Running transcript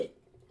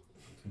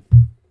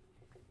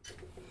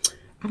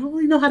I don't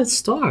really know how to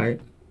start.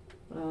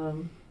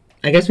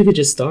 I guess we could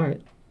just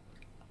start.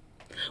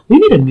 We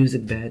need a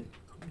music bed.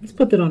 Let's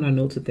put that on our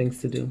notes of things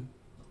to do.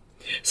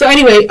 So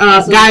anyway,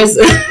 guys,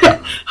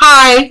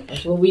 hi.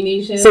 That's what we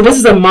need. So this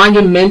is a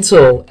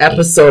monumental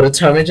episode of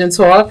Termagant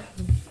Talk.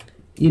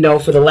 You know,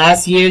 for the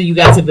last year, you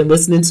guys have been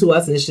listening to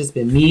us, and it's just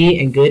been me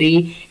and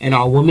Goody and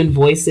our woman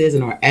voices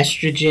and our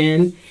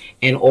estrogen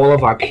and all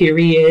of our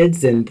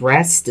periods and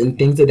breasts and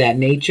things of that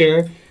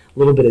nature. A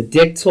little bit of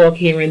dick talk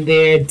here and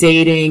there,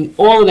 dating,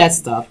 all of that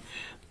stuff.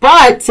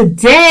 But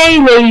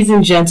today, ladies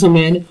and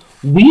gentlemen,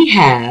 we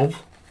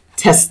have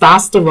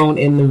testosterone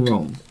in the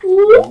room.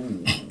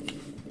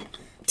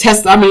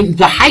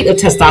 The height of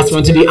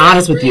testosterone, to be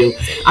honest with you.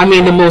 I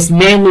mean, the most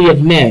manly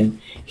of men.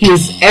 He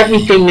is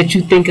everything that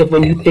you think of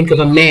when you think of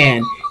a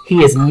man.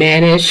 He is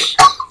mannish.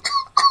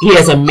 He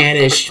has a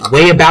mannish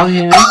way about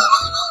him.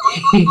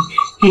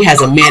 He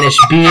has a mannish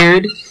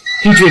beard.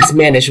 He drinks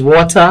mannish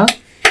water.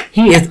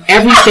 He is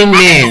everything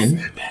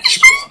man.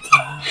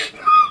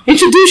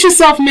 Introduce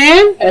yourself,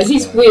 man. As he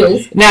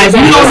squeals. Now, if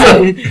you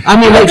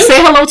don't know,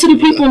 say hello to the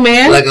people,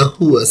 man. Like a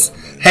horse.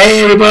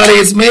 Hey, everybody,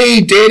 it's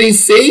me, Danny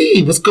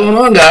C. What's going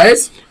on,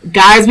 guys?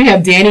 Guys, we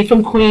have Danny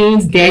from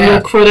Queens, Daniel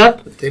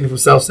Crudup. Danny from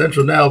South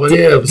Central now, but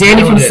yeah.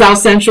 Danny from South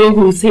Central,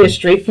 who's here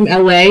straight from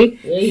L.A.,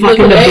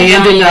 fucking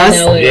abandoned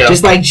us,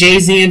 just like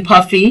Jay-Z and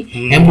Puffy,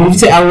 and moved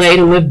to L.A.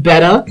 to live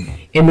better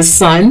in the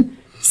sun.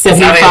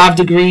 75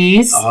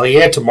 degrees. Oh,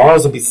 yeah.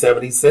 Tomorrow's going to be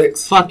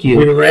 76. Fuck you.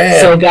 Pretty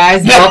rad. So,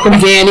 guys, welcome,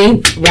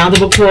 Danny. Round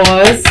of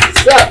applause.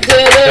 What's up,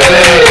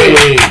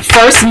 Danny? Hey.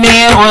 First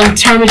man on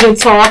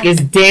Termagant Talk is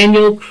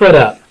Daniel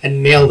Crudup. I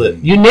nailed it.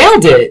 You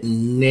nailed it.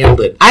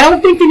 Nailed it. I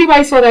don't think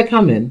anybody saw that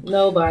coming.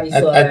 Nobody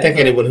saw that. I think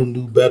anyone who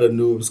knew better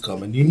knew it was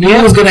coming. You knew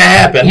it was going to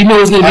happen. You knew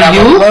it was going to be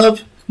you?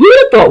 Love. We would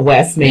have thought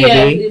Wes, maybe.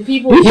 Yeah,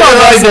 people. He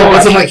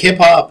doesn't like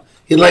hip-hop.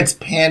 He likes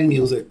pan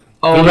music.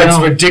 Oh, he likes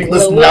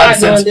ridiculous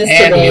nonsense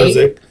pan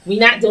music. We're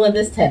not doing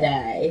this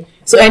today.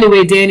 So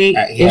anyway, Danny,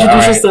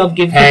 introduce yourself.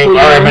 Give people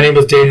all right, my name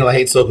is Daniel. I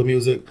hate soca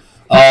music.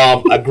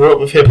 I grew up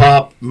with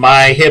hip-hop.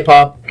 My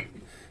hip-hop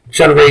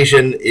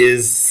generation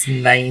is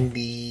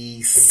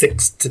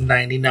 96 to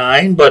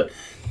 99, but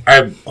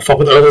I fuck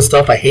with other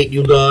stuff. I hate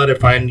You God. I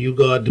find You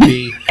God to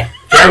be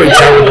very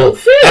terrible.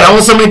 And I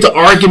also make the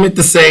argument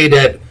to say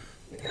that,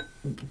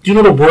 you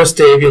know the worst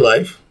day of your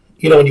life?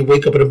 You know, when you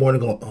wake up in the morning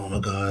going, oh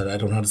my God, I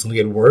don't know how this is going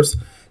to get worse.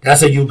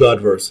 That's a You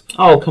God verse.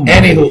 Oh, come on.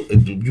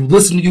 Anywho, you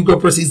listen to You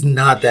God verse, he's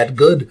not that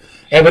good.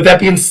 And with that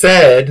being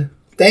said,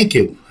 thank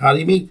you. How do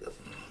you mean?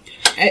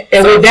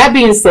 And with that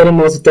being said, and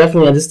most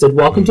definitely understood,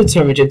 welcome to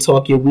Termagant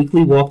Talk, your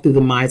weekly walk through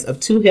the minds of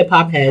two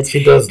hip-hop heads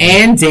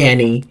and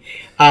Danny.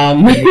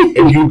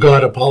 And You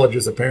God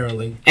apologists,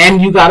 apparently.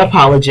 And You God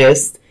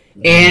apologists.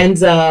 And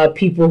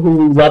people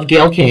who love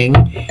Gayle King.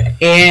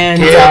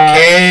 And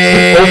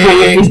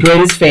Oprah Winfrey's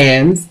greatest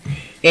fans.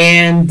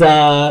 And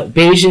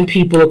Bayesian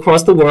people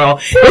across the world.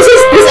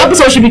 This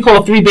episode should be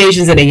called Three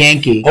Bayesians and a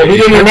Yankee. Oh,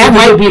 and that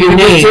might be the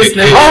name.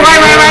 Oh,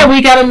 right.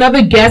 We got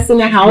another guest in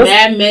the house.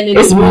 Mad Men in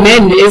it's the room.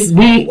 Men. It's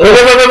we.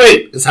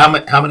 Wait. It's how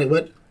many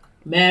what?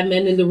 Mad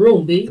Men in the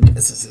room, B.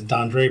 This is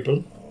Don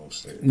Draper.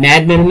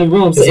 Mad Men in the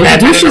room. So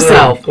introduce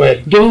yourself. Go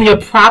ahead. Give me your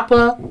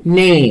proper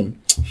name.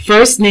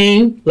 First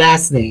name,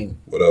 last name.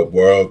 What up,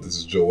 world? This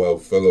is Joel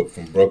Phillip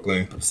from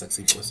Brooklyn.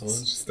 Sexy voice.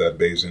 It's just that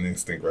Bayesian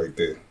instinct right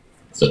there.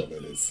 That's all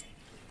it is.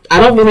 I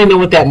don't really know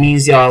what that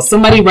means, y'all.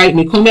 Somebody write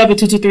me. Call me up at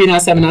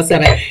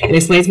 223-9797 and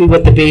explain to me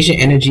what the Bayesian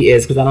energy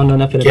is, because I don't know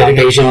nothing about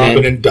Bayesian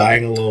men. And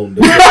dying alone.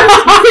 I'm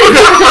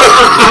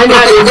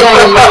not even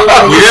dying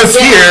alone. Yes,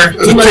 here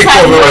to take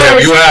over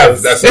whatever you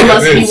have. That's you what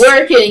must it be is.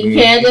 working. You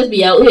can't just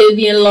be out here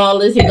being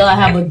lawless. You gotta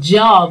have a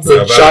job.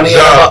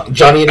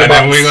 Johnny in the and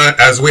then box.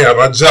 as we have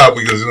our job,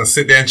 we're gonna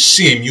sit there and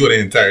shame you the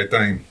entire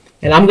time.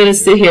 And I'm gonna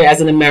sit here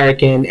as an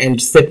American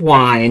and sip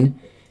wine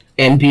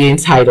and be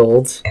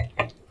entitled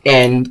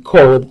and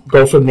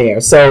go from there.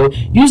 So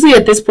usually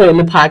at this point in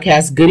the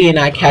podcast, Goody and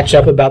I catch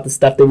up about the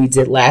stuff that we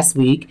did last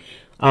week.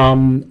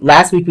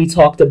 Last week we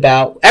talked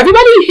about,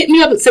 everybody hit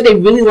me up and said they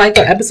really liked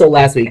our episode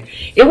last week.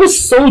 It was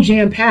so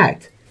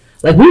jam-packed.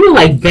 Like, we were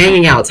like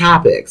banging out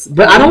topics,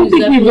 but I don't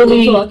think we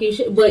really talking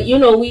shit. But you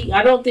know,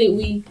 I don't think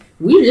we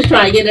were just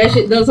trying to get that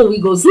shit done so we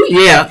go sleep.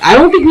 Yeah, I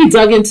don't think we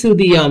dug into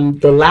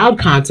the Loud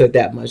concert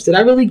that much. Did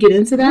I really get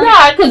into that?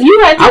 Nah, because you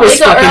had to. I was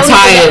fucking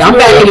tired. I'm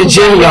back in the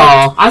gym,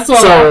 y'all. I saw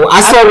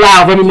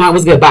Loud. Remy Martin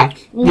was good. Bye.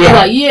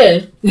 Yeah.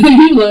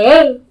 You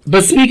like,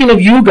 But speaking of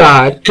You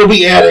God, could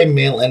we add a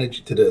male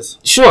energy to this?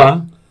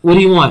 Sure. What do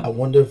you want? I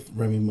wonder if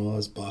Remy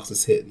Ma's box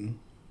is hitting.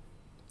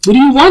 What do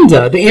you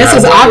wonder? The answer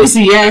is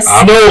obviously yes.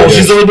 No,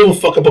 she's only doing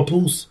fuck up a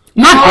poos.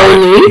 Not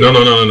only.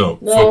 No.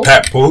 For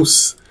Pat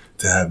Post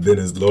to have been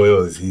as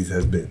loyal as he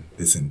has been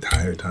this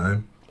entire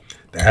time,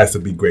 that has to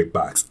be great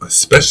box.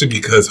 Especially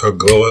because her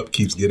glow up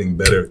keeps getting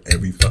better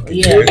every fucking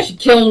year. Yeah, she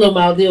killing them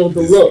out there with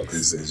the looks.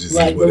 It's just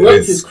like, what the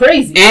looks is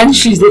crazy. And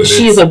she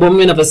is a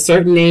woman of a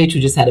certain age who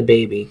just had a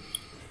baby.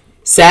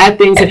 Sad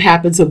things have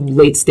happened to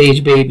late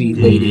stage baby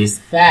ladies.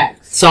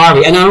 Facts.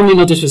 Sorry, and I don't mean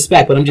no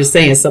disrespect, but I'm just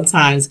saying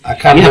sometimes I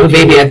kind you of have a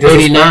baby at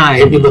 39.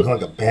 It'd be looking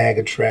like a bag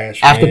of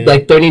trash. After man.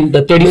 like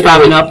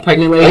 35 and up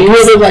pregnant Like, ladies. you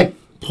ever like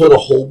put a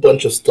whole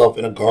bunch of stuff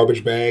in a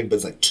garbage bag, but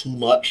it's like too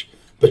much,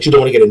 but you don't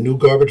want to get a new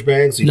garbage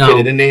bag, so you fit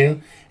it in there.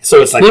 So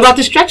it's like, what about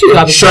the stretchy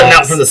garbage shutting bags?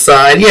 out from the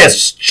side?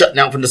 Yes, shutting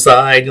out from the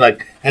side. You're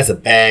like, that's a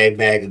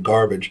bag of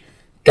garbage.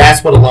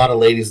 That's what a lot of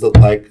ladies look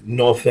like.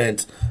 No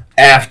offense.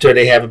 After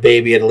they have a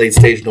baby at a late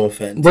stage, no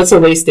offense. What's a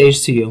late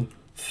stage to you?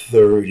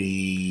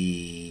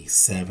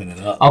 37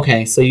 and up.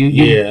 Okay, so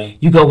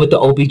you go with the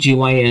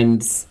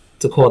OBGYNs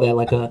to call that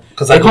like a,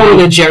 Because they call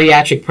it a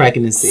geriatric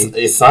pregnancy.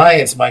 It's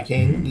science, my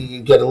king.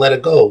 You got to let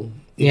it go.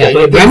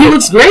 But Remy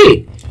looks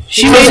great.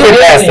 She looks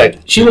fantastic.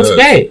 She looks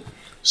great.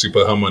 She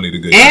put her money to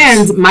good use.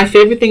 And my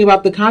favorite thing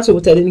about the concert,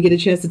 which I didn't get a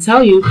chance to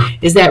tell you,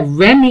 is that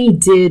Remy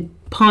did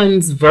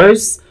Pun's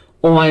verse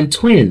on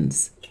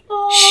Twins.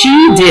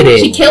 She did it.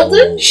 She killed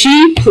it?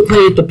 She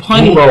played the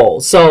Pun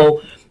role.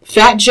 So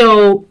Fat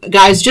Joe,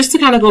 guys, just to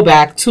kind of go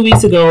back, 2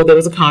 weeks ago there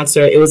was a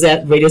concert. It was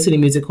at Radio City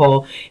Music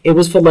Hall. It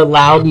was for the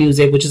Loud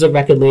Music, which is a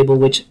record label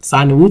which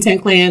signed the Wu-Tang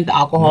Clan, the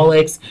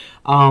Alcoholics,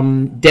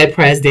 Dead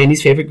Prez,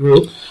 Danny's favorite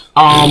group.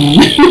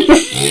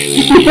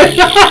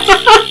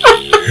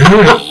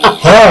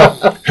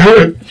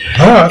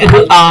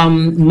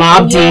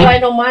 Mob D. You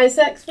ain't no mind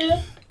sex,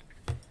 man?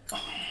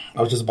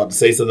 I was just about to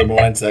say something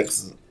more on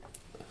sex.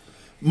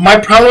 My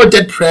problem with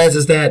Dead Prez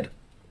is that,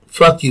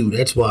 fuck you,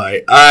 that's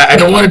why. I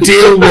don't want to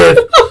deal with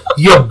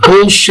your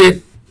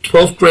bullshit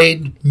 12th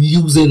grade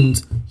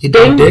musings. You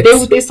dumb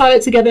dicks. They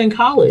started together in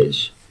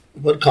college.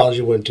 What college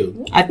you went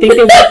to? I think they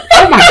went,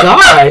 oh my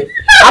God.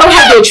 I don't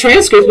have their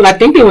transcripts, but I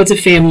think they went to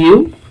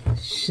FAMU.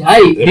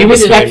 Shite. Be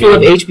respectful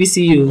of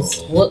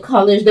HBCUs. What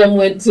college them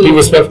went to? Be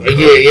respectful.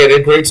 Yeah,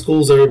 they're great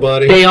schools,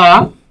 everybody. They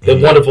are. They're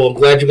wonderful. I'm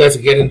glad you guys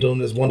are getting into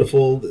them. It's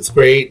wonderful. It's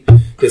great.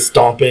 They're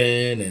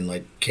stomping and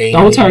like canes.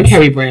 Don't turn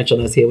Kerry Branch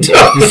on us here with the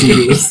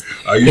HBCUs.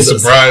 Are you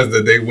surprised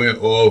that they went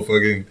all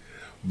fucking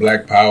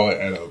Black Power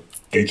at a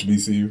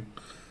HBCU?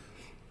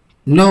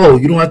 No,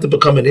 you don't have to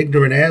become an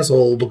ignorant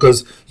asshole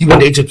because you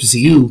went to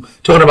HBCU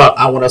talking about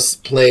I want to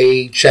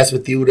play chess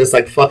with you. That's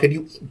like fucking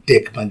you,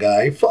 dick, my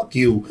guy. Fuck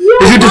you.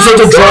 You just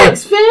such a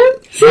sex, fam.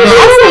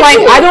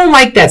 I don't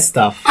like that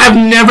stuff. I've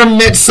never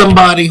met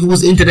somebody who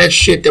was into that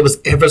shit that was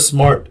ever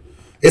smart.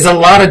 There's a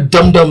lot of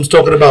dum-dums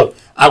talking about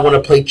I want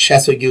to play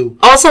chess with you.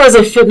 Also, as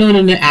a footnote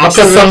in the Because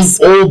asterisk,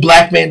 some old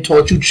black man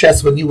taught you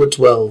chess when you were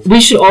 12. we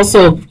should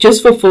also,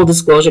 just for full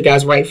disclosure,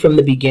 guys, right from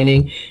the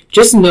beginning,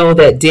 just know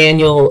that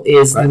Daniel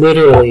is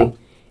literally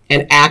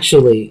and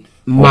actually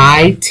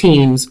my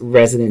team's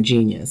resident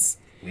genius.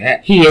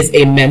 Yeah. He is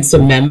a Mensa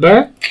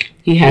member.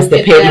 He has the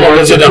Look at that.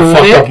 paperwork to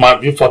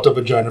prove it. You fucked up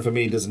vagina for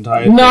me this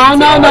entire thing. No, So I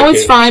don't like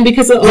it's it. fine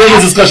because We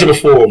had this discussion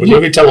before, but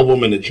if you tell a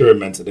woman that you're a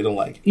mentor, they don't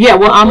like it. yeah.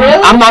 Well,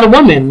 I'm not a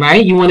woman,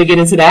 right? You want to get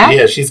into that?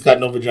 Yeah, she's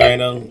got no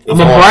vagina. I'm a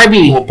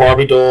Barbie. I'm a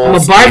Barbie doll. I'm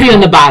a Barbie on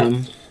the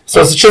bottom.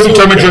 So it's just a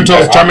Terminator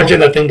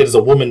thing that is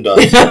a woman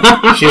does.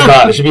 She's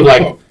not. She'd be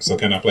like, So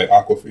can I play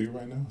Aqua for you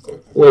right now?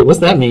 Wait, what's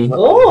that mean?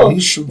 Oh. you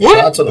shoot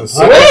shots on the Wait,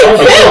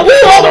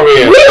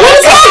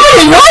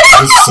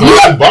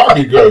 What?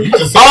 Barbie girl. You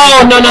just said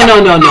Oh no,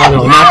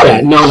 not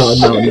that.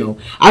 No.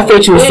 I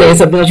thought you were saying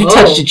something else. You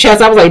touched your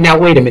chest. I was like, now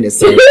wait a minute,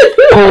 sir.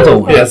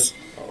 Hold on. Yes.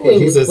 Wait,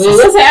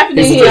 what's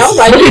happening here? I was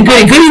like, Look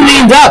at Goody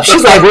leaned up.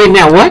 She's like, wait,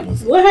 now what?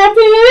 what happened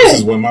this is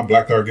here? when my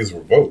black card gets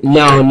revoked.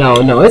 No.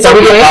 It's So we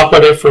okay. got Aqua.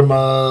 They're from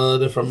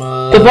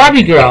The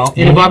Barbie girl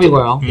in the Barbie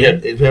world. Yeah,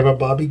 we have a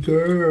Barbie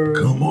girl.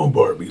 Come on,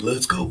 Barbie.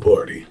 Let's go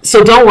party.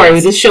 So don't worry,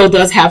 this show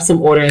does have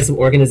some order and some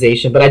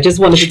organization. But I just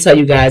wanted to tell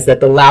you guys that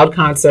the Loud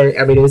concert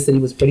at Radio City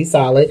was pretty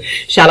solid.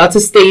 Shout out to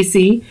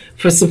Stacy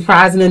for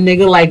surprising a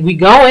nigga like we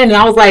going. And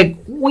I was like,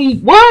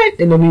 wait, what?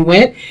 And then we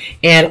went.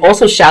 And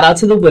also shout out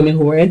to the women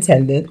who were in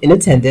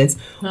attendance.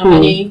 How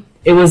many?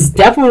 It was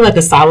definitely like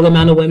a solid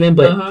amount of women,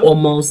 but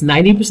almost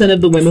 90%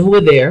 of the women who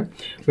were there,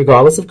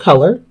 regardless of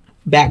color,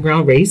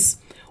 background, race,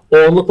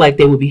 all looked like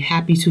they would be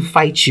happy to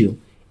fight you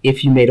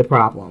if you made a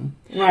problem.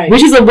 Right.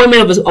 Which is a woman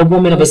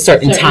of a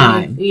certain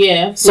time.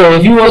 Yeah. So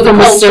if you For want the from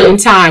a culture. certain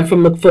time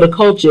for the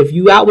culture, if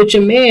you out with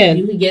your man,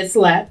 You could get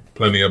slapped.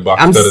 Plenty of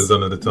box I'm cutters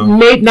under the tongue.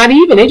 not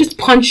even, they just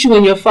punch you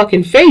in your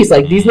fucking face.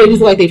 Like these ladies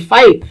look like they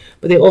fight,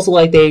 but they also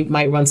like they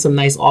might run some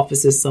nice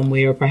offices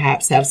somewhere, or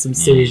perhaps have some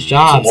serious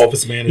jobs. Some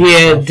office manager.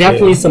 Yeah, stuff,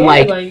 definitely some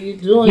you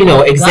doing you know,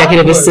 your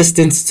executive God work.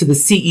 assistants to the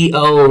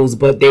CEOs,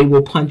 but they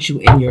will punch you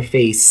in your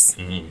face.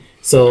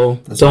 So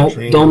That's my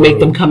dream don't make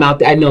girl. them come out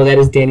there. I know that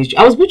is Danny's.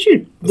 I was with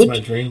you. That's my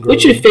dream girl.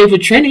 What's your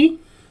favorite Trini?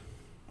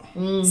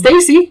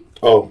 Stacy.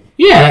 Oh.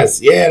 Yeah.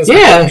 Yes. Yeah. That's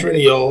Yeah. my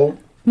Trini, y'all.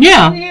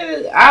 Yeah.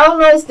 Yeah, I don't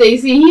know,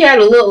 Stacy. He had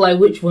a look like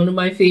which one of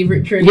my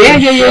favorite trends.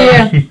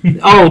 Yeah.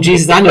 Oh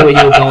Jesus, I know where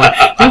you were going.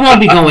 We won't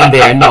be going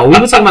there. No, we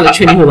were talking about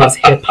the Trini who loves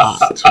hip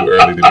hop. It's too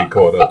early to be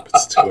caught up.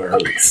 It's too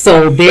early.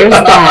 So there's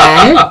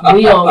that.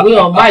 We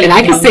on mic. And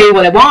I can say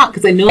what I want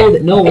because I know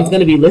that no one's going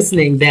to be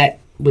listening that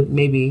would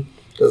maybe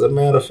Doesn't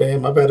matter,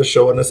 fam. I've had a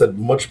show and I said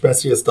much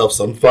messier stuff,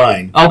 so I'm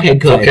fine. Okay,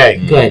 good.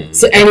 Okay. Good.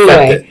 So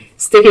anyway,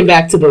 sticking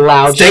back to the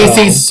loud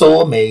Stacey's show.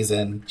 so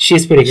amazing.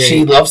 She's pretty great.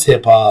 She loves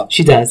hip hop.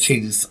 She does.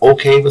 She's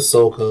okay with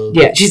soca.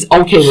 Yeah, she's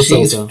okay with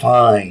She's soca.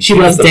 fine. She She's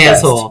loves the dance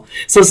best. hall.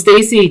 So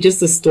Stacey,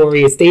 just a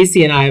story.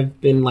 Stacey and I have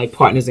been like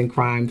partners in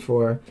crime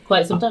for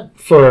Quite some time.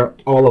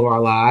 all of our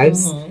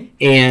lives, Mhm.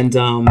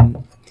 and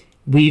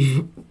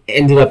we've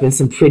ended up in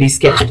some pretty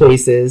sketch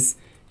places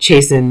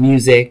chasing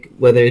music,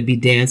 whether it be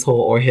dance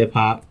hall or hip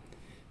hop,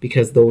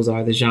 because those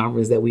are the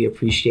genres that we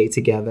appreciate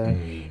together.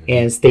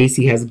 And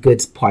Stacey has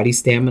good party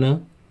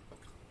stamina.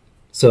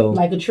 So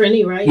Like a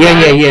Trini, right?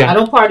 Yeah. I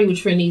don't party with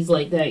Trinis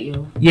like that,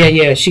 yo.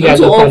 yeah, she I'm got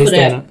too good old party for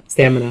that.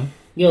 stamina.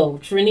 Yo,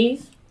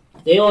 Trinis,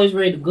 they always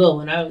ready to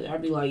go, and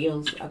I'd be like,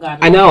 yo, I got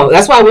it. I know.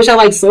 That's why I wish I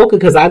liked soca,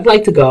 because I'd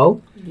like to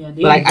go, Yeah,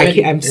 they but I ready.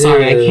 can't. I'm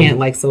sorry, I can't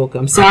like soca.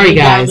 I'm sorry,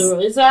 Down guys. the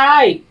road. It's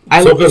alright.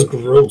 Soca's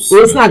gross.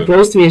 Well, it's not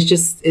gross to me. It's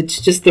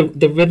just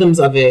the rhythms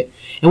of it,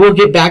 and we'll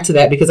get back to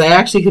that because I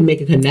actually can make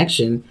a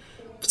connection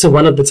to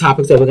one of the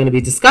topics that we're going to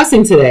be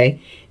discussing today,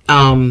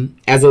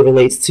 as it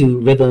relates to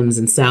rhythms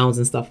and sounds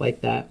and stuff like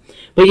that.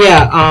 But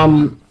yeah,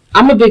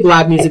 I'm a big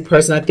live music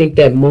person. I think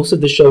that most of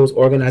the show was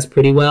organized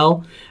pretty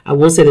well. I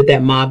will say that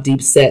Mobb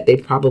Deep set, they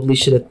probably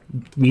should have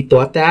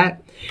rethought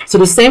that. So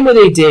the same way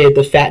they did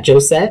the Fat Joe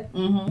set,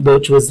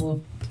 which was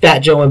Fat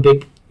Joe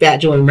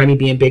and Remy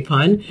B and Big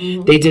Pun,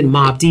 they did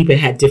Mobb Deep and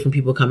had different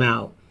people come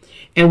out.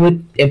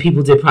 And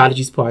people did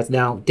Prodigy's parts.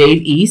 Now,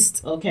 Dave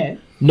East, Okay.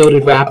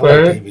 noted I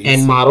rapper like Dave East.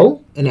 and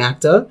model and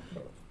actor,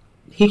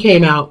 he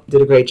came out,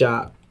 did a great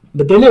job.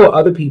 But then there were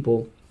other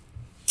people.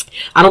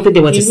 I don't think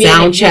they went to You mean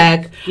sound like-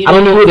 check. you I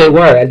don't know who they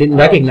were. I didn't Oh.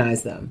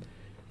 recognize them.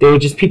 They were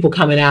just people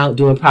coming out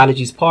doing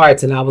Prodigy's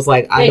parts, and I was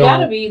like, They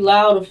gotta be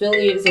loud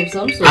affiliates of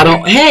some sort. I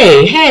don't.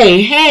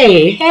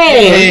 Hey!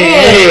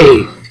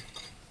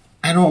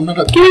 I don't know.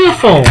 Give me your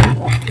phone.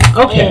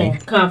 Okay.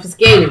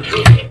 Confiscated.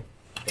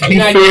 To be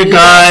Not fair, even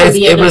guys, to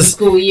the it end of was the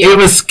school year. it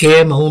was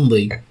scam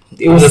only.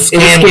 It was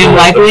scam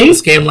likely.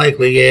 Scam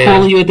likely, yeah.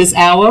 Calling you at this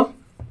hour.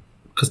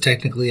 Because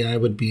technically, I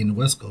would be in the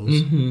West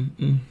Coast,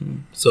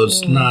 so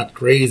it's not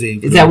crazy.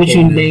 Is that what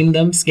you named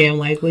them? Scam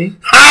likely.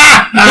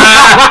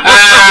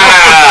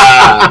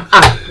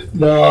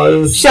 No, it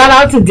was, Shout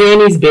out to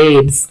Danny's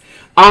Babes.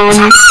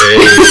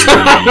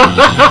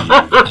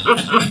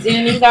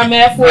 Danny got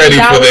mad for Ready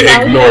for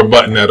the ignore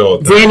button at all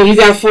times. Danny, you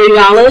got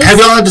 $40? have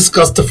y'all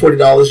discussed the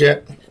 $40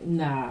 yet?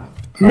 Nah.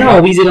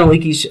 No, we did on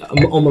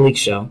Malik's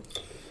show.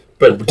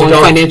 But did On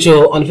y'all-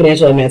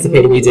 Financial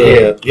Emancipator, we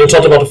did. Yeah, you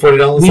talked about the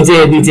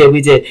 $40.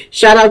 We did.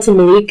 Shout out to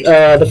Malik,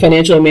 the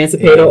Financial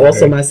Emancipator, Yeah,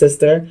 also okay. my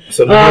sister.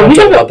 So We now we'll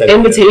talk have about an that.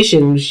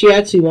 invitation. She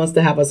actually wants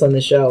to have us on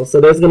the show.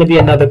 So there's going to be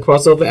another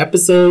crossover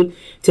episode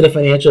to the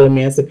Financial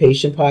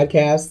Emancipation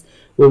podcast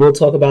where we'll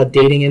talk about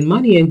dating and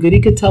money, and Goody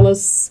could tell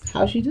us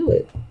how she do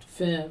it.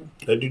 Fam.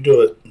 How'd you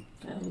do it?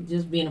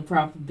 Just being a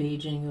proper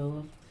Beijing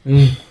or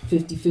Mm.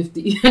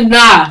 50-50.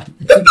 Nah.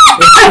 It's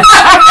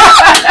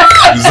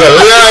a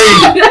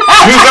lie.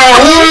 It's a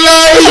whole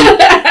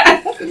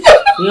lie.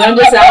 You know, I'm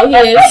just out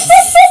here.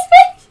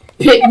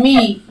 Pick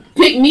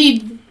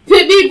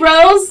me,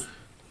 bros.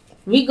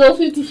 We go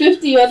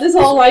 50-50 on this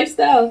whole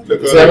lifestyle.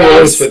 Look So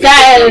everyone's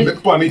Lifestyle.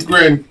 Look funny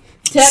grin.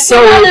 So-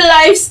 On the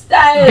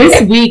lifestyle.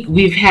 This week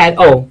we've had,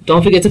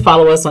 don't forget to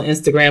follow us on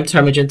Instagram,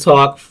 Termagen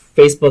Talk,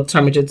 Facebook,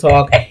 Termagen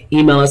Talk.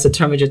 Email us at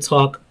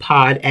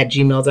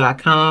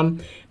termagentalkpod@gmail.com.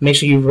 Make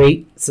sure you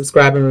rate,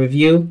 subscribe, and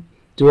review.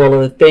 Do all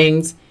of the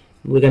things.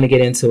 We're going to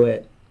get into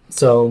it.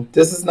 So,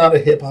 This is not a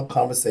hip hop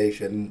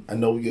conversation. I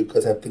know you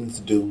guys have things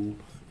to do,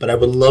 but I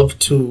would love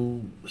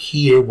to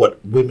hear what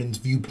women's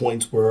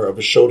viewpoints were of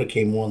a show that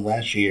came on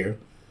last year,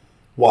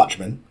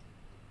 Watchmen.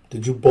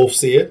 Did you both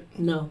see it?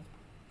 No.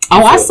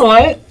 I saw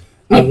it.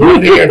 I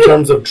wanted to hear in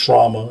terms of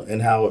trauma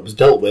and how it was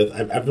dealt with.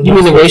 I've been You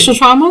mean the racial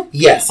trauma?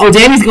 Yes. Oh,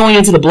 Danny's going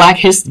into the Black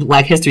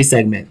History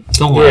segment.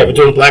 Don't Yeah, worry. we're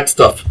doing black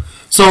stuff.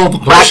 So the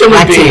question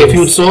would be, if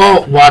you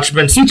saw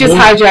Watchmen... He just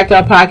hijacked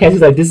our podcast.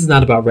 He's like, this is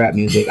not about rap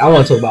music. I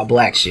want to talk about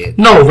black shit.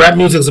 No, rap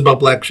music's about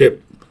black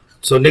shit.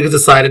 So niggas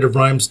decided to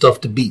rhyme stuff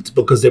to beats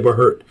because they were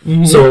hurt.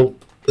 So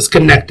it's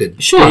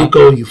connected. Sure. There you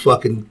go, you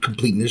fucking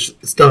completeness.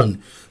 It's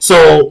done.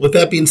 So with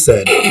that being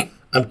said,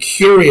 I'm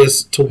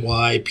curious to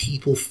why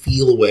people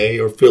feel away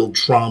or feel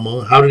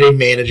trauma. How do they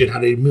manage it? How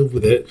do they move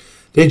with it?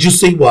 Did you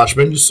see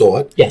Watchmen? You saw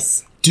it.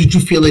 Yes. Did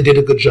you feel they did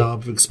a good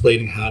job of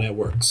explaining how that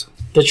works?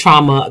 The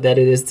trauma that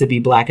it is to be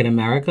black in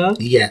America.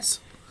 Yes.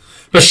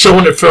 But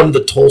showing it from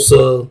the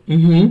Tulsa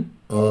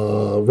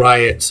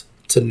riots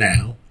to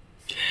now.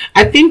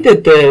 I think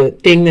that the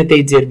thing that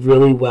they did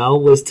really well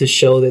was to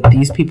show that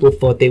these people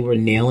thought they were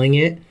nailing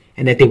it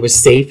and that they were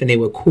safe and they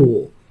were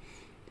cool.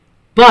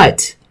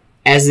 But,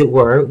 as it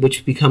were,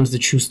 which becomes the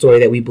true story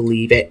that we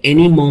believe, at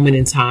any moment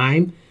in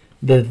time,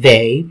 the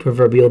they,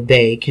 proverbial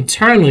they, can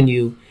turn on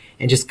you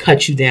and just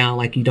cut you down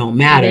like you don't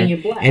matter then you're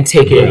black. and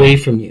take it Yeah. away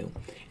from you.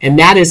 And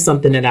that is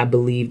something that I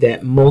believe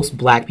that most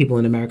black people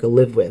in America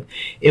live with.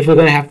 If we're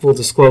going to have full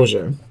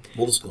disclosure,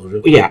 full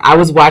disclosure. Yeah, I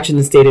was watching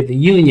the State of the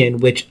Union,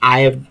 which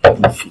I have,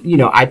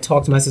 I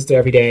talk to my sister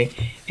every day,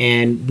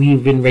 and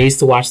we've been raised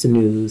to watch the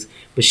news,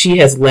 but she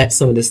has let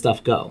some of this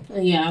stuff go.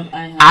 Yeah,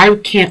 I have. I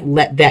can't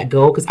let that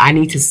go because I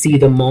need to see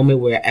the moment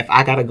where if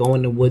I got to go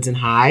in the woods and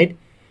hide,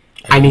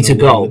 I need to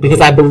go because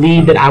I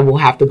believe that I will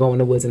have to go in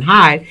the woods and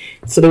hide.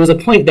 So there was a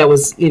point that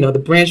was,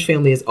 the Branch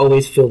family is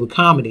always filled with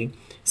comedy.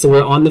 So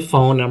we're on the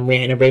phone, and I'm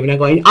ranting and raving and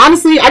going,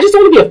 honestly, I just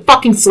don't want to be a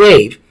fucking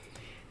slave.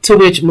 To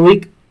which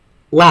Malik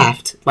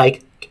laughed,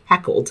 like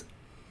cackled.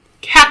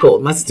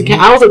 My sister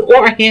cackled. I was like,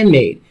 or a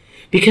handmaid.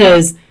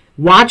 Because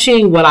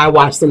watching what I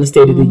watched on the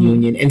State of the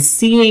Union and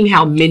seeing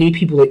how many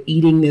people are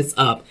eating this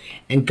up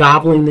and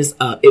gobbling this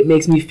up, it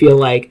makes me feel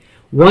like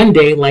one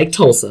day, like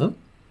Tulsa,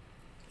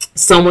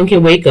 someone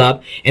can wake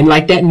up and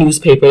like that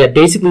newspaper that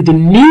basically the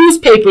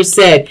newspaper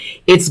said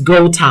it's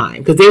go time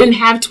because they didn't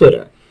have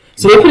Twitter.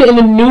 So they put it in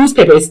the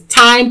newspaper. It's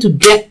time to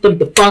get them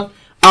the fuck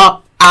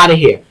up out of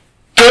here.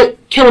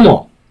 Kill them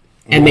all.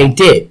 And they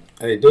did.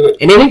 And they did it.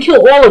 And they didn't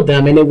kill all of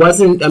them. And it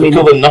wasn't, They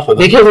killed enough of them.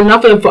 They killed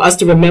enough of them for us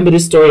to remember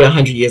this story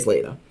 100 years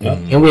later.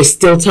 And we're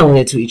still telling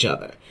it to each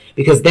other.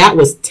 Because that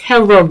was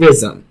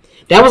terrorism.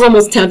 That was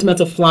almost tantamount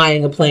to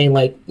flying a plane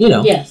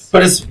Yes.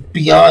 But it's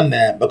beyond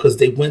that because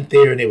they went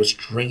there and they were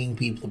stringing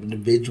people up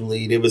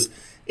individually. There was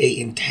a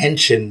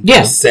intention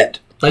set.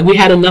 Like, we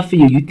had enough for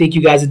you. You think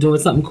you guys are doing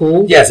something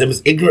cool? Yes, it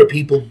was ignorant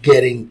people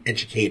getting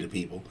educated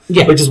people.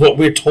 Yeah. Which is what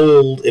we're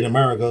told in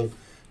America.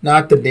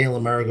 Not to nail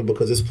America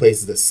because there's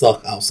places that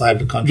suck outside of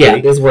the country.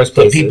 Yeah, there's worse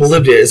But places. people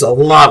live there. It's a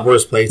lot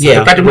worse places. Yeah,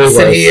 the fact that we way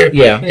sit worse. here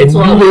Yeah. and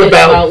rule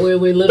about where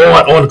we live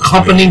on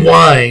company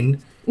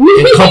wine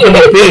and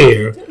company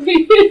beer,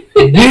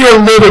 we are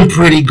living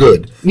pretty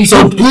good.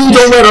 So please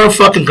don't let our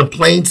fucking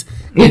complaints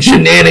and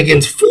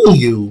shenanigans fool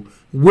you.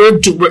 We're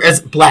as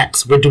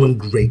blacks, we're doing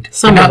great.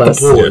 Some not of us.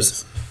 the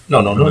poors.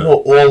 No.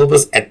 All of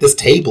us at this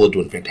table are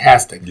doing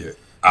fantastic. Yeah,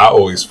 I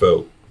always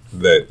felt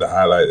that the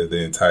highlight of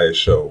the entire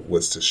show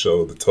was to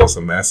show the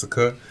Tulsa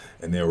massacre,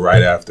 and then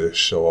right after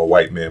show a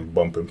white man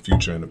bumping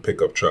Future in a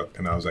pickup truck.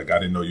 And I was like, I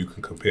didn't know you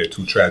can compare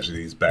two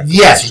tragedies back.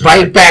 Yes,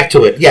 right back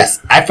to it. Yes,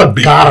 I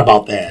forgot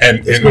about that.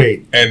 It's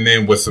great. And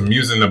then what's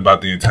amusing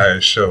about the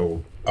entire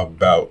show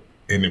about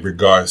in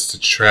regards to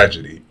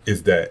tragedy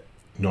is that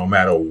no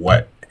matter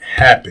what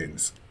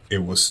happens,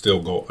 it will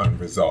still go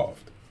unresolved.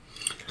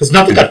 Because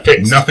nothing got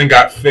fixed. Nothing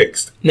got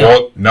fixed.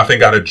 No. Nothing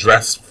got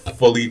addressed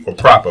fully or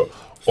proper.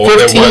 All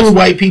 15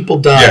 white people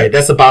died. Yeah,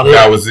 that's about it.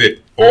 That was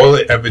it. All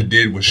it ever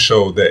did was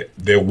show that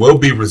there will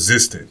be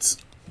resistance,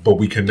 but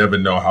we can never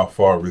know how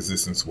far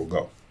resistance will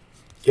go.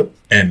 Yep.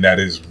 And that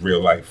is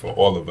real life for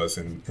all of us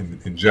in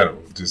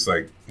general. Just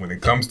like when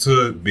it comes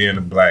to being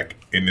a black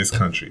in this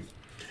country,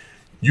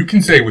 you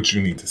can say what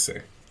you need to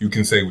say. You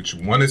can say what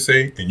you want to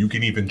say, and you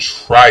can even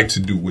try to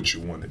do what you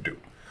want to do.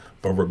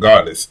 But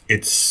regardless,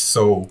 it's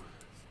so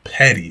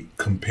petty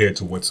compared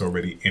to what's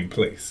already in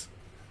place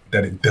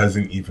that it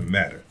doesn't even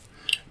matter.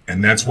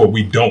 And that's what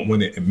we don't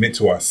want to admit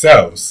to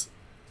ourselves,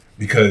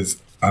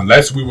 because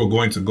unless we were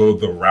going to go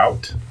the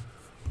route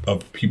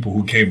of people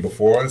who came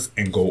before us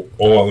and go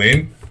all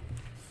in,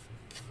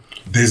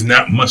 there's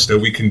not much that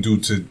we can do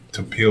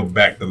to peel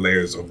back the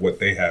layers of what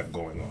they have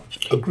going on.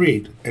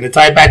 Agreed. And to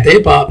tie it back to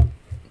hip hop,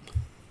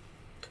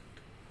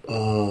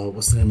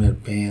 what's the name of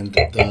that band?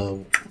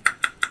 The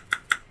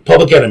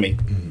Public Enemy.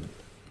 Mm-hmm.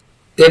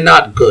 They're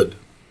not good.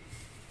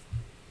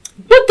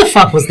 What the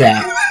fuck was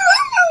that?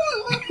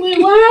 Wait,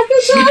 what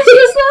happened to us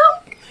just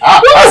now?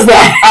 What was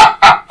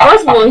that?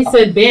 First of all, he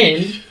said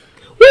Ben.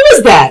 What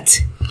was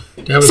that?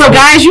 Was so,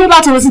 guys, you're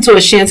about to listen to a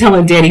Chantel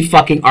and Danny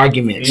fucking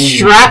argument.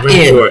 Strap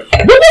in. What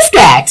was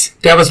that?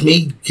 That was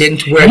me getting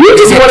to where you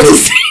just wanted to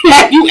say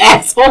that, you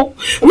asshole.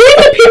 Leave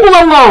the people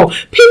alone.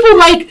 People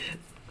like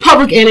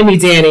Public Enemy,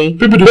 Danny.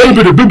 No,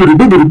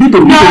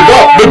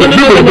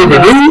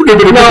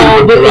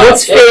 but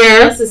what's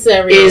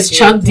fair is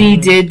Chuck D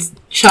did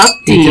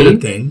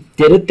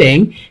a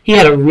thing. He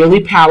had a really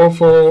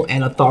powerful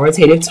and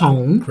authoritative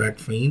tone. Crack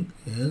fiend.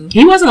 Yeah.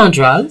 He wasn't on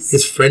drugs.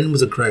 His friend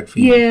was a crack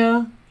fiend.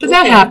 Yeah, but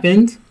that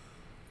happened.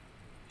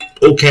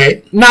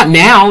 Okay. Not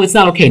now. It's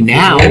not okay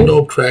now. I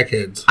know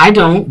crackheads. I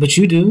don't, but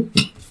you do.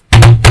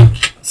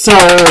 So,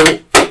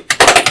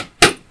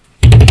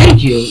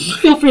 thank you.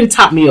 Feel free to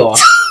top me off.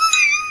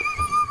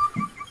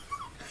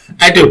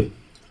 I do.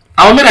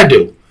 I'll admit I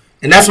do.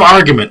 And that's my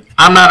argument.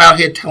 I'm not out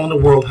here telling the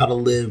world how to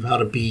live, how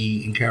to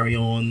be, and carry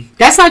on.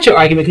 That's not your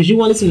argument, because you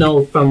wanted to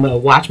know from a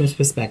Watchman's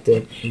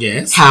perspective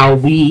how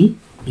we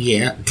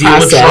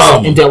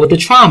processed and dealt with the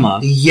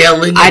trauma.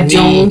 Yelling at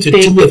me to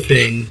do a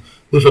thing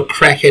with a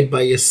crackhead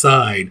by your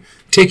side.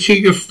 Take care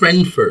of your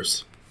friend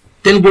first.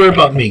 Then worry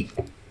about me.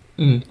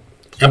 Mm.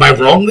 Am I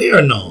wrong there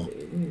or no?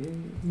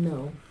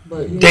 No.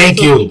 But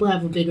Thank you. People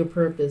have a bigger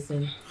purpose.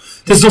 And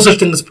there's no such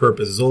thing as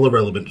purpose. It's all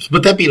irrelevant.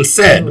 But that being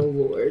said... Oh,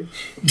 Lord.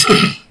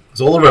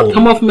 It's all irrelevant.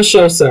 Come off from a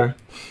show, sir.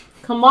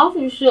 Come off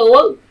your show.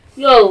 What?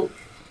 Yo,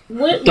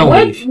 where does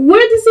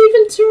this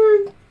even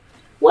turn?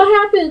 What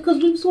happened?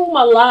 Because we were talking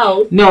about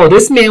loud. No,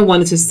 this man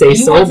wanted to say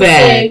so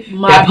bad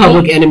that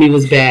Public Enemy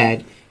was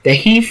bad that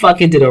he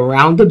fucking did a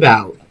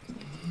roundabout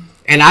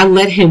And I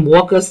let him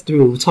walk us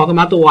through talking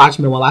about the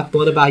Watchmen while I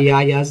thought about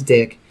Yaya's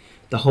dick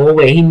the whole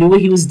way. He knew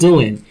what he was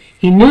doing.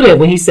 He knew that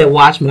when he said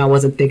Watchmen, I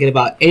wasn't thinking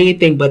about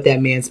anything but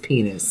that man's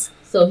penis.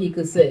 So he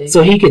could say.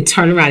 So he could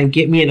turn around and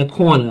get me in a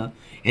corner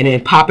and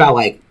then pop out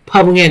like,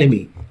 Public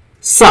Enemy,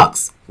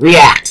 sucks,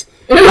 react.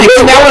 Like,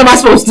 so now what am I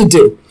supposed to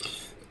do?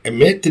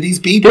 Admit to these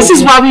people. This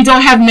is why we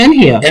don't have men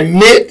here.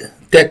 Admit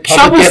that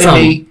Public Troublesome.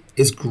 Enemy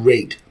is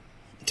great.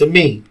 To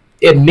me.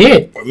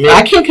 Admit.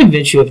 I can't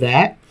convince you of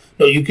that.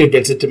 No, you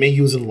convince it to me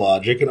using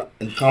logic and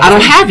I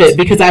don't have it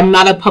because I'm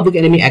not a Public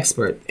Enemy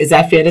expert. Is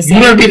that fair to say?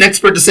 You never be an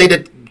expert to say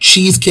that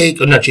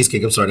cheesecake, or not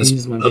cheesecake, I'm sorry. This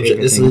is my favorite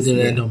this thing, is,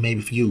 yeah. I know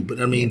maybe for you, but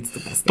I mean, It's the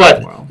best thing in the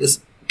but world. this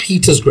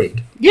pizza's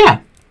great.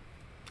 Yeah.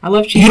 I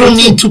love cheese. You don't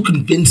need to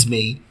convince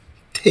me.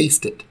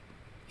 Taste it.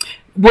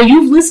 Well,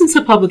 you've listened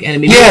to Public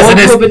Enemy. Yes, We and all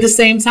it's- grew up at the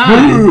same time.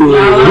 I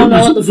don't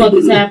know what the fuck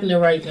is happening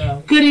right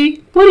now.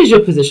 Goody, what is your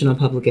position on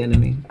Public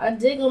Enemy? I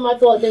dig them. I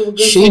thought they were good.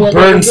 She for what they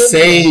were burns good for.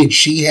 sage.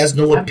 She has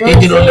no I burn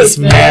opinion on this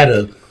sage, man.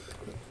 matter.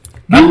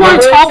 We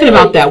weren't very talking about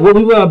sorry. that. What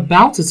we were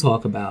about to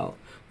talk about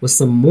was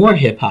some more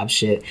hip hop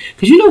shit.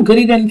 Because you know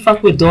Goody didn't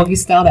fuck with Doggy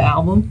Style, the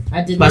album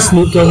I did by not.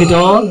 Snoop Doggy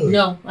Dogg.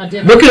 No, I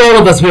didn't. Look at all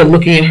of us. We're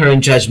looking at her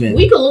in judgment.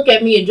 We could look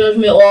at me in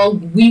judgment all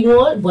we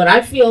want, but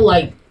I feel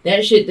like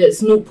that shit that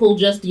Snoop pulled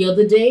just the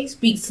other day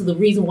speaks to the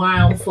reason why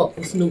I don't fuck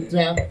with Snoop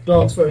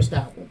Dogg's first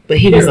album. But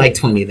he was like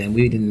 20 then.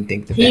 We didn't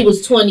think that. He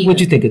was 20. What'd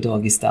you then. think of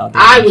Doggy Style?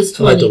 I was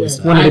I like 20. Doggy then.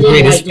 Style. One of I the didn't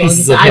greatest like Doggy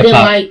pieces Style. of I didn't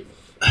hip-hop. like.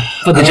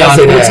 For the I John,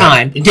 say for the that.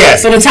 time.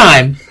 Yes. For the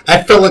time.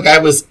 I felt like I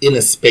was in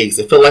a space.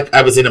 It felt like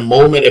I was in a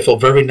moment. It felt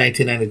very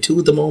 1992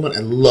 at the moment. I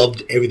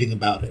loved everything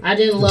about it. I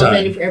didn't The love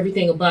time.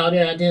 everything about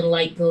it. I didn't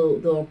like the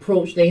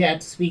approach they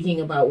had to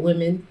speaking about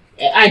women.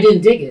 I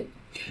didn't dig it.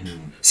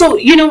 So,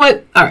 you know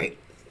what? All right.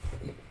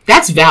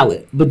 That's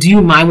valid. But do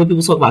you mind when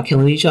people talk about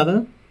killing each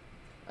other?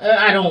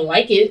 I don't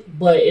like it,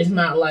 but it's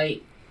not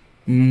like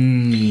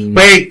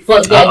Wait.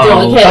 fuck that dog.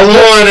 Hold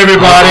on,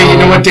 everybody. You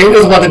know what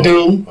Dana's about to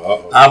do?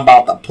 I'm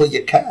about to pull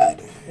your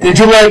card. Did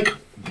you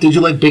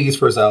like Biggie's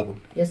first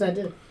album? Yes, I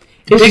did.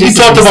 It's Biggie just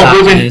talked about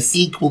women misogynist.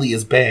 equally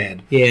as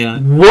bad. Yeah.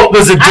 What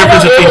was the I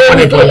difference know between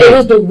it women?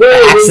 was the way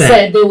it was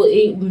Accent. said. It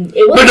wasn't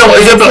But no, the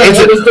is it- accent, is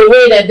it- it was the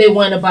way that they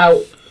went about.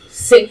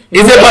 Is it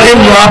about him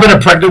robbing a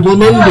pregnant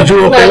woman? Did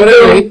you okay with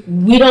it? Right?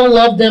 We don't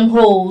love them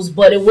hoes,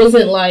 but it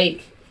wasn't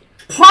like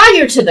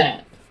prior to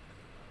that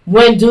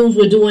when dudes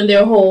were doing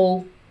their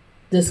whole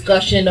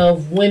discussion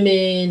of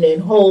women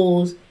and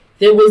hoes.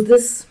 There was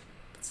this.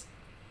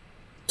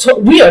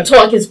 We are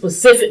talking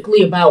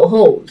specifically about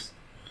hoes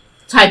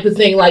type of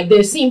thing. Like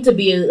there seemed to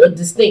be a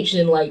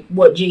distinction, like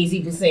what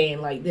Jay-Z was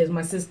saying. Like there's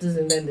my sisters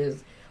and then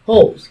there's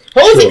hoes.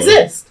 Hoes Sure.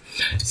 exist.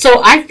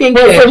 So I think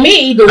But that for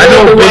me, the I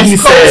know way the Biggie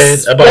West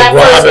Coast said about that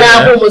first Robin,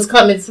 album was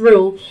coming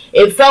through,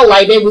 it felt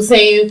like they were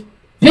saying,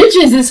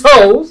 bitches is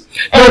hoes,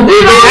 and we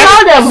don't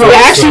know them we hoes.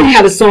 actually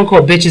had a song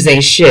called "Bitches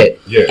Ain't Shit,"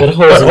 Yeah. but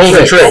hoes But and hoes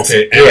and tricks. tricks.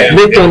 Okay, Yeah. and,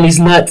 Licked on these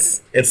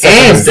nuts And and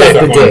suck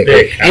suck on the the dick,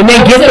 dick. and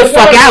then get the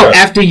fuck out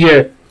after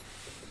you're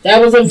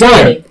That was done.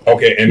 funny.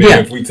 okay, and then Yeah.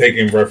 if we take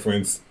in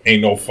reference,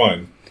 "Ain't No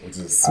Fun," which is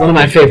It's one of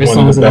my I think, favorite one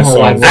songs in the best whole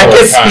songs wide I of all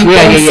can time. speak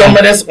Yeah, on yeah, some yeah.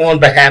 of this on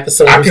behalf of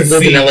someone I who's can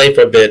lived in see- LA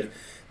for a bit.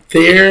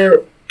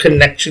 Their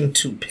connection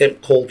to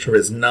pimp culture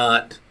is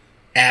not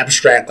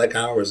abstract like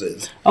ours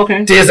is.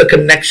 okay. There's a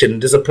connection.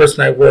 There's a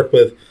person I work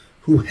with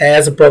who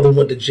has a brother who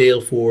went to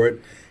jail for it.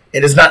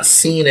 It is not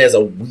seen as a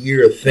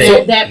weird So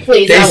thing. that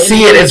plays They out.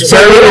 see it as So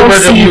very they don't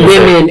original see music.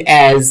 women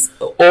as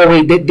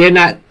always. They're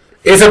not.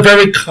 It's a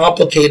very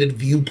complicated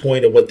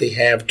viewpoint of what they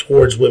have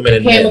towards women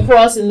and came men.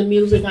 across in the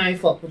music. I ain't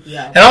fuck with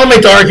y'all. And I'll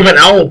make the argument,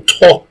 I will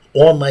talk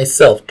on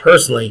myself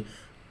personally.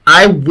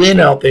 I win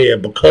out there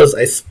because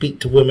I speak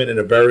to women in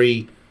a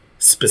very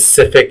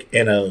specific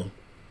and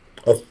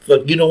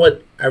you know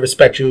what? I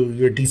respect you.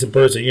 You're a decent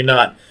person. You're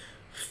not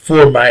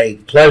for my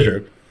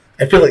pleasure.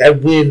 I feel like I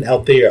win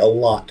out there a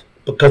lot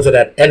because of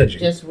that energy.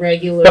 Just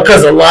regular.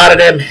 Because a lot of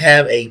them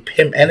have a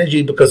pimp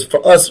energy. Because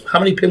for us, how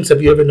many pimps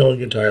have you ever known in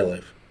your entire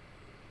life?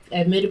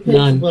 admitted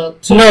None. well,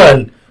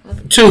 None.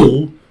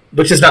 Two,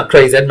 which is not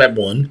crazy. I met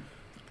one.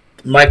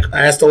 I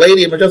asked the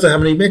lady at my job, how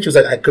many you met? She was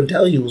like, I couldn't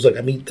tell you. It was like,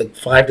 I meet like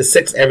 5 to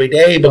 6 every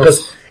day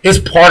because it's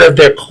part of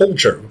their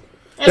culture.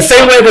 The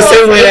same way It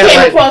that came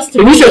like, across to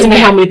If you said to me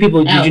me how many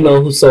people did you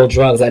know who sold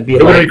drugs, I'd be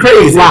it would like, be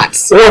crazy.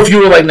 lots. Or if you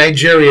were like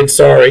Nigerian,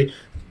 sorry.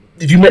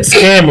 If you met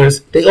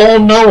scammers, they all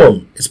know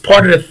them. It's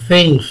part of the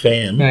thing,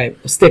 fam. Right,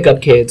 stick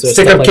up kids. Or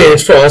Stick stuff up like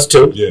kids for us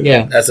too. Yeah.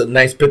 Yeah, That's a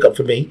nice pickup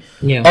for me.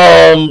 yeah.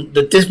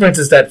 The difference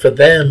is that for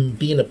them,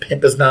 being a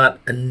pimp is not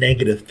a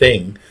negative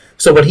thing.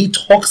 So when he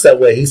talks that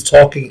way, he's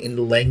talking in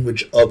the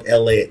language of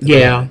LA.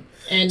 Yeah.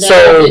 And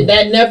So-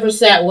 that never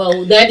sat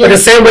well. That But the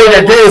same way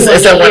that this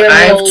is that when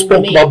I 20-year-old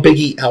spoke me. about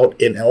Biggie out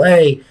in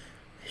LA,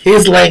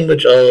 his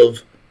language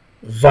of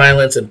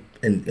violence and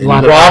A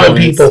lot of robbing violence,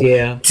 people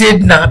yeah.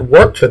 did not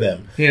work for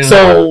them. Yeah.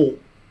 So,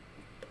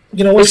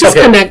 you know, It's just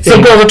okay. connecting.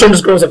 Some girls are talking,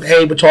 this girl's like,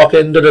 hey, we're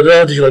talking,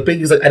 da-da-da. Did you like Biggie?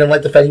 He's like, I didn't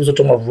like the fact he was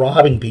talking about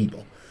robbing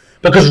people.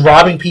 Because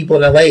robbing people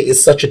in LA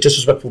is such a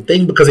disrespectful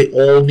thing because they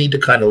all need to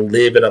kind of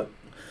live in a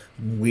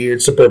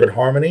weird suburban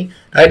harmony.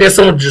 The idea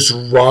someone just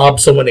rob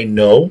someone they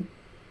know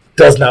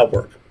does not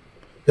work.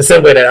 The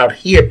same way that out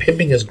here,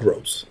 pimping is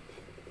gross.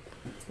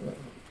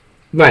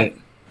 Right.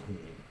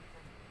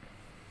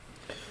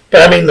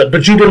 But I mean,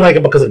 but you didn't like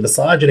it because of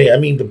misogyny. I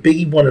mean, the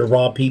Biggie wanted to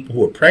rob people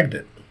who were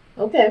pregnant.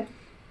 Okay.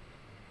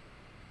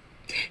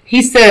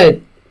 He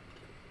said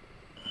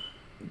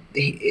that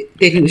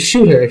he would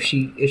shoot her if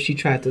she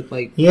tried to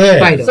fight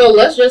him. So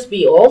let's just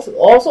be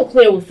also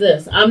clear with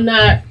this. I'm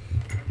not.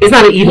 It's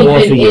not an either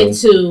or for you.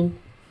 Into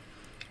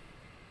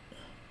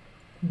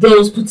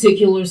those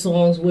particular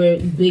songs where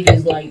Big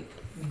is like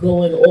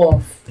going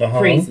off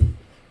crazy.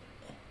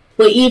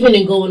 But even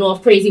in going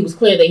off crazy, it was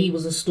clear that he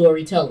was a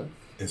storyteller.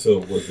 And so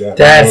was that?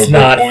 That's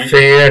not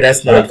fair.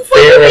 That's not fair.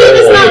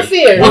 It's not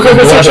fair.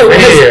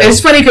 It's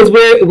funny because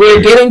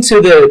we're getting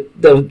to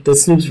the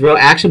Snoop's real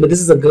action, but this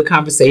is a good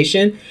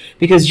conversation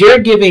because you're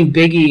giving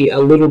Biggie a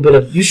little bit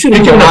of you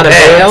shouldn't give a lot of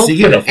bail,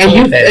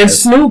 and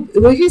Snoop,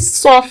 well, he's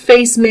soft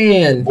face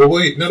man. Well,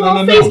 wait,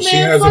 no. She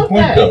has a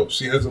point though.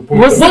 She has a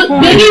point. But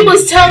Biggie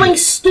was telling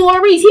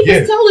stories. He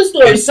was telling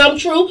stories. Some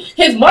true.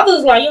 His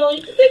mother's like, yo,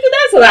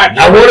 that's a lot.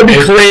 I want to be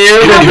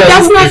clear. No, but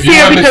that's not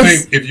fair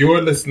because if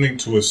you're listening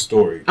to a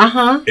story.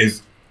 Uh-huh.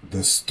 Is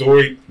the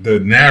story the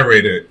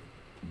narrator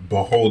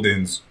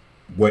beholdens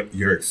what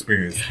your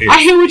experience is? I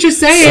hear what you're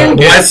saying.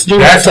 So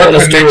that's our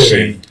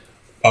connection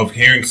of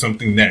hearing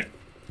something that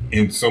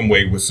in some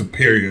way was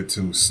superior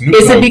to Snoop.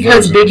 Is it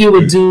because Biggie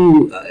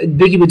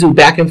would do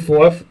back and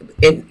forth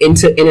in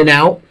and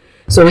out?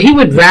 So he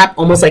would rap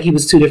almost like he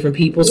was two different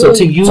people. So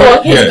to you, is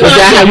that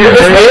how you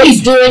heard it?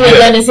 He's doing it,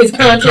 then it's his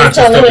conscience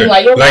telling him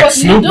like, yo, what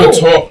Snoop you would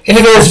doing? talk. And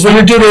he goes, when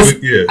you do this,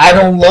 I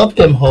don't love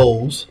them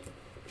hoes.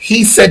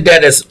 He said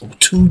that as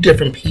two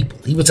different people.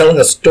 He was telling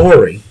a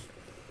story.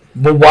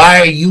 But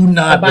why are you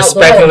not About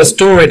respecting the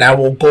story? And I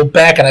will go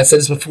back, and I said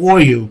this before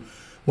you.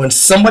 When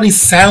somebody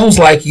sounds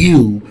like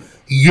you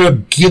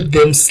give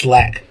them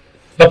slack.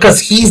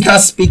 Because he's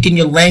not speaking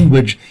your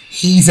language.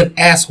 He's an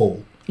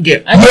asshole.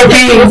 Yeah, I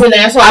think he was an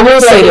asshole. I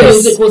will say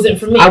this. Music wasn't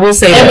for me. I will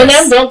say Eminem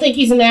this. don't think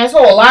he's an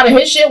asshole. A lot of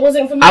his shit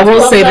wasn't for me. I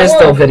will say this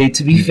though, Viddy,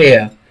 to be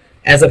fair,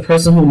 as a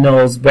person who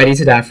knows Ready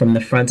to Die from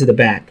the front to the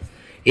back,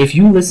 if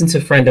you listen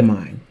to Friend of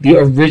Mine, the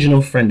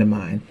original Friend of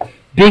Mine,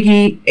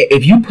 Biggie,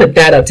 if you put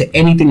that up to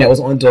anything that was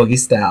on Doggy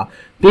Style,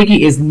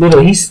 Biggie is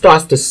literally, he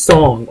starts the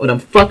song when I'm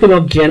fucking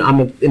up Jen,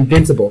 I'm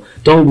invincible.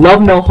 Don't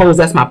love no hoes,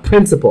 that's my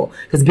principle.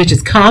 Because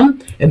bitches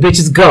come and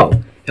bitches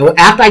go. And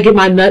after I get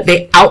my nut,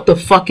 they out the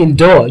fucking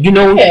door. You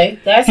know,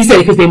 he said,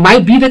 because they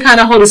might be the kind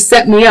of hoe to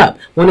set me up.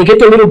 When they get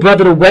the little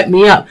brother to wet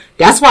me up.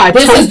 That's why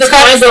this is the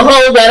kind of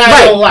hoe that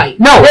I don't like.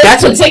 No,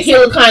 that's a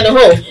particular kind of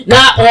hoe.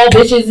 Not all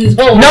bitches is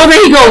hoes. No,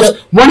 then he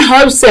goes, one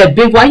hoe said,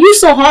 Big, why you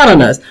so hard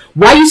on us?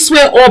 Why you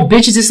swear all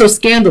bitches is so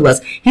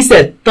scandalous? He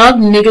said, thug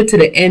nigga to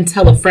the end,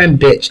 tell a friend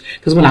bitch.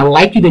 Because when I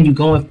like you, then you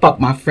go and fuck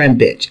my friend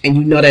bitch. And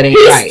you know that ain't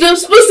right.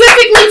 He's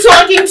specifically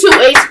talking to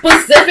a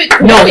specific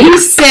woman. No,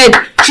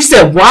 she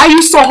said, why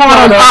you so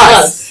hard on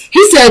us?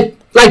 He said,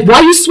 like, why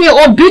you swear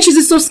all bitches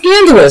is so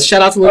scandalous?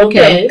 Shout out to Lil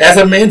Kim. As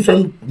a man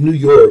from New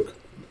York,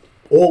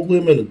 all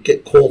women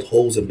get called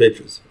hoes and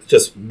bitches. It's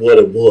just what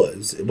it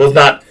was. It was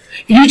not...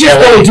 You just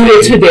want to do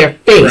it to their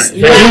face.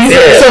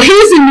 Right. So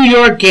here's the New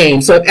York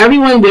game. So if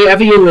everyone,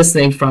 wherever you're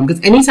listening from,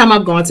 because anytime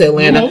I've gone to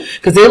Atlanta,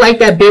 because they like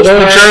that bitch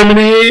from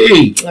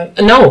Germany.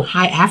 No,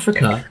 hi,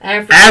 Africa.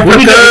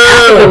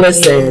 Africa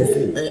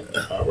listen.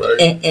 All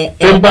right.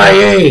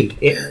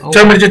 Bimbaye.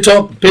 Tell me to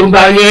talk.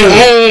 Bimbaye.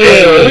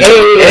 Hey.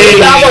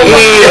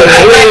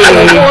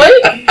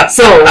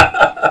 So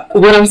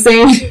what I'm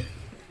saying...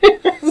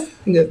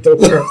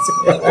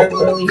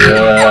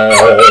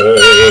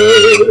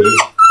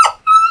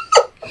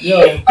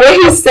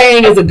 What he's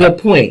saying is a good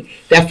point.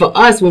 That for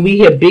us, when we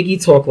hear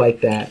Biggie talk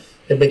like that,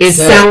 it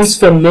sounds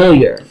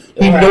familiar.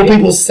 We know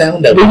people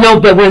sound that way. We know,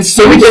 but when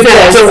Snoop says,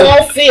 it's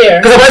all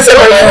fair. It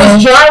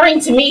was jarring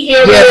to me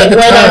hearing it when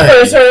I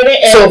first heard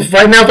it. So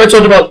right now, if I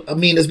told you about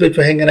this bitch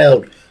for hanging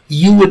out,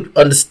 you would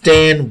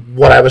understand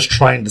what I was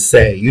trying to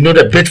say. You know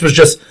that bitch was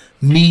just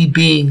me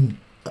being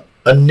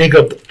a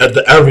nigga at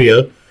the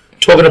area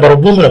talking about a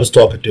woman I was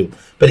talking to.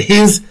 But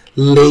his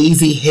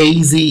lazy,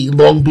 hazy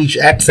Long Beach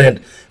accent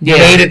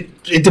made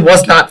it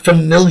was not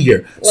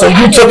familiar. So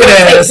you took it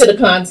as to the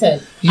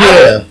content.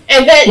 Yeah.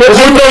 And then you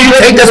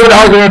take that's what the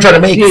argument I'm trying to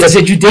make. I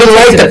said you didn't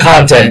like the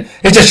content.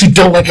 It's just you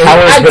don't like how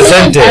it was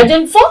presented. I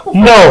didn't fuck with it.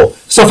 No.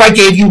 So if I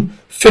gave you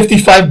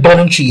 55 bun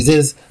and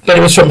cheeses, but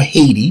it was from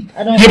Haiti,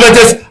 you bet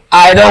this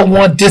I don't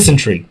want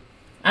dysentery.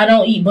 I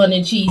don't eat bun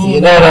and cheese.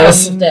 You know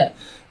that.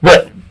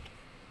 But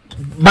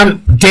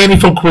Danny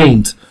from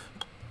Queens,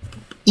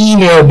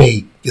 email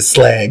me, you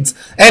slags.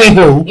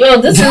 Anywho,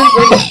 this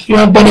is you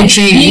want bun and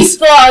cheese? These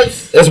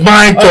thoughts. It's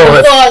my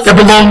thoughts that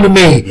belong to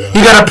me.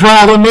 You got a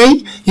problem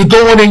with me? You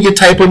go in and you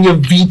type on your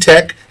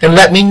VTech and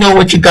let me know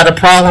what you got a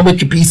problem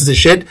with, you pieces of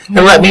shit, and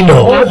let me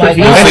know. Oh my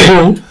God.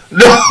 Anywho,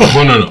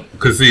 no.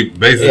 Because see,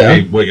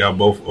 basically, what y'all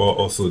both are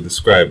also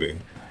describing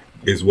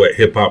is what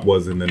hip hop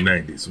was in the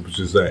 90s, which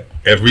is that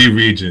every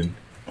region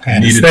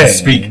needed to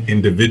speak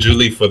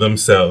individually for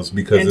themselves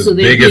because And as so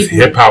they big as people-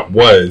 hip hop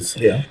was,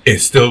 Yeah. it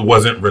still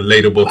wasn't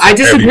relatable to I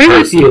every disagree with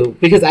person. you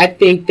because I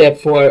think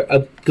that for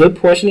a good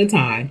portion of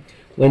time,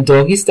 when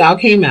Doggy Style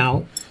came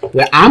out,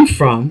 where I'm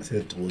from,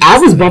 I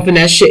was bumping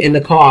that shit in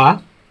the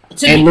car.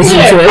 To And be listen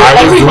clear, to it. I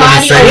was doing the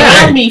everybody same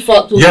around thing. me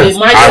fucked with Yes, it.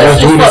 My I was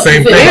sisters doing the fucked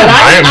same with it. thing. But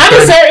I am I'm a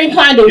 30. certain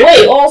kind of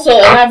way also,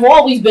 and I've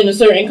always been a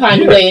certain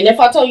kind of way. And if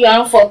I tell you I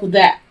don't fuck with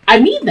that, I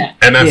mean that.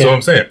 And that's Yeah. what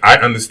I'm saying. I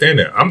understand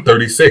that. I'm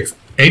 36.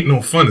 Ain't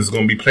no fun is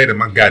going to be played at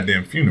my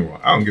goddamn funeral.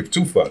 I don't give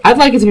two fucks. I'd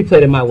like it to be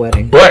played at my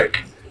wedding. But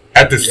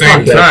at the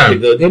same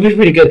time, It'd be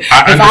pretty good.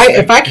 I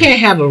understand. If I can't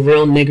have a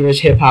real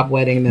niggerish hip hop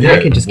wedding, then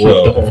I can just keep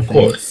well, the whole of thing.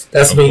 course.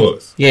 That's of me.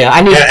 course. Yeah, I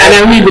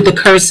need with the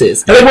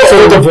curses. I think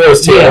we're all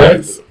divorced here, Yeah.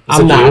 right?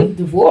 I'm not.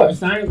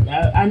 Divorce.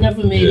 I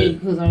never made it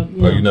because I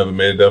Oh, you never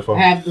made it that far?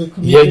 have the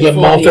Yeah, commitment. your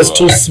mouth is for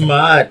too it.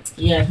 smart.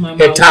 Yes, my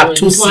Your mouth. top is.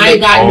 too So I ain't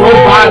slick. got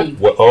nobody.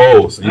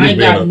 So I you ain't being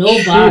got a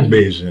nobody. true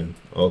Bayesian.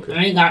 Okay.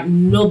 I ain't got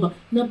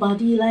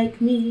nobody like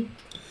me.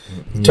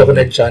 Talking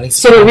to Johnny.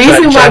 So the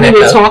reason why we Johnny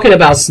were talking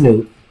about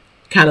Snoop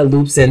kind of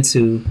loops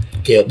into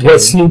Gail King.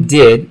 what Snoop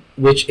did,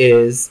 which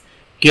is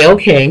Gail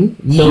King,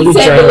 He noted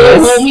said the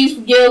little journalist. homies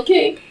for Gail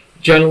King.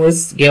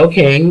 Journalist Gail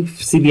King,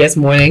 CBS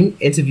Morning,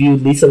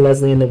 interviewed Lisa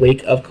Leslie in the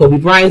wake of Kobe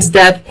Bryant's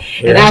death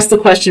and Yeah. asked a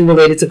question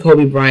related to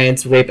Kobe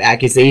Bryant's rape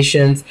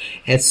accusations.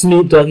 And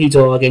Snoop Doggy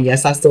Dogg, and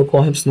yes, I still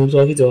call him Snoop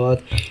Doggy Dogg,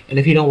 and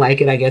if he don't like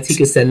it, I guess he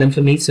could send them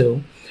for me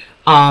too,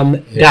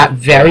 got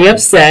very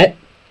upset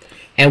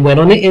and went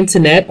on the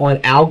internet, on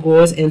Al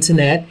Gore's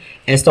internet,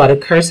 and started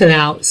cursing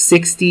out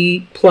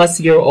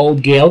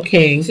 60-plus-year-old Gail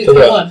King.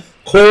 61.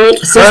 Called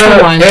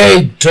Sister one.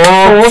 a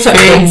dog Also,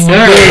 face the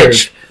nerve.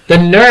 bitch. The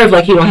nerve,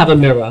 like he don't have a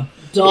mirror.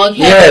 Dog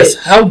headed. Yes,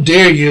 how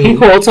dare He you?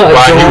 called her a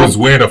While he dog. was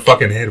wearing a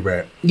fucking head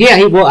wrap.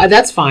 Yeah,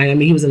 that's fine. I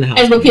mean, he was in the house.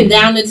 And looking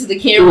down into the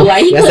camera Oof,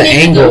 like he that's couldn't an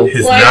even angle. do-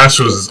 His like,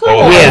 nostrils is come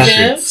all on, Yeah.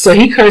 man. So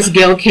he cursed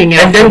Gail King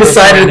out. And then for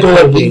decided to go like,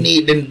 Kobe. we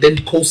need, and then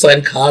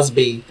co-sign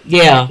Cosby.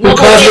 Yeah. No,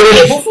 Because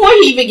but of- before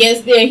he even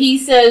gets there, he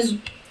says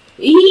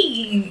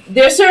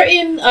there's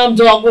certain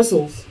dog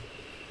whistles.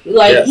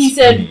 Like Yes. he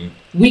said, Mhm.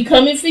 "We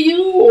coming for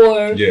you,"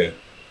 or Yeah.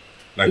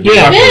 Like,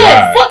 Yeah. fucking "Man,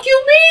 ride. fuck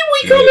you, mean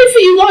we Yeah. coming for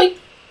you?" Like,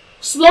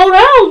 slow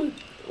down.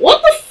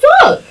 What the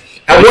fuck?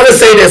 I want to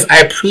say this. I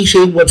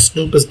appreciate what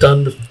Snoop has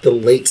done with the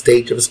late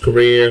stage of his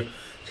career,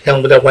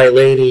 hanging with that white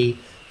lady,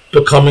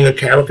 becoming a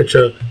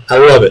caricature. I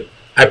love it.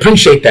 I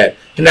appreciate that.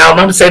 And now I'm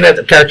not saying that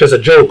the character is a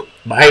joke.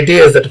 My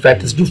idea is that the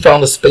fact is you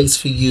found a space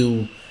for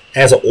you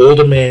as an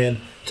older man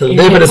to In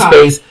live in a hip-hop.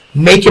 space,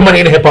 make your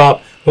money in hip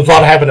hop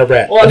without having to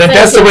rap. Or And then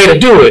that's the way to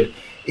offensively. do it,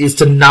 is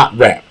to not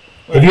rap.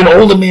 If you're an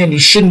older man, you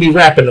shouldn't be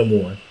rapping no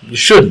more. You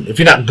shouldn't. If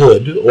you're not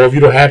good or if you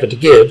don't have it to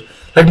give.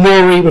 Like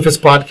Nori with his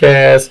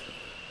podcast,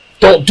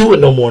 don't do it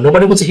no more.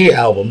 Nobody wants to hear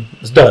album.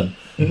 It's done.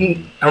 I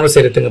don't want to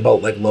say the thing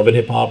about like loving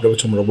hip hop. They were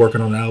talking about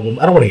working on an album.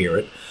 I don't want to hear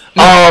it.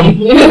 You don't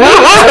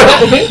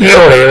want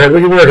to hear it.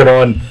 We're working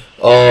on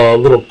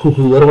little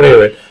cuckoo. I don't want to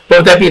hear it. But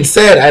with that being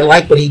said, I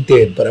like what he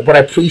did. But what I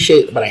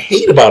appreciate, what I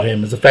hate about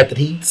him is the fact that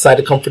he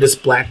decided to come for this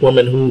black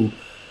woman who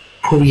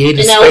created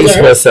An space elder.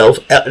 for herself.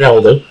 An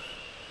elder.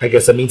 I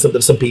guess that means something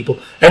to some people.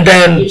 And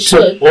then You to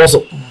should.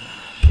 also,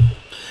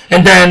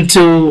 and then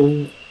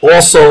to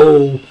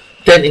also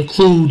then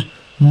include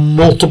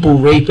multiple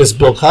rapists,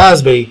 Bill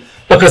Cosby,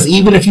 because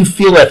even if you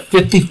feel that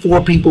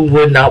 54 people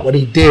were not what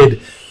he did,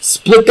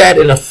 split that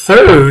in a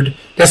third,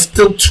 that's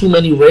still too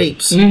many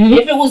rapes.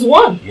 If it was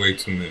one, Way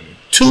too many.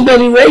 Too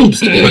many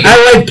rapes.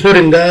 I like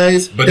pudding,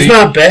 guys. But it's they-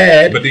 not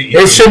bad. but they-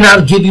 It should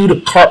not give you the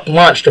carte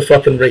blanche to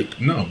fucking rape.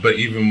 No, but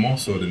even more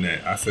so than that,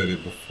 I said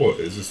it before.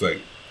 It's just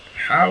like,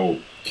 how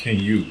can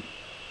you,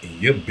 in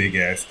your big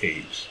ass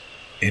age,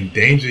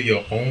 endanger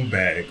your own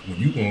bag when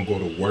you gonna go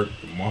to work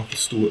with Martha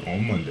Stewart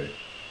on Monday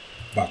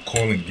by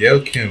calling Gail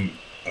Kim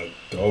a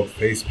dog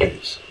face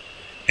bitch,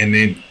 and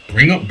then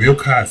bring up Bill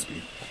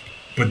Cosby,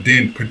 but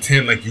then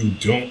pretend like you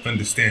don't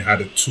understand how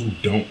the two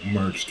don't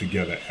merge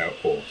together at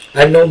all?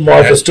 I know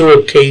Martha That-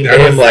 Stewart came to that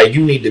him is- like,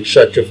 you need to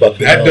shut your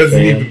fucking That mouth, doesn't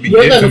man. even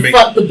you're begin to gonna make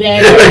fuck the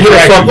bag. You're up.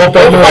 gonna fuck up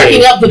You're our fucking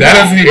money. up the that bag.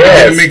 doesn't even Yes.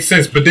 begin to make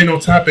sense. But then on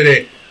top of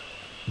that,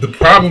 the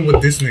problem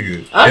with this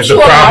nigga I'm is sure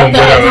the problem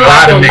with Martha a has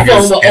lot of on the phone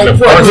niggas with in the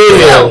Oprah. first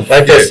Yeah, place.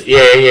 like this. Yeah.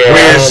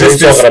 Where it's What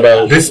just are you talking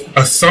about? this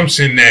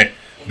assumption that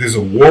there's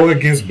a war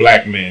against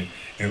black men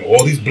and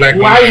all these black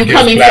Why men are you against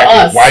coming black for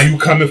men. us? Why are you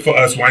coming for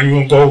us? Why are you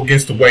gonna go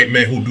against the white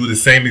men who do the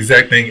same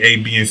exact thing A,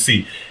 B, and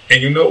C?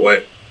 And you know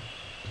what?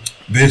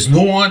 There's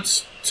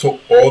nuance to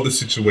all the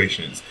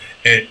situations,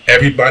 and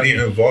everybody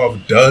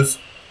involved does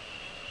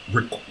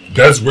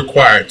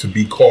require to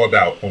be called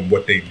out on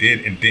what they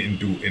did and didn't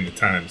do in the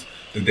times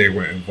that they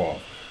were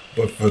involved.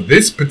 But for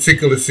this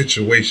particular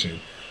situation,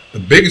 the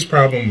biggest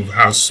problem of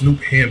how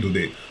Snoop handled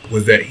it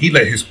was that he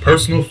let his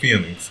personal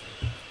feelings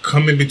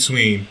come in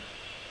between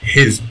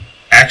his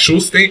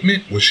actual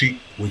statement, which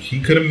he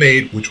could have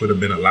made, which would have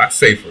been a lot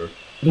safer.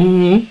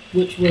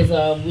 Which was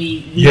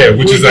we Which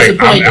were is like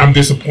disappointed. I'm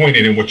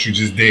disappointed in what you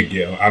just did,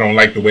 Gail. I don't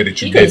like the way that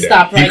you He did could've that.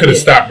 stopped He right could have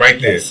there. stopped right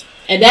there. Yes.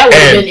 And that would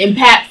have been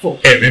impactful.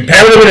 And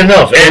That would have been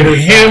enough. And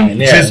him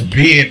Yeah. just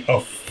being a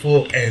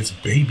full-ass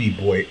baby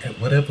boy at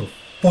whatever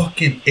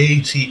fucking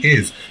age he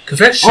is. Because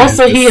that shit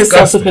Also, is he has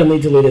disgusting. subsequently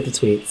deleted the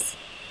tweets.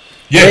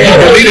 Yeah,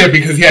 he deleted it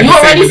because he had You to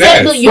save already his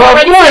said ass. you Well, of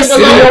already course, said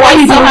you the know little why he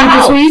white summer deleted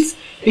house. the tweets?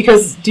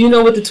 Because do you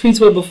know what the tweets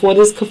were before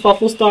this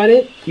kerfuffle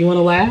started? You want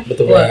to laugh? With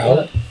the What?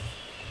 row.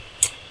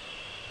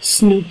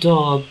 Snoop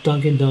Dogg,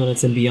 Dunkin'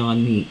 Donuts, and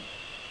Beyond Meat.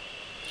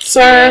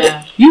 Sir,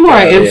 Yeah. you are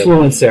an Yeah.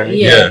 influencer.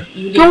 Yeah.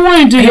 You did. Go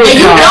on and do your And you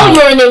know job.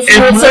 you're an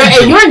influencer, mind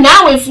and you- you're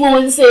now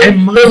influencing and the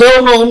mind-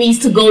 little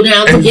homies to go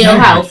down to and Gail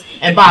mind- House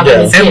and bob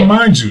Yeah. his And head.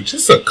 mind you,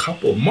 just a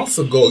couple months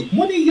ago,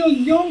 one of your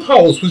young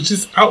hoes was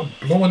just out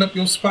blowing up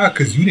your spot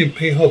because you didn't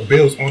pay her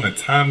bills on a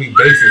timely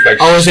basis. Like,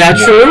 Oh, is that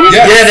shit. true?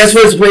 Yes. Yeah, that's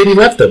where his lady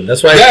left him.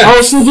 That's why. Yeah.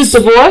 Oh, Snoop is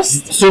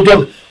divorced? So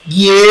go.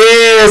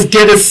 Yes,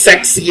 get it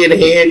sexy in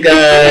here,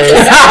 guys.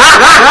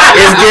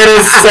 It's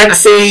getting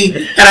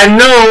sexy, and I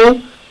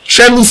know,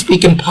 generally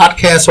speaking,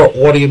 podcasts are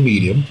audio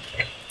medium,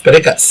 but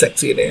it got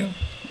sexy in there.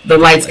 The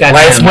lights got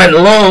Lights down. went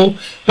low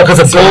because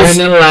of Turn Ghost.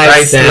 the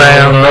lights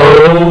down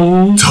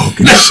low.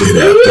 Talking shit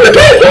after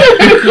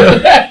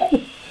that.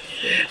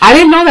 I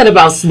didn't know that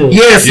about Snoop.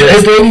 Yes, Yes.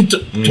 his lady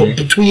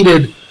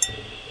tweeted,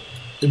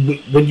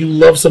 when you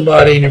love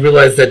somebody and you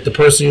realize that the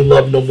person you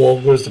love no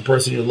longer is the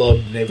person you love.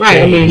 And they've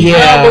Right, I mean, changed.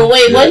 yeah. But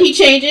wait, what did he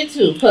change it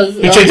to? Because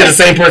He changed it to the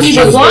same person He she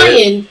was was with.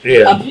 lying.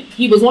 Yeah.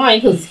 He was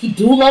lying because he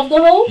do love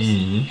the hoes.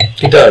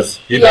 He does.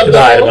 He He loved the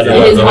died, hoes. but And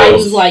no, his the wife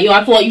hoes. was like, "Yo,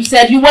 I thought you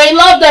said you ain't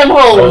love them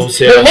hoes."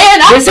 Hoes, yeah. The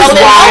man I This is fell in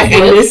why, love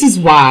and with. this is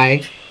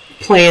why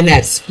playing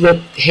that split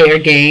hair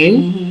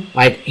game,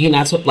 like he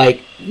not so,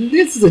 like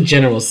this is a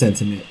general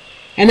sentiment,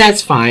 and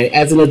that's fine.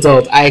 As an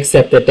adult, I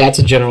accept that that's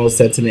a general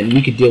sentiment, and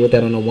we could deal with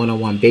that on a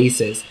one-on-one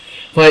basis.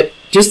 But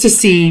just to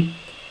see,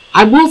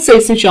 I will say,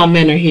 since y'all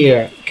men are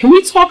here, can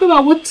we talk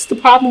about what's the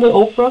problem with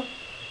Oprah?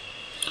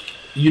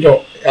 You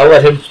don't. I'll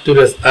let him do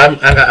this. I'm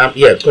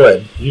yeah, go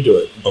ahead. You do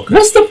it. Okay.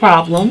 What's the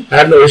problem? I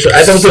have no issue.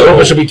 I don't think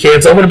Oprah should be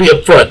canceled. I'm going to be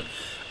upfront.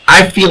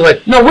 I feel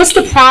like No, what's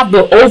the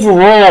problem? The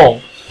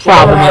overall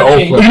problem with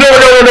Overarching.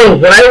 Oprah. no.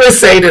 What I always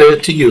say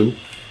to you,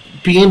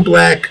 being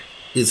black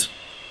is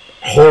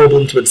horrible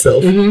into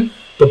itself.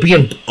 But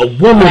being a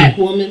woman, Black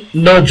woman.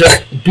 no,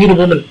 just being a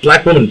woman,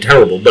 black woman,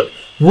 terrible. But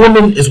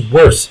woman is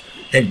worse,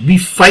 and we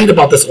fight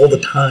about this all the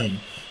time.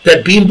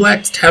 That being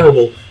black's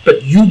terrible,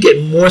 but you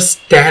get more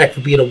static for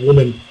being a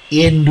woman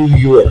in New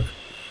York.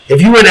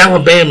 If you were in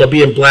Alabama,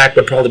 being black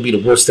would probably be the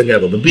worst thing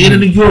ever. But being in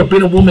New York,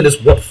 being a woman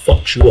is what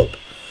fucks you up.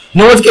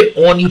 No one's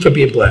getting on you for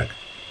being black.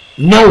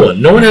 No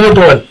one ever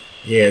going,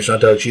 yeah,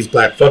 Chantal, she's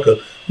black, fuck her.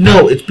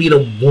 No, it's being a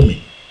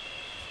woman.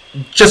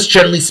 Just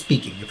generally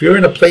speaking, if you're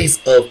in a place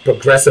of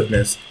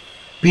progressiveness,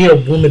 being a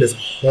woman is a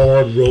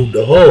hard road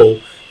to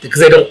hoe because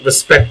they don't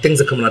respect things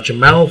that come out your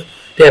mouth.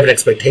 They have an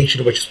expectation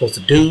of what you're supposed to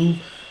do,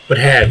 what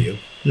have you.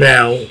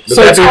 Now, with So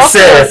that being talk to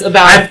said, us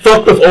about- I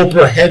fucked with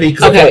Oprah heavy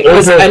because Okay,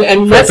 Oprah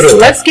and fell through.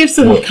 let's give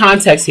some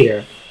context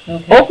here.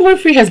 Oprah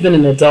Winfrey has been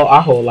an adult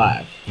our whole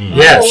life.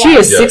 Yes. She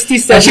is Yeah.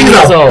 67 And she's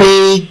years a old.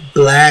 big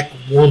black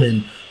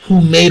woman who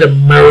made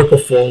America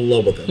fall in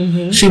love with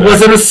her. She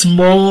wasn't a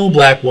small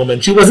black woman.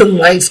 She wasn't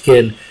light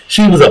skinned.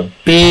 She was a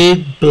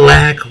big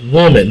black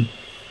woman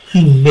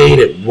who made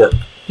it work.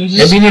 And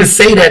we need to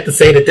say that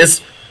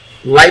this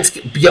light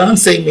skin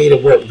Beyonce made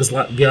it work because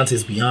Beyonce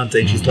is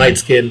Beyonce. She's light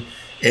skinned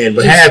and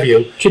what have you.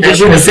 And we need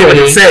to say what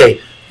you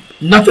say.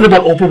 Nothing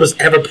about Oprah was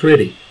ever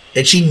pretty.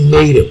 And she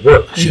made it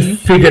work. She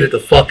figured it the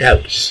fuck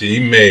out. She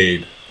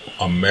made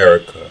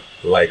America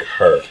like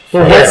her. But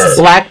for what's her.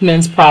 black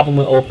men's problem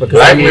with Oprah? 'Cause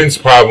Black I mean, men's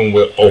problem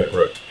with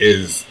Oprah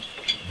is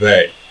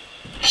that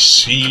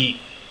she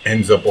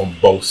ends up on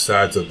both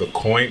sides of the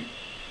coin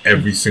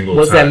every single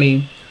what does time. that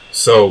mean?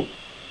 So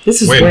This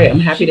is When- great.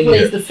 I'm happy to hear.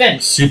 Plays the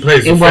fence. she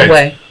plays In the what fence.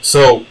 way?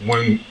 So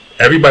when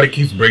everybody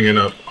keeps bringing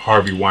up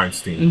Harvey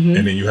Weinstein, Mm-hmm.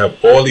 and then you have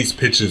all these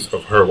pictures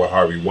of her with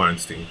Harvey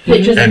Weinstein,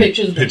 Pictures and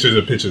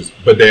and pictures,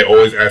 but they're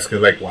always asking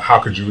like, well, how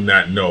could you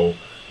not know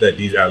that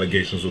these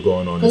allegations were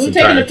going on Because this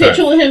we're taking entire a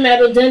picture time? with him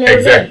at a dinner event.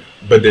 Exactly.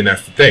 But then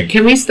that's the thing.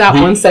 Can we stop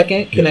We- 1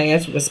 second? Can I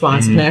answer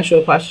response? Can I ask you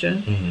a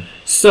question?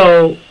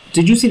 So,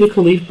 did you see the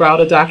Khalif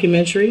Browder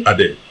documentary? I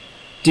did.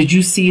 Did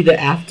you see the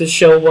after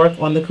show work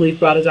on the Khalif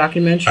Browder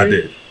documentary? I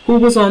did. Who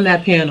was on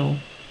that panel?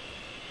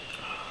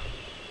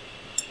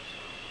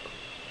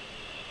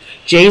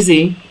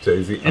 Jay-Z.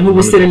 Jay-Z. And who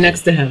was sitting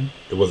next to him?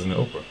 It wasn't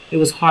Oprah. It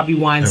was Harvey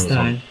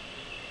Weinstein. him.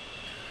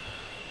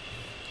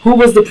 Who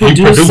was the He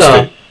produced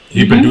producer it.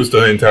 He produced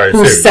the entire who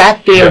series.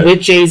 sat there Yeah. with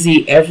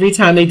Jay-Z every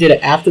time they did it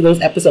after those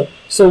episodes?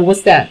 So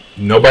what's that?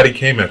 Nobody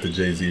came after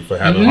Jay-Z for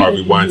having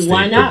Harvey Why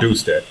Weinstein not?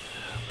 produce that.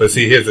 But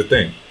see, here's the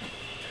thing.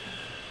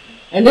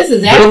 And this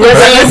is But after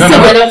let's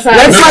Jay-Z went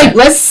upside down.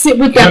 let's sit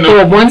with that No,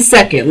 no. for 1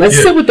 second. Let's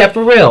Yeah. sit with that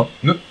for real.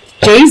 No,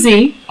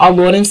 Jay-Z, our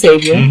Lord and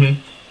Savior,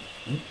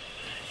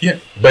 Yeah,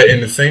 but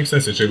in the same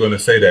sense that you're going to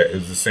say that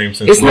is the same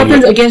sense. It's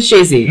nothing against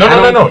Jay-Z.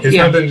 No. It's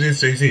nothing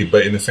against Jay-Z.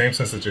 But in the same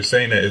sense that you're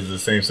saying that is the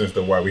same sense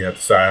that why we have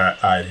to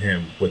side-eyed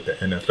him with the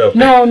NFL thing.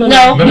 No, we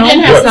didn't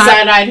have to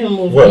side-eyed him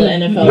with the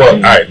NFL. Well,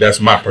 all right, that's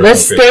my personal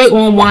Let's stay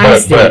on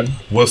Weinstein. But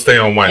we'll stay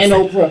on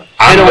Weinstein. And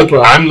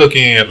Oprah. I'm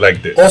looking at it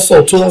like this.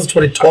 Also,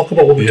 2020, talk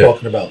about what we're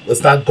talking about.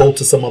 Let's not go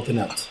to something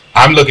else.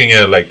 I'm looking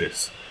at it like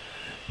this.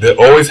 There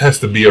always has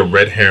to be a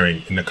red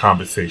herring in the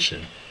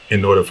conversation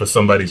in order for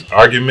somebody's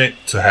argument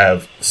to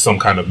have some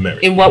kind of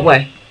merit. In what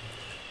way?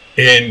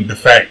 In the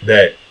fact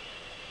that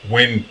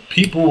when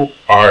people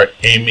are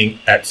aiming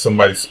at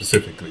somebody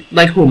specifically.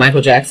 Like who?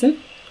 Michael Jackson?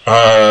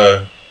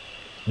 Let's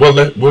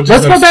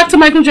go back to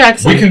Michael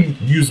Jackson. We can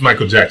use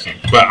Michael Jackson,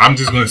 but I'm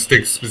just going to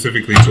stick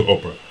specifically to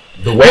Oprah.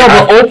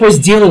 Oprah's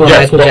dealing with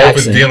Michael Jackson.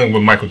 Oprah's dealing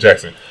with Michael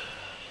Jackson.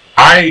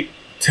 I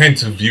tend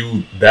to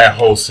view that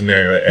whole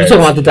scenario as... You're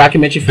talking about the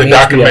documentary for HBO? The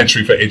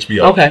documentary for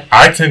HBO. Okay.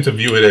 I tend to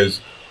view it as,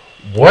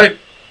 what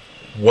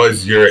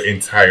was your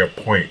entire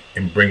point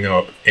in bringing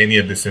up any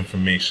of this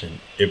information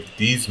if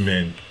these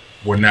men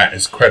were not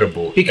as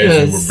credible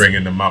as you were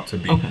bringing them out to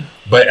be? Okay.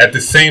 But at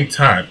the same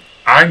time,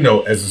 I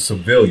know as a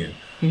civilian,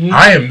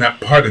 I am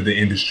not part of the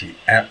industry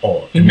at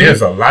all. And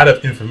there's a lot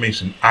of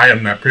information I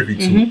am not privy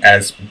to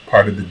as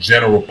part of the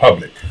general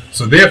public.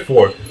 So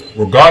therefore,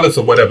 regardless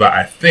of whatever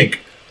I think,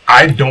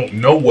 I don't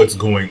know what's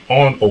going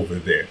on over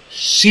there.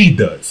 She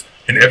does.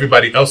 And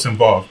everybody else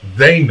involved,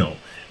 they know.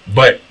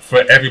 But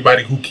for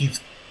everybody who keeps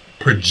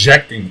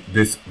projecting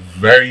this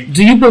very...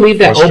 Do you believe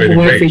that Oprah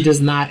Winfrey rage,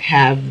 does not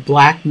have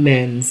black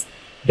men's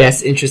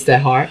best interest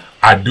at heart?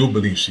 I do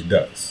believe she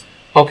does.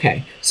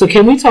 Okay. So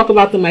can we talk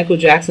about the Michael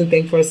Jackson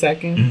thing for a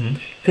second?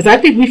 Because I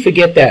think we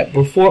forget that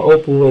before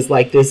Oprah was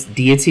like this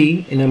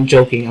deity, and I'm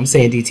joking, I'm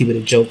saying deity with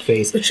a joke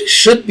face. But she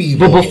should be.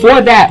 But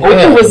before that,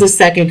 Oprah was the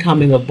second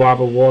coming of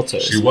Barbara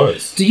Walters. She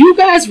was. Do you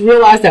guys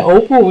realize that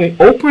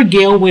Oprah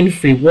Gail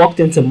Winfrey walked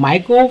into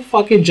Michael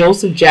fucking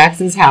Joseph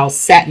Jackson's house,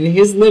 sat in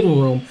his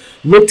living room,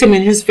 looked him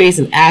in his face,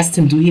 and asked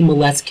him, do he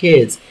molest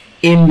kids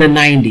in the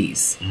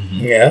 90s?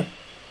 Yeah.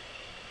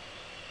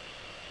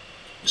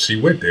 She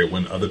went there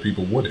when other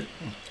people wouldn't.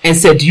 And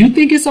said, do you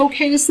think it's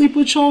okay to sleep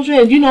with children?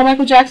 And you know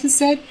Michael Jackson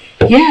said,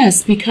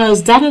 yes,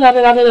 because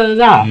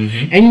da-da-da-da-da-da-da.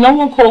 And no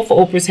one called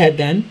for Oprah's head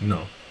then.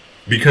 No.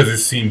 Because it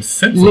seemed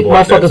sensible.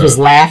 Motherfuckers was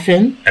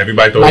laughing.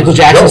 Everybody thought Michael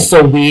Jackson's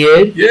so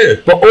weird. Yeah.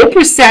 But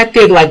Oprah sat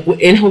there like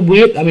in her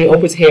weird,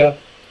 Oprah's hair.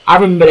 I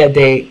remember that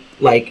day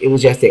like it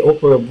was yesterday.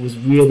 Oprah was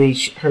really,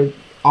 her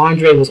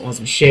Andre was on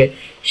some shit.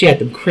 She had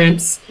them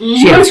crimps.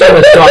 She had too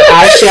much dark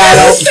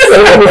eyeshadow.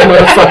 Oprah's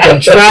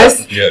motherfucking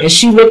dress. Yeah. And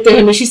she looked at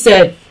him and she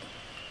said,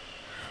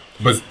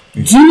 but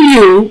do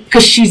you,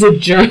 because she's a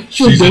journalist.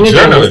 She's a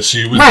journalist.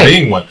 She was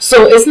being one.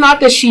 So it's not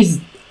that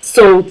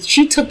so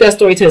she took that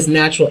story to its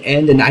natural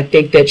end, and I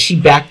think that she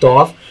backed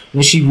off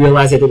when she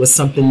realized that there was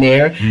something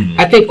there.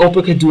 I think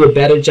Oprah could do a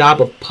better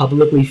job of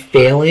publicly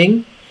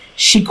failing.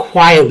 She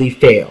quietly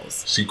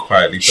fails.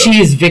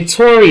 She is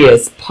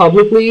victorious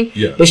publicly,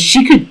 but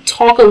she could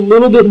talk a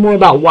little bit more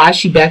about why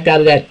she backed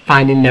out of that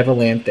Finding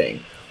Neverland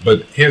thing.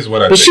 But here's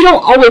what I think. But she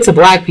don't owe it to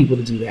black people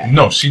to do that.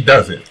 No, she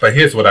doesn't. But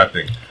here's what I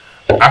think.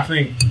 I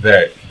think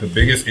that the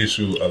biggest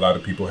issue a lot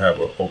of people have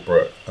with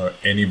Oprah,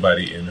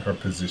 anybody in her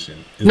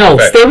position, is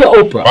stay with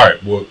Oprah. All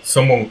right, well,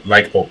 someone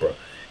like Oprah,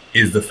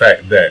 is the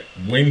fact that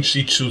when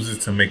she chooses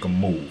to make a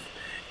move,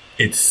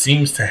 it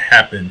seems to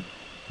happen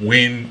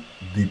when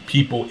the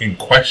people in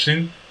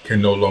question can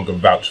no longer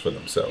vouch for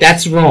themselves.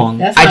 That's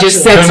wrong. I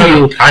just said to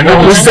you, I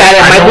know we sat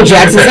at Michael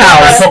Jackson's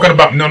house. I'm not talking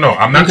about,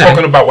 I'm not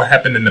talking about what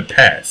happened in the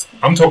past.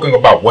 I'm talking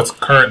about what's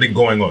currently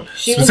going on.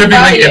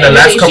 Specifically in the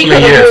last couple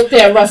of years. Looked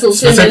at Russell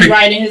Simmons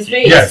right in his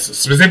face. Yes,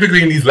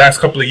 specifically in these last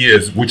couple of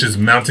years, which is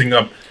mounting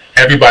up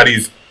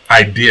everybody's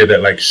idea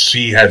that like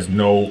she has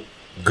no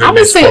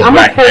goodness. I'm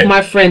going to quote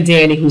my friend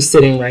Danny, who's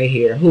sitting right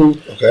here, who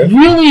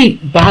really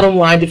bottom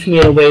lined it for me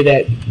in a way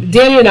that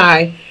Danny and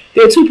I,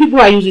 there are two people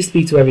I usually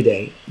speak to every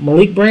day.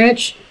 Malik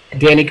Branch,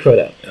 Danny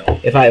Crudup.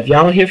 If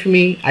y'all don't hear from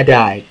me, I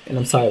died. And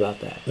I'm sorry about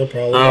that. No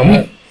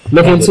problem.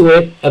 Look into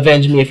it.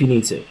 Avenge me if you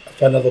need to.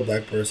 Find another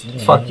black person.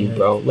 Fuck you,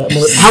 bro. Help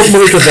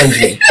Malik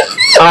avenge me.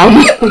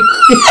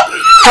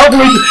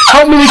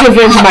 help Malik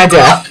avenge my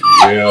death.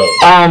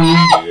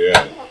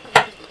 Yeah.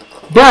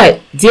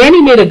 But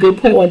Danny made a good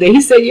point one day. He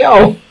said,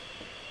 yo,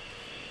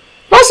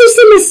 Russell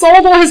Simmons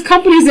sold all his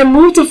companies and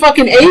moved to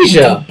fucking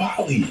Asia.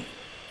 Bali.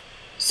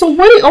 So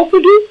what did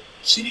Oprah do?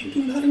 She didn't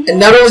do nothing. And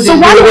not only so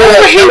why did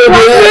Oprah hate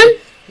black men?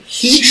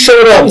 He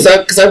showed up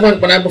because I went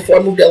before I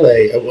moved to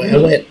LA. I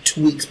went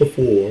 2 weeks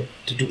before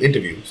to do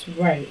interviews.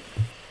 Right.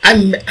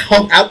 I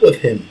hung out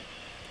with him.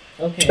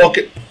 Okay.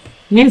 Talking.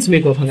 Me and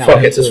Tamiko hung out.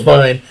 Fuck it, it's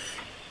fine.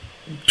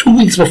 2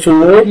 weeks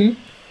before,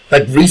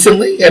 like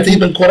recently, after he'd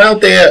been caught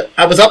out there,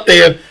 I was up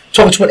there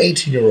talking to an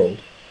 18-year-old.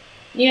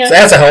 Yeah. So I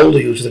asked her, how old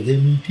are you? She's like,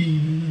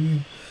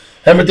 18.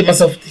 I remember to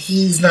myself,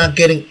 he's not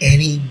getting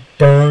any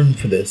burn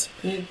for this.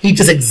 He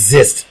just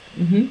exists.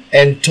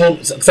 And told,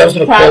 because I was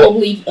going to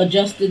probably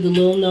adjusted the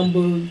little number,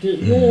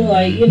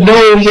 like,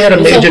 No, he had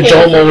a major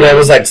domo that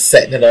was like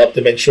setting it up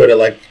to make sure that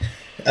like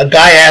A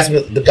guy asked me,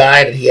 the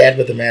guy that he had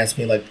with him asked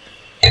me, like,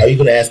 are you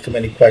going to ask him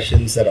any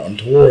questions that are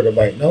untoward? I'm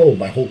like, no,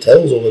 my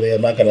hotel's over there.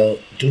 I'm not going to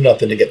do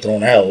nothing to get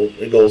thrown out.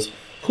 It goes,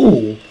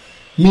 cool.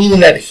 Meaning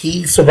that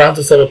he surrounds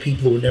himself with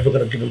people who are never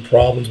going to give him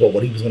problems about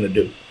what he was going to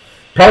do.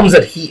 Problems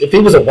that if he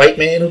was a white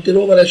man who did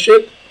all of that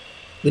shit,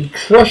 we'd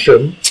crush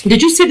him.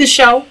 Did you see the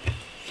show?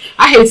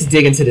 I hate to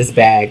dig into this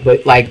bag,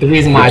 but like the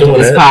reason why I do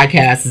this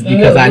podcast is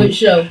because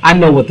I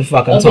know what the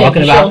fuck I'm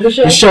talking about.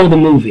 The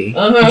movie.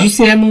 Did you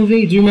see that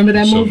movie? Do you remember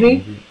that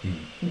movie?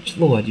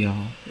 Lord,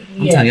 y'all.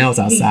 I'm telling you, I was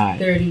outside.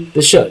 30.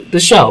 The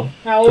show.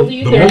 How old are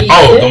you? 30.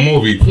 The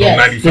movie from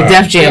 95. The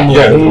Def Jam movie.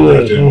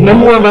 Yeah,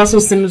 remember when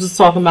Russell Simmons was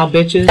talking about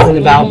bitches and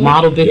about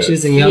model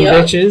bitches and young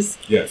bitches?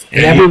 Yes.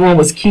 And everyone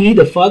was key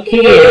to fuck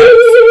kids.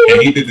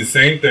 And he did the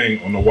same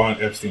thing on the Juan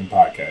Epstein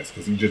podcast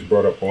because he just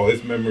brought up all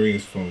his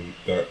memories from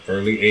the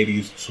early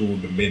 80s to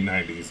the mid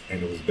 90s,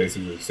 and it was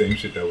basically the same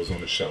shit that was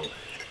on the show.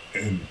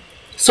 And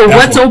so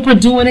what's Oprah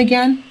doing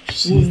again?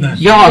 She's not.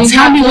 Y'all,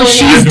 tell me what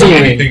she's doing.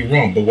 Anything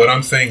wrong? But what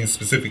I'm saying is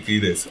specifically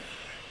this.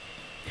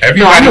 I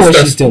know what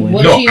she's doing.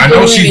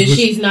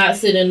 She's not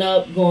sitting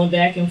up, going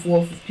back and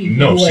forth with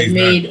people who have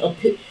made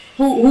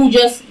who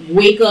just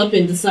wake up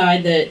and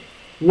decide that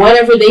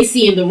whatever they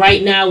see in the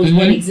right now is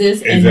what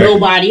exists, and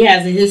nobody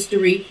has a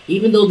history,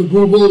 even though the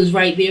Google is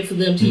right there for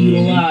them to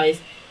utilize.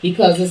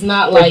 Because it's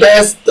not like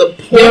that's the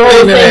point. Their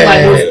whole thing,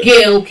 like with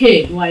Gayle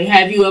King. Like,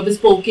 have you ever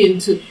spoken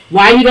to?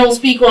 Why you don't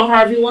speak on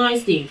Harvey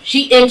Weinstein?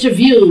 She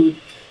interviewed.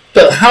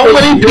 How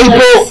many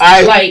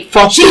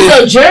people? She's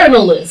a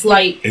journalist.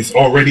 Like, it's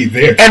already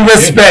there. And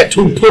respect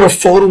who put a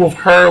photo of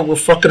her with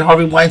fucking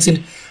Harvey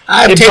Weinstein.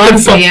 I've taken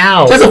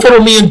there's a photo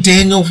of me and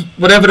Daniel,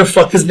 whatever the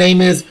fuck his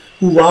name is,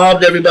 who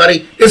robbed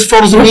everybody. There's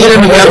photos of me and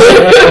him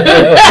together.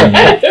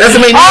 Doesn't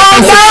make no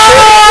sense.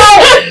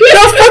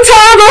 The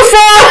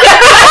photographer.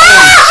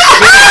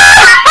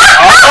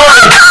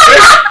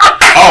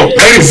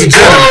 Ladies and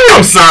gentlemen,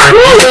 I'm sorry.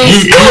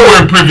 You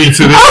weren't privy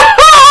to this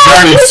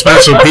very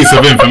special piece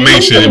of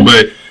information,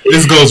 but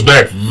this goes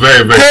back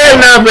very, very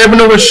far.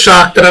 Everyone was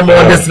shocked that I'm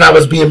on this and I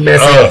was being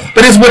messy.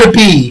 But it's what it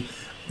be.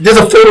 There's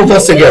a photo of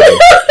us together.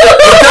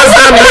 It does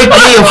not make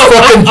me a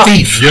fucking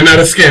thief. You're not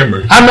a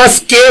scammer. I'm not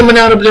scamming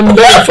out of them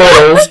bad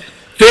photos.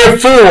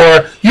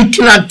 Therefore, you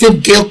cannot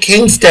give Gayle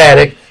King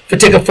static for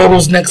taking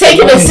photos next to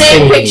the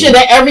same picture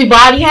that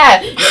everybody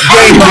had.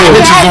 Hollywood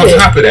pictures on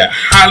top of that.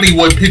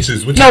 Hollywood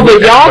pictures. But y'all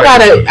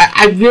gotta.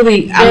 I'm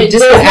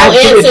just gonna ask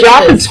you if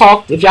y'all could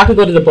talk. If y'all could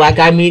go to the Black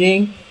Guy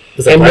meeting.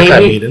 And Black Guy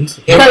meetings.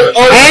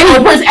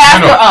 Oprah's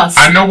after us.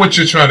 I know what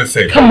you're trying to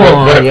say. Come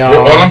on,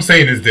 y'all. All I'm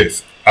saying is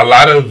this. A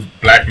lot of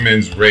black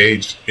men's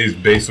rage is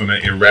based on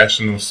an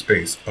irrational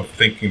space of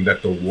thinking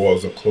that the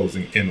walls are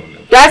closing in on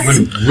them. But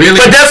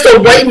that's the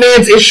white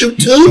man's issue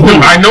too. No,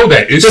 I know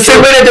that. It's the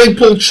same way that they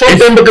pull Trump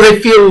in because they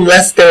feel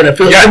less than. And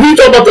we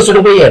talk about this on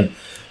the way in.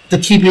 To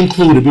keep you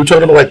included, we're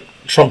talking about like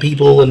Trump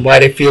people and why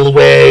they feel the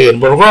way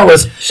and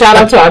regardless. Shout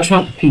out to our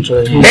Trump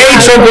people. Hey,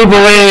 Trump people!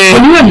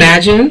 Can you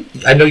imagine?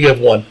 I know you have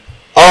one.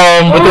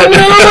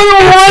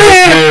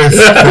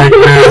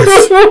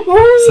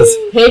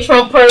 Hey,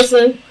 Trump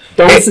person.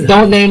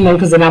 Don't name them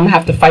because then I'm gonna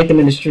have to fight them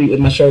in the street with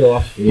my shirt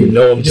off. You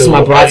know them just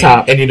my bra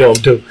top, and you know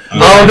them too.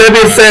 That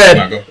being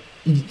said,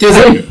 there's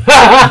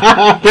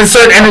a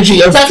certain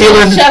energy of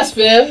feeling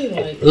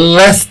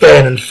less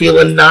than and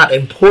feeling not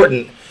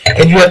important,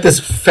 and you have this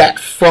fat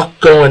fuck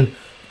going,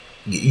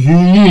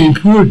 "You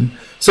important."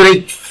 So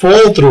they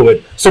fall through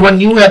it. So when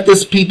you have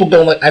this people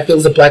going like, "I feel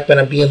as a black man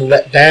I'm being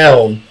let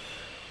down,"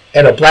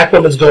 and a black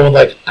woman's going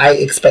like, "I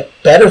expect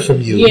better from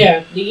you."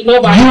 Yeah, you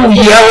yell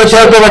at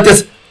her like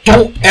this.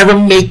 Don't ever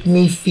make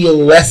me feel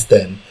less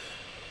than.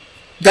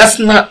 That's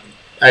not.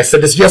 I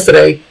said this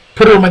yesterday.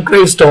 Put it on my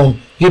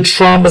gravestone. Your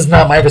trauma is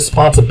not my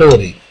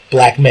responsibility.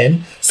 Black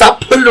men,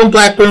 stop putting it on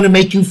black women to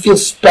make you feel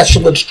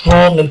special and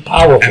strong and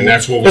powerful. And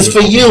that's what it's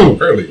for you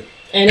earlier.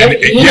 And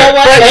you know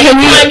what?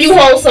 Every time you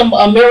hold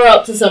a mirror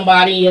up to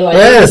somebody, you're like,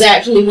 "This is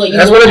actually what you."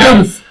 That's what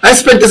I do. I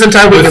spent this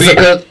entire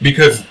week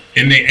because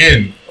in the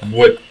end,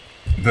 what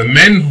the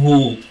men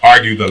who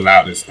argue the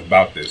loudest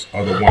about this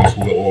are the ones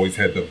who always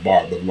had the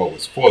bar the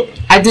lowest for them.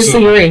 I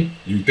disagree. So,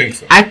 you think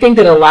so? I think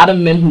that a lot of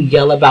men who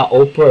yell about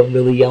Oprah are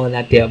really yelling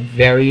at their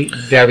very,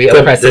 very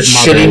oppressive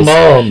shitty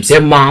moms.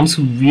 Their moms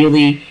who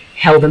really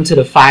held them to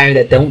the fire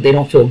that they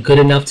don't feel good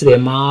enough to their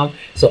mom.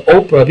 So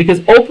Oprah,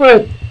 because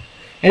Oprah,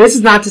 and this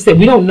is not to say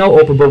we don't know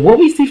Oprah, but what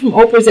we see from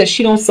Oprah is that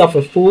she don't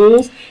suffer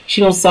fools.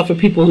 She don't suffer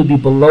people who be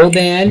below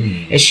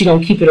than, and she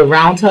don't keep it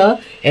around her.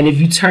 And if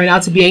you turn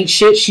out to be ain't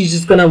shit, she's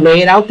just gonna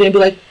lay it out there and be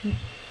like,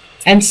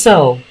 and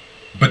so.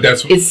 But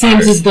that's it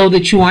seems as though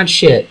that you aren't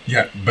shit.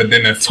 Yeah, but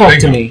then that's talk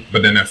the thing, to me.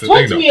 But then that's the talk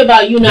thing. Talk to me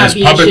about you not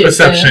being shit. There's public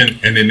perception,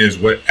 and then there's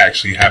what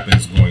actually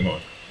happens going on.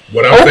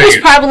 What I'm Oprah's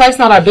saying, private life's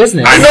not our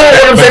business. I know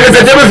what I'm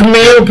saying. There was a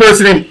male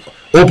person named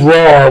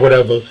Oprah or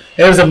whatever.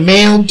 There was a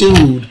male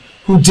dude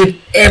who did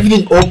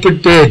everything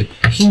Oprah did.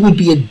 He would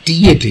be a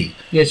deity.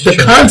 Yes, the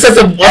concept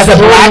of as a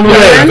black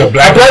man,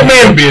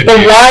 but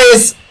why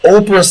is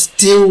Oprah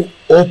still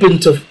open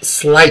to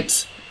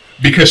slights?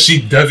 Because she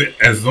does it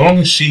as long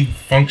as she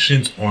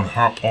functions on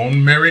her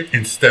own merit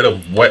instead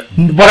of what.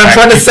 What I'm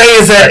trying to say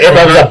is that if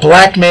I was a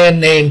black man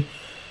named,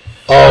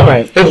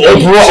 if Oprah, that's what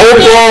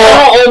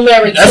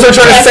I'm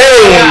trying to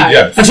say.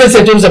 Yes. I'm trying to say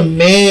if there was a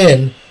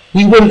man,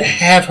 we wouldn't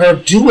have her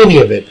do any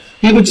of it.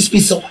 We would just be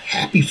so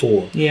happy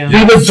for her. Yeah.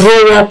 We would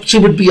throw her up. She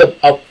would be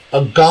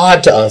a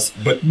god to us.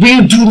 But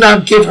we do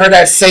not give her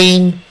that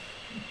same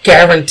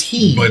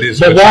guarantee. But it's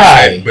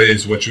why? But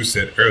it's what you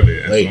said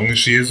earlier. As Wait. long as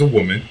she is a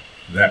woman,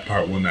 that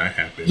part will not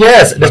happen.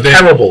 Yes, that's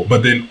terrible.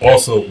 But then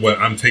also what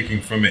I'm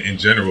taking from it in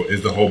general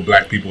is the whole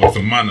black people as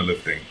a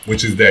monolith thing,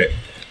 which is that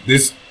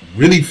this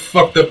really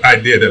fucked up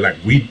idea that like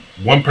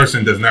one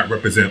person does not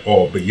represent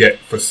all, but yet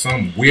for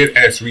some weird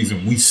ass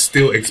reason we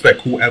still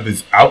expect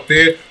whoever's out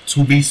there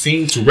to be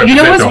seen to represent. You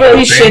know what's the really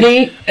whole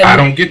thing. shitty? I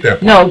don't get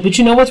that part. No, but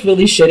you know what's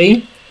really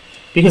shitty?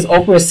 Because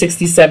Oprah is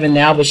 67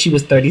 now, but she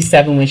was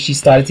 37 when she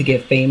started to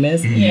get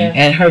famous. Mm-hmm. Yeah.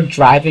 And her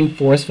driving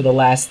force for the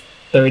last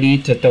 30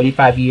 to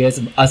 35 years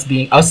of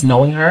us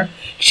knowing her,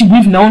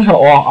 we've known her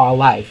all our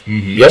life.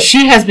 Mm-hmm. Yep.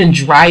 She has been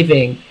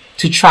driving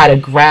to try to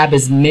grab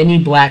as many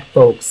black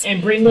folks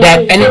And bring them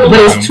but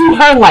it's to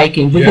her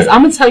liking. Because Yeah.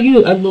 I'm gonna tell you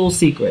a little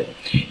secret.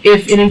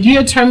 If in a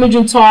year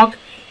Termagant Talk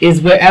is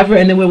wherever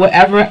and then we're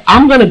wherever,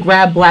 I'm gonna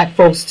grab black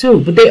folks too.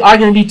 But they are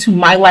gonna be to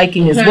my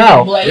liking as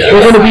well. Yeah.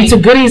 They're gonna be to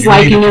Goody's You need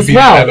liking to as be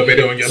well.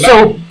 elevated on your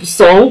level.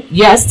 So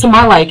yes, to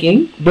my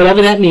liking,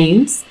 whatever that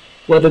means,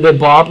 whether they're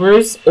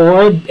barbers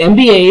or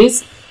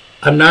MBAs.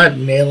 I'm not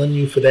nailing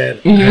you for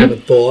that. Mhm. I have a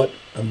thought.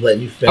 I'm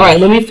letting you finish. All right,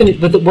 let me finish.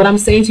 But what I'm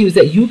saying to you is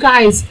that you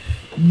guys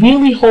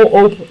really hold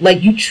Oprah,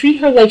 like you treat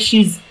her like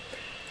she's.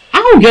 I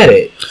don't get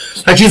it.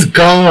 Like she's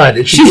God.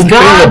 And She's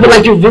God, but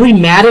like you're really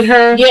mad at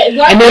her. Yeah,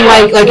 and then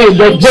like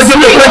That's a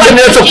question.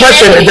 That's a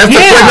question.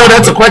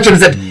 That's a question.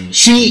 Is that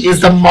she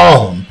is the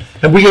mom,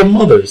 and we are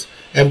mothers,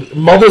 and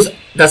mothers.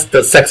 That's the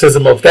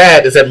sexism of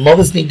that. Is that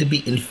mothers need to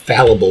be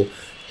infallible.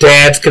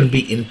 Dads can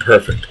be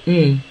imperfect.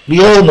 We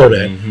all know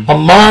that. A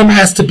mom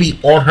has to be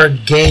on her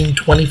game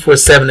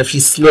 24/7. If she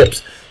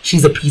slips,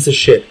 she's a piece of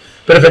shit.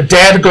 But if a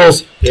dad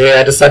goes, yeah,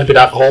 I decided to be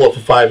an alcoholic for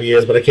 5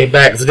 years, but I came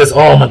back. It's just,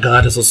 oh my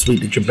God, it's so sweet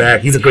that you're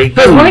back. He's a great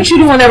But dude. weren't you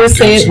the one that was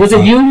saying? Was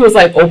it you who was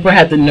like Oprah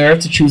had the nerve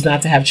to choose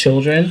not to have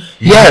children?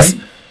 Yes.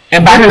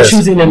 And by her Yes.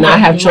 choosing to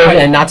not have children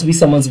Right. and not to be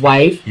someone's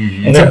wife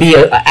and Yeah. to be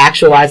an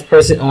actualized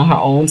person on her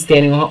own,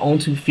 standing on her own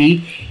 2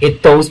 feet,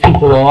 it throws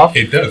people off.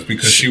 It does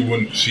because she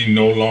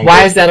no longer.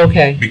 Why is that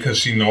okay? Because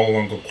she no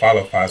longer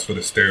qualifies for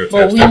the stereotypes.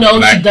 But we that know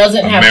Black she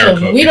doesn't have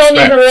America to. We don't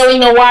even expects. really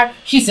know why.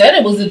 She said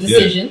it was a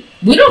decision.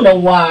 We don't know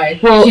why.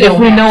 Well, she if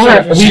don't we have know her,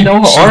 children. we know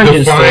her She's origin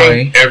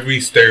defying story. every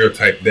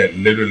stereotype that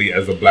literally,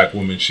 as a black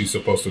woman, she's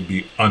supposed to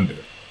be under.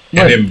 Right.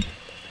 And then,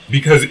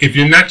 because if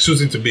you're not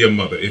choosing to be a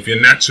mother, if you're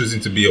not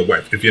choosing to be a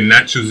wife, if you're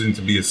not choosing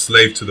to be a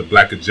slave to the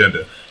black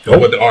agenda, then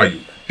what are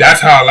you?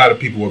 That's how a lot of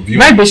people are viewing.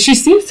 Right, but she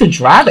seems to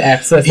drive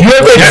access. You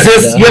have to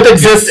exist. You have to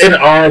exist in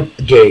our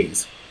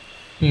gaze.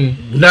 Hmm.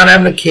 Not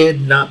having a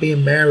kid, not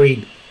being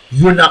married.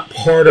 You're not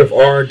part of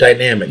our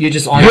dynamic. You're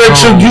just on You're your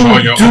too- own. You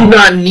On your do own.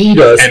 not need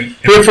us. And-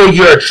 Therefore,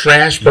 you're a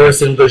trash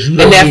person because you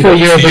don't And therefore,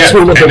 need you're us. the Yes,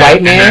 tool of the and that- white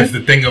and man. that's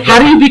the thing of How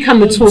do you become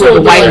the tool of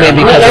the white man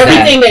because of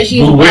everything that? that she's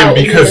you win about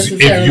because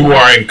isn't if you necessarily-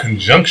 are in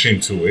conjunction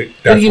to it, What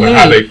that's do you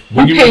how they. mean?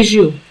 what do Who you pays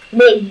you?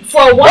 But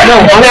for what? No,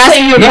 I'm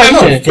asking you a No,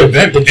 question. for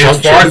them, as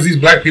junction. far as these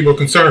black people are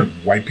concerned,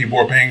 white people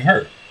are paying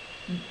her.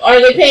 Are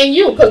they paying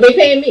you? Because they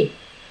paying me.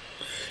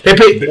 They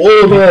pay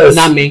all of us.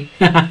 Not me.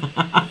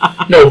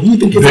 No, who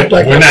think it's a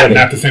black We're man?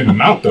 not the same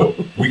amount though.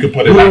 We could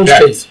put it Who like owns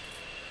that. Chase?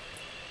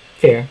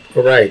 Fair.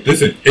 All right.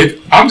 Listen,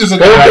 I'm just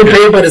looking Both at it been like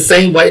this. paid by the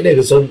same white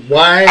nigga. So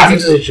why I'm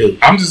is it an issue?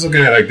 I'm just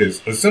looking at it like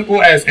this. A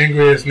simple ass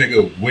angry ass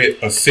nigga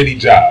with a city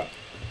job,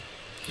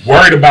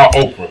 worried about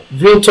Oprah.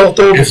 Real talk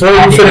though. It's Before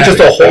you finish,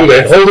 just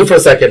problematic. hold it for a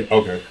second.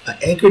 Okay. An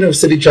anchored in a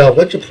city job.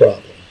 What's your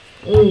problem?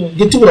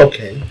 You're doing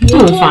okay. You're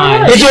doing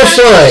fine. You're doing She's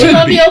fine.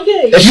 gonna be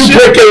okay. If you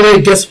break your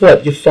leg, guess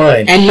what? You're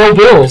fine. And no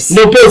bills.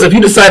 No bills. If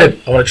you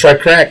decided I want to try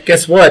crack,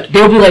 guess what?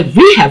 They'll be like,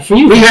 rehab for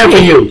you. Rehab for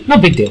you. No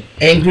big deal.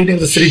 Angry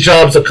niggas, city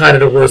jobs are kind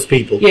of the worst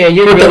people. Yeah,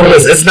 you're But really-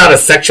 it's not a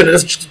section of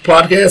this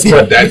podcast,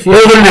 but That's- we're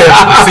kind of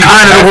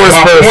the worst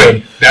my person.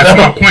 point. That's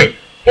my point.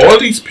 All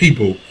these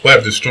people who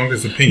have the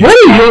strongest opinion.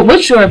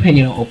 What's your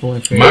opinion on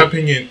Oprah Winfrey? My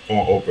opinion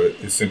on Oprah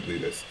is simply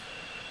this.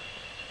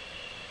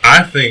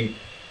 I think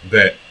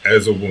that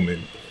as a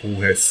woman who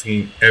has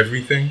seen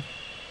everything,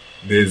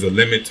 there's a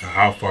limit to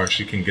how far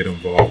she can get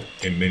involved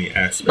in many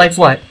aspects. Like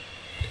what?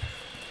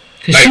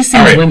 Because Like, she seems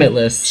alright.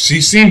 limitless. She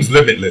seems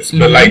limitless,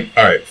 but like,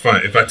 all right,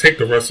 fine. If I take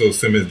the Russell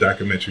Simmons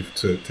documentary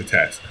to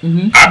task,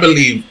 I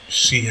believe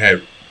she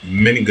had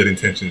many good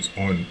intentions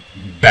on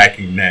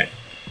backing that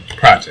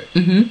project.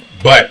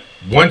 But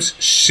once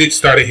shit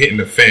started hitting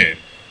the fan,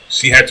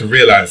 she had to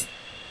realize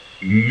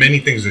many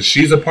things that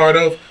she's a part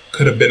of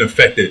could have been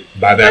affected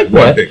by that Like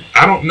one what? thing.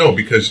 I don't know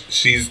because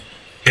she's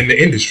in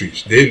the industry.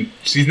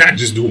 She's not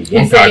just doing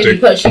one You're saying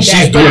project. because she She's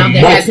got doing down,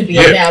 there had multiple. to be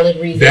a valid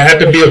reason. There had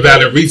for to be it. a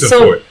valid reason So-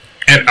 for it.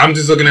 And I'm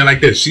just looking at it like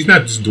this. She's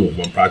not just doing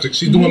one project.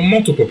 She's doing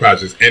multiple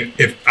projects. And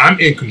if I'm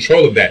in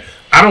control of that,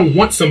 I don't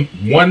want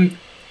one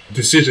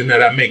decision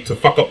that I make to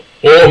fuck up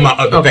all my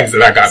other things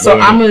that I got So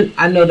going on.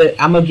 I'm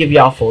gonna give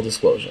y'all full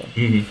disclosure.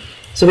 Mm-hmm.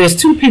 So there's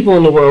two people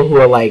in the world who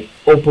are like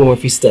Oprah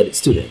Winfrey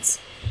students.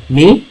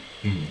 Me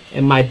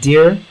and my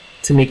dear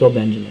Tamiko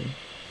Benjamin.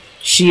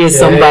 She is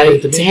somebody.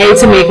 Hey,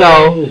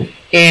 Tamiko.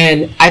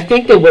 And I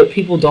think that what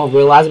people don't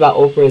realize about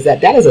Oprah is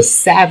that is a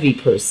savvy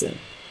person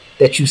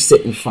that you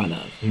sit in front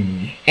of.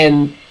 Mm-hmm.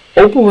 And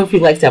Oprah Winfrey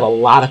likes to have a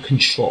lot of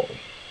control.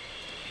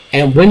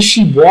 And when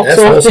she walks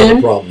That's also often,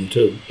 a problem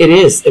too. it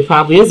is. It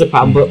probably is a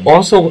problem. But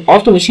also,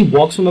 often when she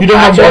walks from a You know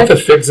how project,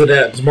 Martha figures it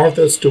out? Because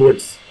Martha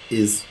Stewart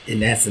is,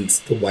 in essence,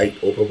 the white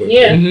Oprah Winfrey.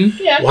 Yeah.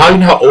 Mm-hmm. Yeah. Well, how you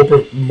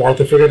know how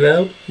Martha figured it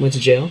out? went to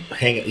jail.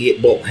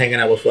 Hanging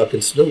out with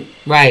fucking Snoop.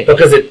 Right.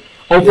 Because it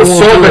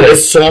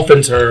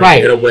softens her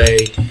Right. in a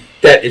way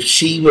that if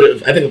she would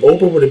have, I think if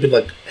Oprah would have been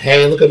like,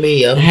 hey, look at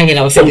me, I'm Hanging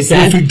out with some 50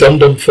 Cent. goofy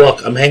dumb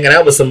fuck. I'm hanging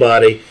out with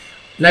somebody,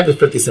 not with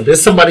 50 Cent, but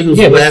it's somebody who's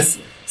less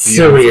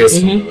serious.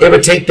 Mm-hmm. It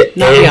would take the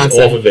Not edge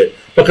Beyonce. off of it.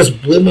 Because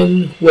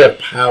women who have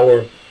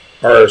power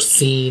are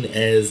seen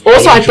as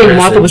Also, I think dangerous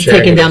Martha and was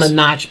taken down a shadows.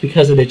 notch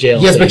because of the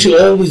jail. Yes, thing. but she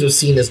always was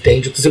seen as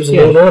dangerous because there was a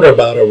Yeah. Law and Order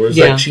about her. Where it was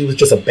Yeah. like she was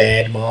just a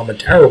bad mom and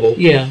terrible.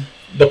 Yeah,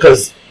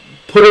 Because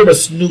putting her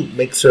Snoop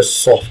makes her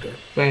softer.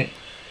 right.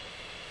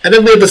 And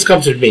then this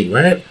comes with me,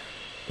 right?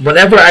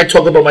 Whenever I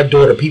talk about my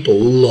daughter, people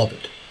love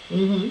it.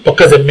 Mm-hmm.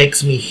 Because it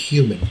makes me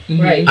human.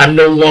 Right. I'm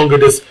no longer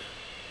this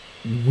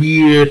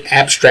weird,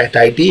 abstract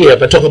idea.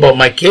 If I talk about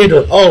my kid,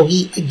 like, oh,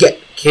 I get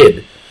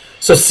kid.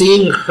 So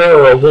seeing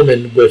her, a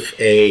woman with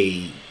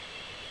a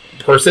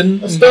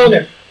person, A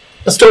stoner.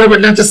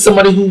 but not just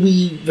somebody who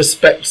we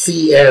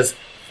see as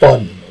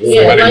fun.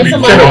 Yeah, Somebody like we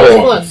somebody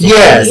general. who's fun.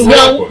 Yes.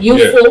 Young,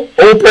 youthful.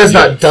 Oprah's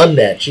not done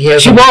that. She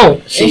has. She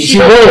won't. She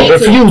don't won't. need to.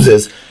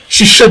 Refuses.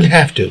 She shouldn't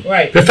have to.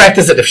 Right. The fact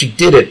is that if she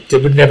did it, there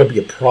would never be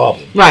a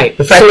problem. Right.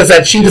 The fact is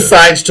that she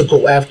decides to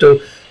go after,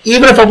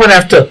 even if I went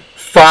after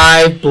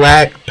 5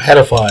 black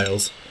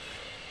pedophiles,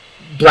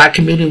 black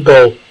community would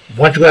go,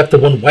 why don't you go after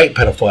 1 white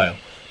pedophile?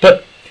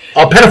 But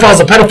a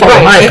pedophile's a pedophile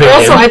in my And opinion.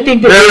 also, I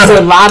think that there's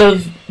a lot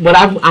of what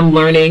I'm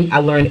learning. I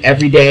learn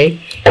every day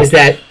is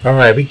that All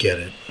right, we get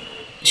it.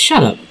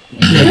 shut up.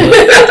 Shut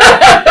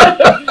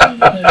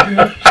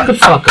the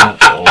fuck up.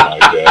 Oh my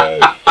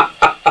god.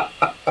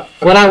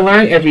 What I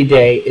learn every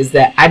day is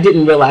that I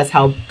didn't realize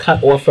how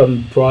cut off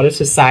from broader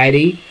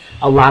society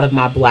a lot of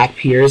my black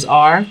peers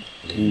are.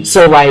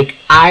 So, like,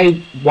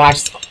 I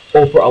watched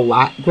Oprah a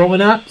lot growing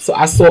up. So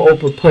I saw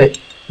Oprah put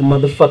the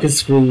motherfucking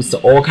screws to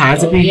all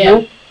kinds of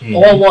people. Yeah.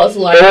 All walks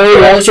of life.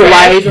 All walks of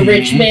life. The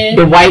rich men.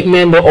 The white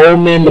men, the old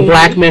men, the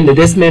black men, the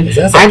this men.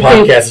 That's a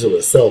podcast in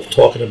itself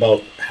talking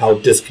about how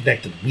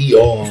disconnected we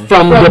are.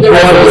 From the the broader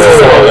rest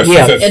society. of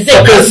Yeah. And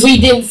then because we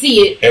didn't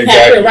see it Exactly.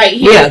 happen right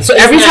here. Yeah, so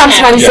it's every not time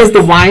somebody happening. says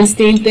the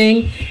Weinstein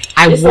thing,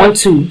 I It's want like,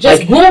 to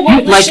just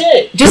Google the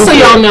shit. Just so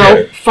Google y'all it, know,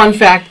 yeah. fun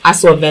fact: I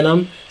saw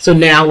Venom. So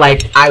now,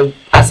 like, I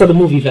saw the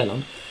movie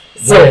Venom.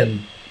 So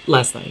When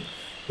last night.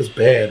 it's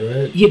bad,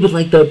 right? Yeah, but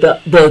like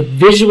the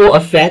visual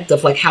effect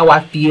of like how I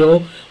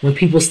feel when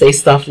people say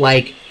stuff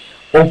like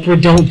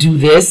Oprah don't do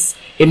this,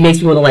 it makes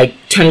me want to like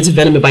turn into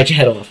Venom and bite your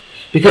head off.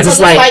 Because it's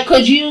like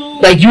could you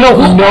you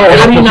don't know.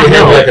 How do you not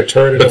know? Like a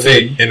turd in But a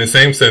see, wind. in the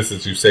same sense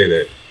that you say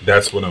that,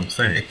 that's what I'm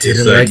saying.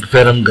 Didn't It's like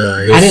Venom,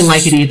 guys. I didn't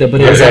like it either,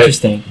 but it was Yeah.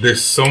 interesting.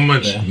 There's so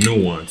much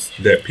nuance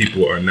that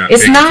people are not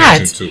It's paying not.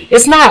 attention to.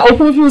 It's not.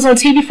 Oprah Winfrey was on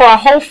TV for our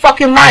whole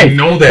fucking life. I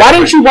know that, Why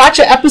didn't but- you watch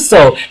an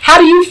episode? How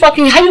you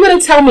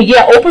gonna tell me?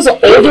 Yeah, Oprah's an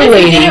older If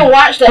lady you didn't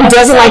watch the who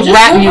doesn't episode, like just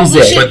rap Google the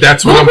music. shit. But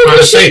that's what I'm Google trying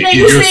to the say. shit that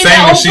You're you saying said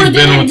that she's Oprah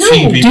been on didn't do.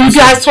 TV. Do you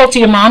guys talk to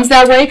your moms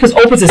that way? Because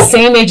Oprah's the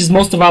same age as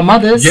most of our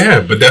mothers. Yeah,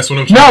 but that's what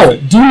I'm trying No. to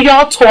say. Do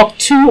y'all talk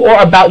to or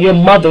about your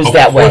mothers Of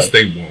that way? course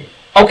they won't.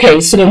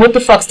 Okay, so then what the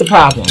fuck's the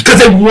problem? Because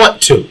they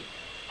want to.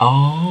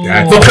 Oh.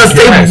 Because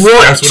they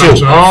want that's what I'm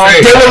to. trying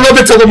to They say. will love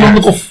it till the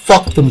women go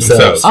fuck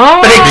themselves. Oh.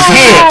 But they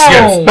can't.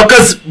 Yes.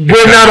 Because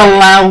we're not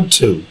allowed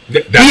to.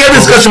 That's We had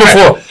this discussion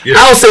respect. before. Yeah.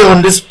 I'll say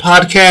on this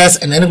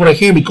podcast, and anyone I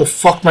hear me, go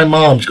fuck my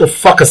mom. She go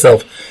fuck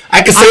herself.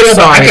 I can say that.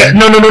 But I sorry. can,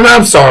 no,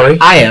 I'm sorry.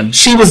 I am.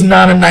 She was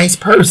not a nice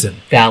person.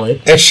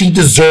 Valid. And she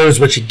deserves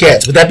what she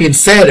gets. With that being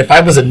said, if I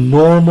was a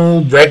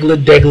normal, regular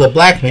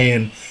black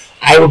man,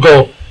 I would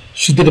go,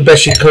 she did the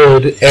best she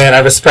could, and I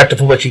respect her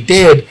for what she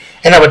did,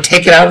 and I would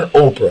take it out on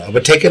Oprah. I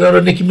would take it out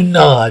on Nicki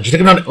Minaj. Take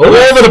it on all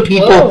of the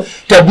people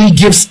that we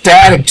give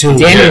static to.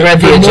 Danny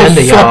read the for no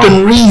agenda, y'all.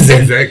 fucking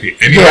reason. Exactly.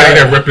 Anybody Yeah.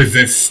 that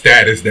represents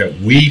status that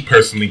we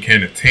personally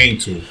can attain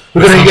to,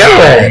 We're gonna somehow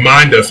yell at.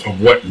 remind us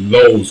of what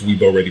lows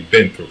we've already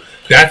been through.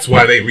 That's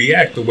why they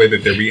react the way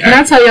that they react. Can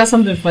I tell y'all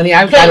something funny?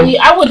 I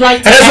would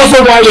like to And that's ask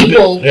also why we-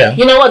 people. yeah.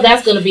 You know what?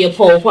 That's going to be a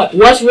poll.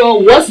 What's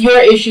your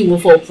issue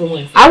with Oprah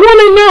Winfrey? I want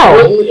to know.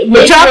 Well,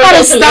 But y'all maybe gotta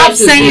there's some stop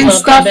answers saying we're gonna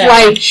stuff come back.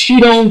 like she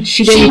didn't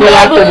She go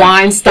after never-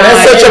 Weinstein.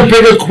 That's such a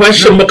bigger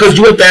question because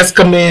you have to ask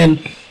them in,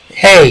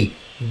 hey,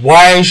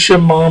 why is your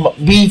mom...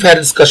 We've had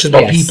discussions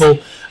about Yes. people,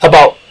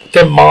 about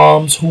their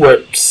moms who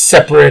are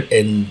separate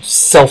and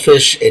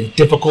selfish and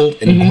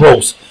difficult and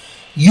gross.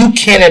 You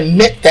can't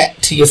admit that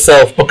to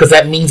yourself because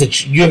that means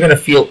that you're going to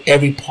feel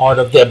every part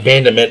of the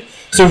abandonment.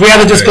 So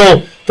rather just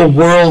go, the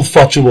world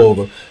fucked you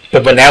over.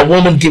 But when that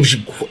woman gives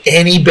you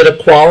any bit of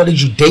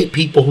qualities, you date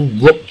people who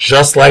look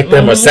just like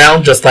them or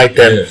sound just like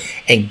them,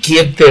 and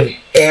give them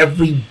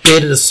every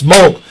bit of the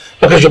smoke,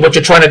 because what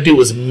you're trying to do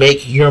is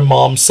make your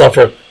mom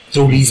suffer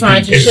through these people.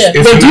 Trying to shift.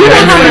 It's do you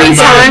know how many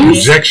times?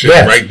 Rejection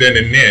right then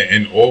and there.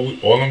 And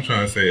all I'm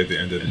trying to say at the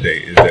end of the day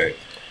is that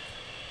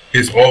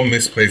it's all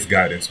misplaced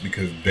guidance,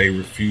 because they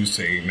refuse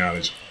to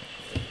acknowledge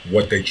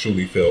what they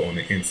truly feel on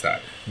the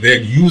inside.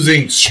 They're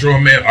using straw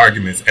man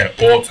arguments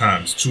at all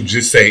times to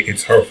just say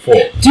it's her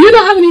fault. Do you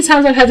know how many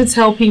times I've had to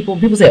tell people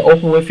say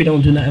Oprah Winfrey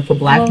don't do nothing for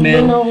black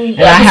men?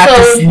 And I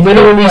have to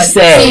literally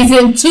say,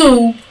 season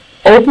 2,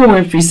 Oprah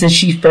Winfrey, since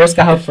she first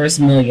got her first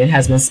million,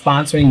 has been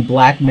sponsoring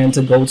black men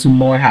to go to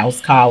Morehouse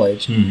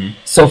College.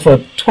 So for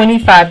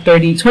 25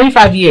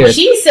 years,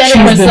 she said she's it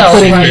herself, been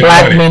putting right?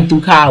 black men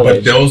through college.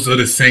 But those are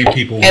the same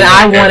people who And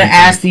I want want to everything.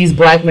 ask these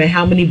black men,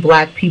 how many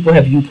black people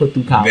have you put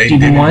through college?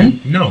 Even one?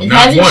 No, not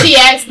Hasn't one. she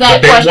asked that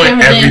But they question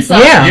want her damn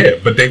self? Yeah.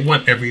 But they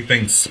want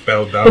everything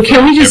spelled out. But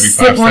can we just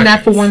every sit 5 on that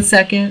for seconds. 1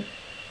 second?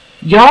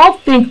 Y'all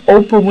think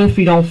Oprah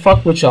Winfrey don't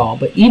fuck with y'all,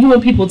 but even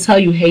when people tell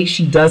you, hey,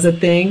 she does a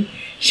thing,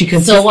 she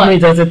consistently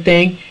does a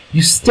thing,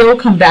 you still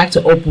come back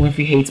to Oprah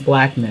Winfrey hates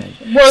black men.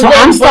 Well, So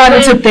I'm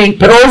starting to think,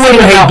 But all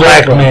women hate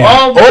black men.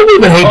 All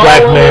women hate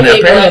black men,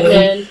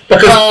 apparently.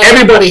 Because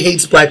everybody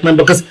hates black men,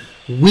 because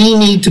we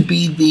need to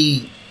be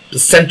the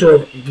center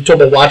of, you talk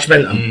about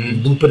Watchmen,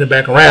 I'm looping it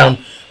back around,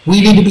 we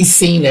need to be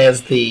seen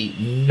as the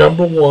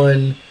number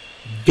one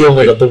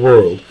villain of the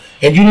world.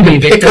 And you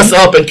need to pick us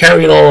up and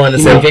carry it on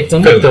and say,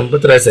 victim?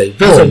 What did I say?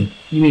 Villain.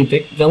 You mean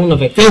villain or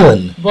victim?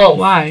 Villain. Both.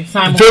 Why?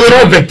 Villain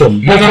or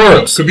victim. No, Both no,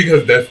 works.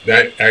 because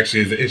that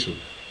actually is the issue.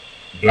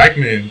 Black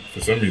men,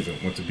 for some reason,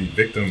 want to be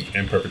victim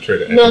and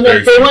perpetrator. No,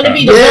 they want to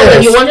be the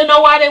villain. You want to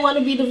know why they want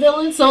to be the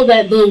villain? So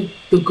that the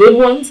good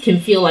ones can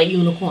feel like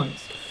unicorns.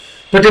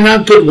 But they're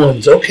not good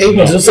ones. Okay, No,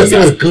 there's no such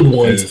thing as good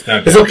ones. It's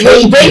not It's that.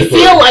 okay. They people.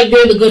 feel like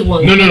they're the good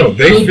ones. No.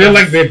 They feel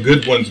like they're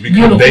good ones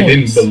because they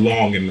didn't Unicorns.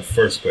 belong in the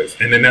first place.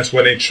 And then that's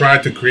why they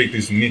tried to create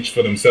this niche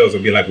for themselves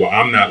and be like, well,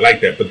 I'm not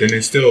like that. But then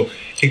they're still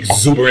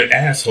exuberant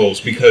assholes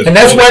because... And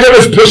that's why there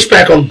was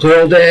pushback on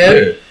Girl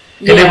Dad.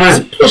 And there was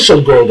push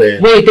on Girl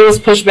Dad. Wait, there was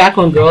pushback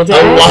on Girl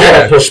Dad? A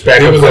lot of pushback.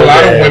 There was on a Girl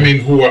lot Dad. of women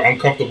who were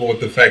uncomfortable with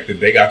the fact that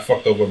they got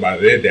fucked over by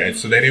their dad.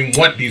 So they didn't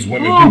want these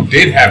women who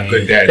did have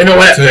good dads You know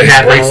what? to It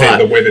happens embrace a it lot.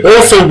 the way that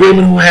Also,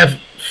 women who have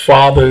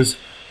fathers,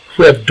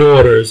 who have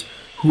daughters,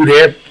 who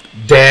their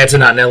dads are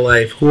not in their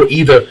life, who are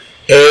either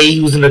A,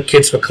 using their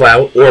kids for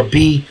clout, or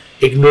B,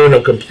 ignoring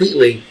them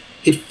completely,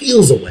 it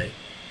feels a way.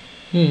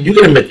 You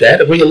can admit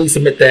that. We at least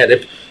admit that.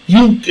 If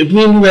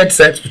me and you had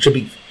sex, which would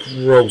be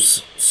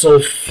gross. So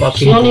fucking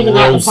She don't even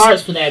got the gross.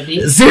 parts for that,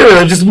 bitch.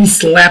 Zero, just me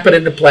slap it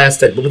into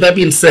plastic. But with that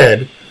being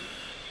said,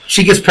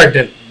 she gets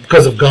pregnant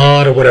because of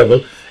God or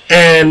whatever,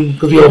 and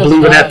because we all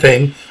believe in that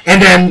thing.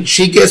 And then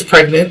she gets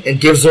pregnant and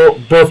gives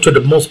birth to the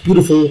most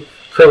beautiful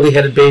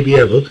curly-headed baby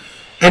ever.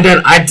 And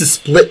then I just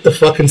split the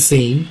fucking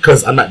scene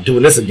because I'm not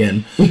doing this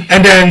again.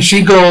 And then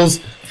she goes,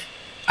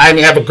 I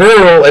have a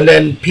girl, and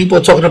then people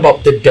are talking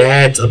about the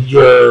dads of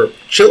your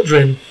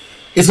children.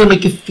 It's gonna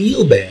make you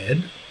feel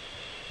bad.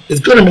 It's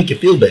gonna make you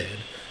feel bad.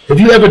 If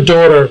you have a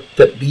daughter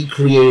that we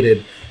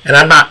created, and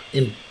I'm not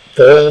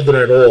involved in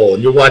it at all,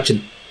 and you're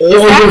watching all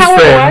Is that your how it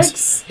friends,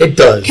 works? it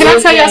does. Can I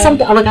tell y'all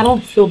something? Like, I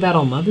don't feel bad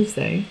on Mother's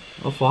Day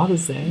or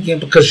Father's Day. Yeah,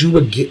 because you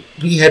would get.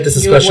 We had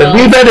this You're discussion.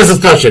 well- We've had this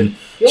discussion.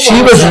 You're She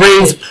well was adjusted.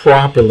 raised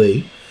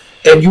properly,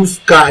 and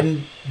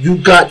you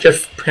got your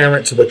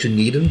parents what you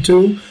need them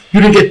to.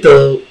 You didn't get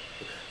the.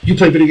 You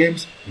play video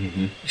games.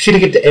 Mm-hmm. She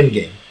didn't get the end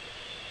game.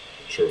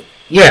 True.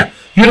 Yeah,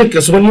 you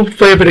didn't. So when you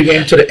play a video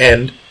game to the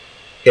end,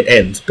 it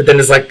ends. But then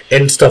there's like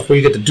end stuff where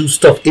you get to do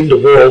stuff in the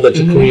world that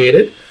you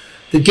created.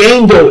 The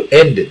game though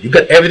ended. You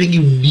got everything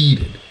you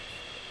needed.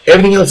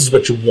 Everything else is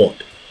what you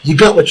want. You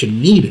got what you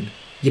needed.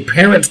 Your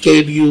parents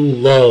gave you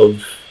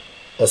love,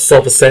 a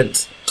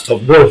sense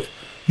of worth.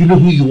 You know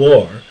who you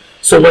are.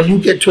 So when you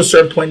get to a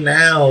certain point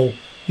now,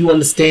 you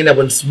understand that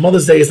when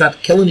Mother's Day is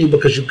not killing you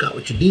because you got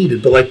what you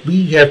needed. But like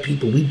we have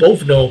people we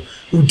both know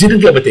who didn't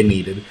get what they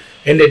needed,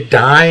 and they're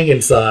dying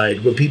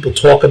inside when people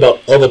talk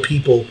about other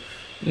people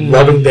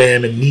loving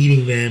them and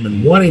needing them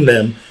and wanting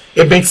them.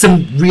 It makes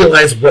them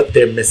realize what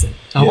they're missing.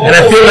 Oh. And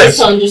I feel like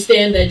to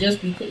understand that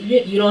just because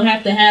you don't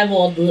have to have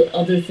all the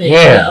other things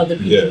Yeah. that other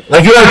people. Yeah.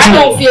 like you I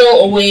don't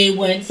feel a way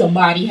when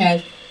somebody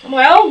has. I'm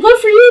like, oh, good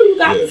for you. You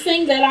got Yeah. the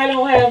thing that I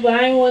don't have, but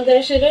I ain't want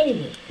that shit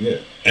anyway. Yeah.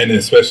 And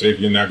especially if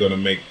you're not going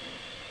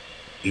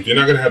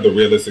to have the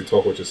realistic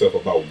talk with yourself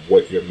about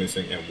what you're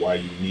missing and why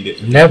you need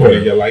it Never.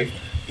 in your life,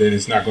 then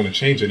it's not going to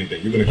change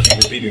anything. You're going to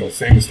keep repeating the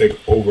same mistake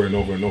over and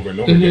over and over and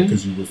over again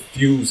because you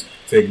refuse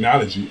to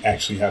acknowledge you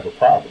actually have a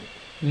problem.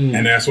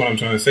 And that's what I'm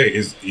trying to say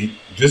is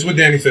just what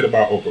Danny said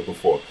about Oprah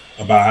before,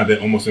 about how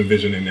they're almost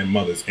envisioning their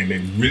mothers and they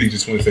really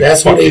just want to say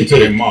That's fuck what they you to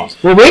their did. moms.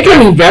 Well, we're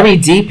getting very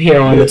deep here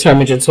on the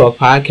Terminator Talk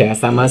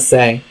podcast, I must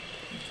say.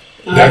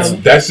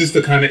 That's just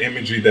the kind of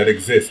imagery that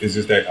exists. It's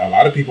just that a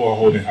lot of people are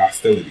holding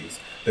hostilities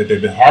that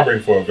they've been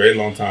harboring for a very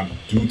long time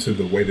due to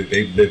the way that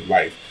they've lived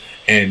life.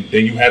 And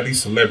then you have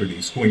these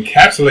celebrities who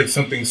encapsulate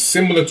something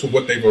similar to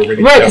what they've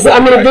already Right, because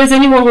done. if there's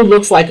anyone who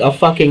looks like a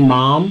fucking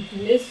mom,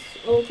 It's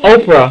okay.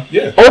 Oprah.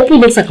 Yeah. Oprah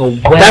looks like a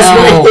That's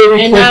why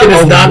Hillary And Clinton now-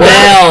 is not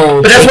that.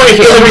 But that's why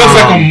Hillary looks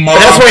like a Clinton. mom.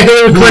 That's why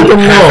Hillary Clinton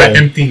has an won.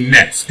 empty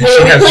nest, and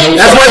she has no.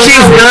 That's why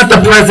she's not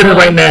the president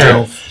right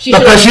now. She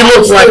Because she should've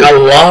looks like stood. a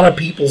lot of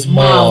people's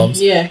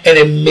moms, Yeah. and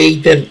it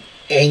made them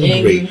angry.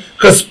 Angry.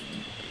 Because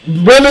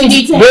women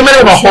need to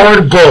have a have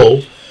hard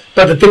go,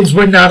 but the things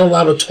we're not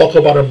allowed to talk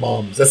about our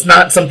moms. That's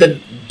not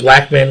something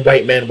black men,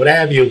 white men, what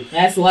have you,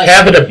 That's like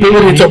have an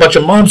ability to talk about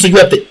your mom, so you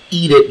have to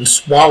eat it and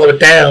swallow it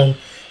down,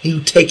 and you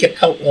take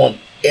it out on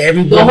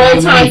everyone. the whole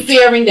you time meet.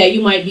 fearing that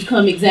you might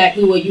become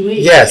exactly what you hate.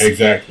 Yes.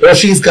 Exactly. Well,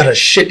 she's got her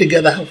shit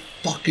together. How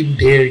fucking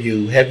dare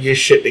you have your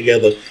shit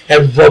together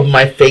and rub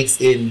my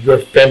face in your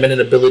feminine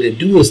ability to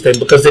do this thing?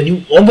 Because then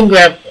you only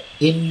have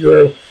in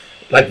your,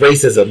 like,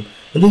 racism,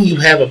 and then you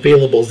have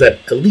availables that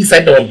at least I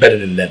know I'm better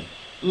than them.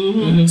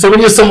 Mm-hmm. So when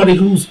you're somebody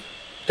who's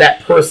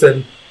that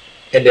person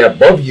and they're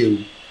above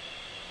you,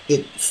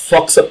 it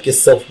fucks up your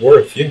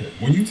self-worth Yeah.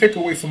 When you take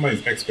away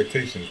somebody's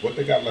expectations, what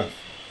they got left?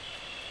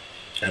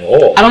 at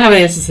all. I don't have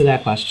an answer to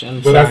that question.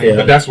 But that's, Yeah.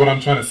 but that's what I'm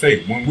trying to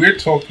say. When we're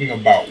talking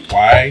about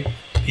why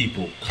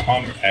people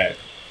come at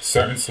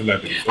certain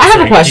celebrities, or I have a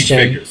certain key question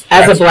figures,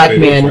 as a that's black what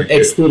it is man, right there.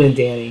 excluding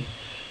Danny,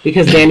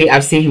 because Danny,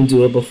 I've seen him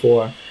do it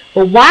before.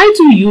 But why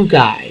do you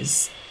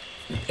guys,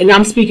 and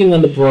I'm speaking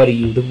on the broader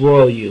you, the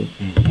royal you,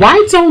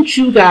 why don't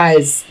you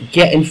guys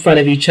get in front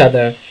of each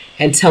other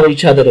and tell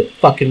each other to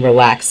fucking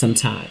relax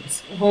sometimes?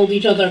 Hold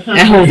each other accountable.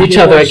 And hold each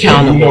other You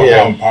accountable. know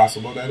Yeah. how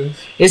impossible that is?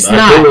 It's I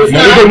not. do it.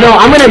 No,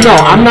 I'm gonna no.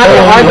 I'm not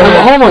gonna argue.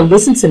 Oh. Hold on,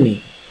 listen to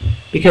me,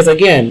 because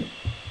again,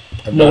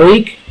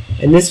 Malik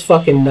and this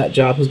fucking nut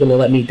job who's gonna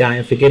let me die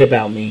and forget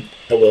about me.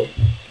 I will.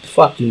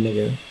 Fuck you,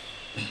 nigga.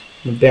 I'm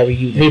gonna bury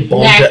you. Hey,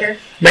 Knacker.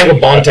 Mega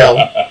Bontel.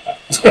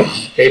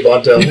 Hey,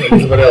 Bontel.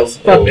 Somebody else.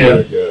 Fuck Oh, you.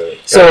 yeah. God.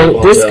 So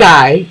Bontel. this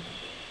guy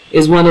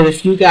is one of the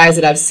few guys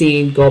that I've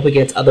seen go up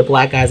against other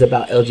black guys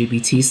about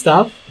LGBT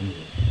stuff.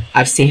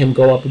 I've seen him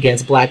go up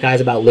against black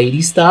guys about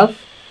lady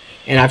stuff,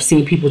 and I've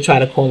seen people try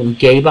to call him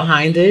gay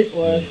behind it,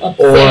 Or or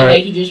saying that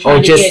he just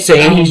trying to get,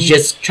 saying he's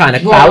just trying to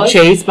broad. clout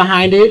chase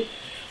behind it,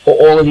 or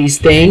all of these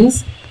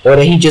things, or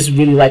that he just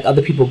really like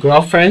other people's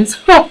girlfriends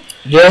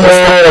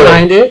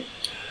behind it,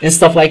 and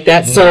stuff like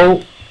that.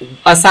 So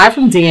aside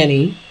from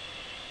Danny,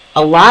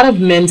 a lot of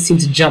men seem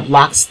to jump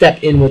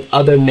lockstep in with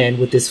other men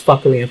with this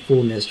fuckery and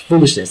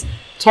foolishness.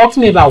 Talk to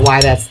me about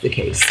why that's the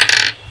case.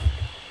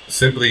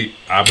 Simply,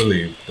 I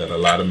believe that a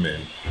lot of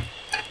men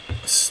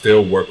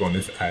still work on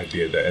this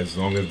idea that as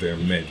long as they're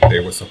men, they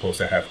were supposed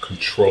to have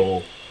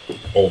control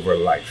over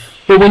life.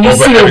 But when you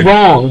Over see a everything.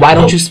 wrong, why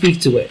don't No. you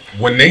speak to it?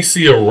 When they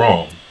see a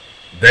wrong,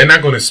 they're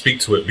not going to speak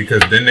to it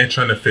because then they're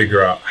trying to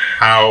figure out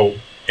how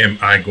am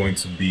I going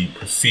to be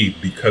perceived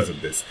because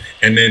of this.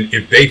 And then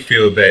if they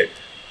feel that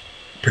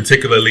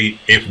particularly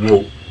it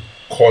will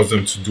cause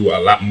them to do a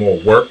lot more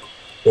work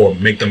or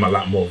make them a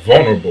lot more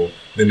vulnerable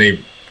than they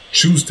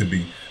choose to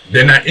be,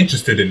 they're not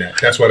interested in that.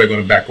 That's why they're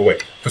going to back away.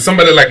 For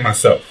somebody like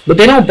myself, But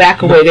they don't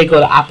back away; they go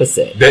the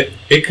opposite. that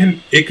it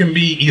can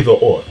be either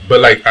or. But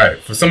like, all right,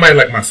 for somebody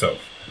like myself,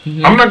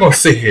 I'm not gonna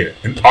sit here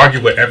and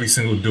argue with every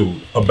single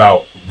dude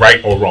about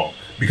right or wrong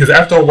because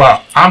after a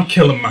while, I'm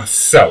killing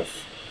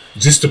myself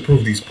just to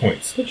prove these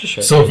points. Put your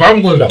shirt So if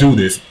I'm going to do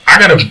this, I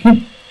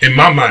gotta. In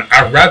my mind,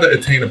 I'd rather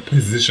attain a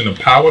position of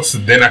power so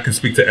then I can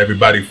speak to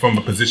everybody from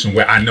a position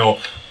where I know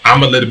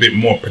I'm a little bit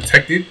more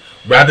protected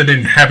rather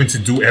than having to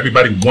do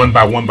everybody one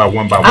by one by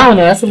one by one. I don't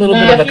know. That's a little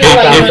bit I of a feel like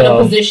cop you're out, in a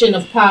though. position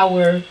of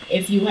power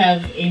if you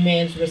have a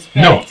man's respect.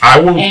 No, I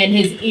will. And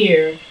his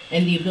ear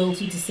and the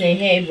ability to say,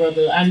 "Hey,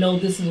 brother, I know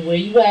this is where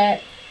you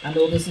at. I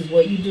know this is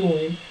what you're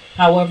doing.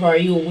 However, are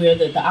you aware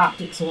that the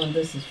optics on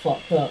this is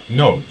fucked up?"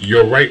 No,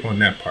 you're right on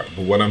that part.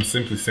 But what I'm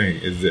simply saying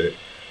is that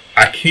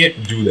I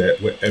can't do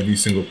that with every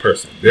single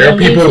person. There You are don't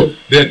need people to.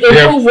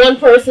 that Improve one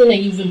person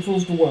and you've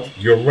improved the world.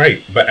 you're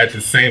right, but at the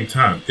same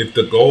time, if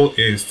the goal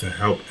is to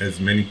help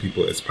as many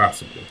people as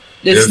possible,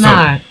 It's there's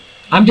not.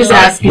 I'm just No.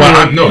 asking Well, you.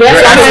 I'm, no, Yes, you're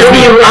I'm asking asking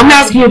me- you. I'm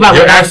asking you about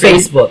You're like, on asking-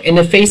 Facebook. In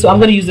the Facebook, I'm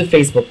going to use the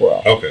Facebook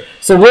world. Okay.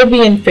 So we'll be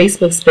in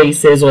Facebook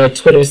Spaces or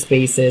Twitter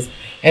Spaces,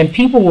 and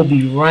people will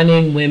be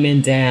running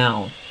women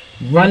down,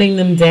 running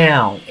them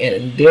down,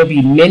 and there'll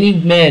be many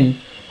men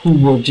who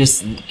will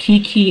just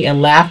kiki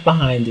and laugh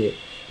behind it.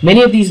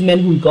 Many of these men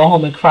who go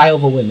home and cry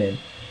over women,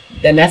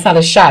 and that's not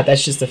a shot.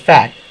 That's just a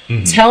fact.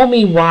 Tell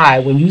me why,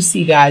 when you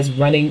see guys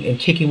running and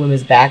kicking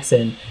women's backs,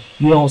 and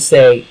you don't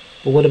say,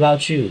 "But what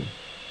about you?"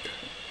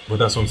 But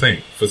that's what I'm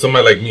saying. For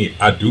somebody like me,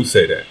 I do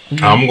say that.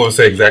 Mm-hmm. I'm going to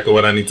say exactly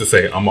what I need to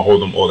say. I'm going to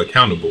hold them all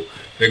accountable.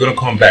 They're going to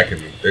come back at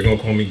me. They're going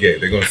to call me gay.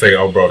 They're going to say,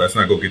 "Oh, bro, that's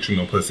not going to get you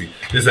no pussy."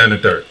 This and the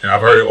third. And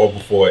I've heard it all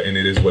before, and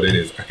it is what it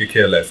is. I could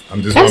care less.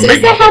 I'm just going Is to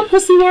make that my how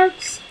pussy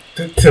works?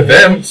 To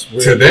them,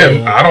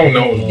 I don't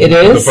know It what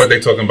the is? fuck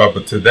they talking about,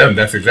 but to them,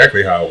 that's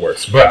exactly how it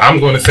works. But I'm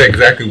going to say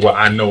exactly what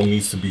I know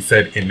needs to be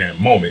said in that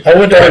moment. I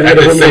wonder But if at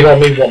the the women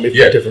same- want me for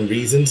Yeah. different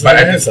reasons. But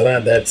But at the- so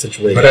not that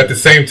situation. But at the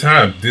same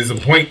time, there's a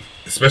point,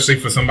 especially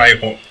for somebody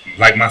on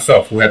like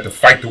myself, who had to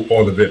fight through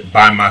all of it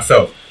by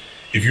myself.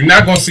 If you're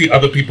not going to see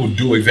other people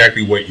do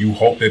exactly what you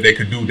hope that they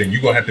could do, then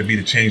you're going to have to be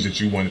the change that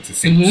you wanted to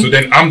see. Mm-hmm. So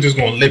then I'm just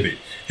going to live it.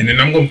 And then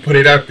I'm going to put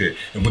it out there.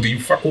 And whether you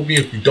fuck with me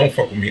or if you don't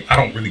fuck with me, I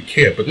don't really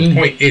care. But the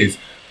point is,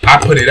 I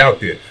put it out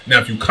there. Now,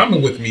 if you're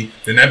coming with me,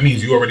 then that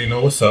means you already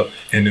know what's up.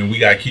 And then we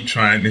got to keep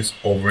trying this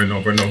over and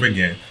over and over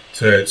again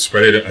to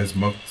spread it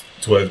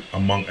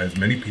among as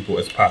many people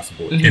as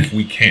possible, if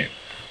we can.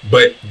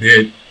 But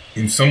there,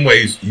 in some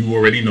ways, you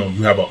already know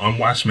you have an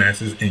unwashed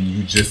masses and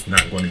you're just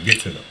not going to get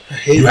to them.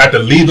 You have to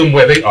leave them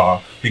where they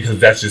are because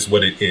that's just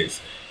what it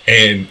is.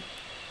 And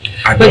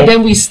But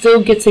then we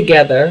still get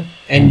together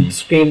and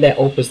scream that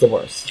Oprah's the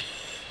worst.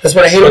 That's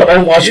what I hate about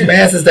unwashed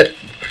masses. That,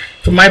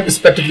 from my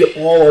perspective, you're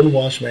all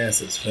unwashed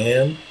masses,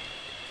 fam.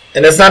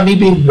 And that's not me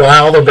being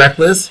wild or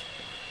reckless.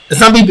 It's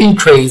not me being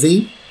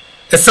crazy.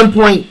 At some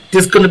point,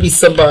 there's going to be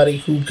somebody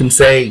who can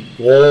say,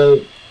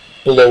 "Whoa,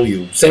 below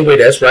you." Same way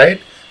that's right.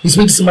 You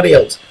speak to somebody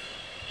else.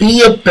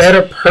 Be a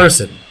better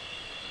person.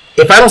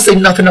 If I don't say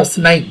nothing else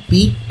tonight,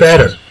 be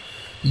better.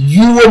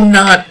 You are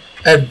not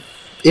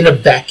in a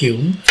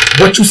vacuum.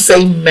 What you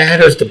say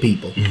matters to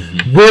people.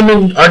 Mm-hmm.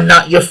 Women are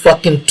not your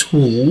fucking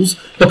tools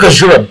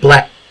because you're a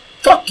black.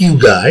 Fuck you,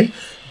 guy.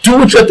 Do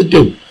what you have to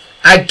do.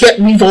 I get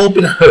we've all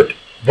been hurt.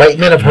 White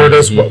men have hurt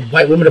us.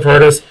 White women have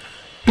hurt us.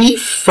 Be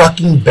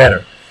fucking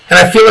better. And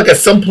I feel like at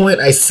some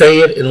point I say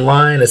it in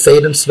line, I say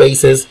it in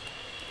spaces.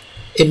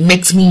 It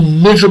makes me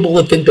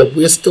miserable to think that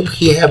we're still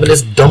here having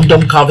this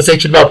dumb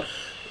conversation about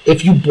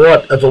if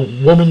a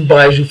woman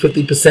buys you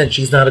 50%,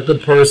 she's not a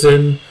good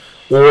person,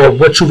 or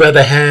what you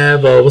rather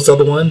have, or what's the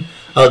other one?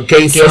 A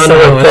gay son or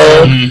a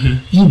thug.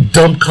 Mm-hmm. You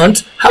dumb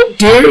cunt. How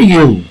dare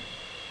you?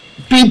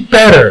 Be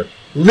better.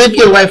 Live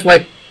your life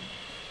like,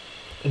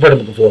 what am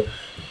I before?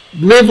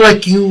 Live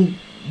like you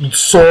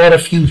saw the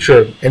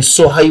future and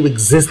saw how you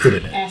existed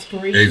in it.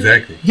 Aspiration.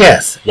 Exactly.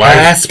 Yes.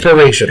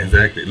 Aspiration.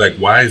 Exactly. Like,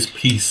 why is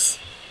peace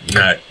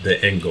not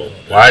the end goal?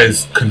 Why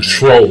is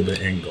control the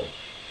end goal?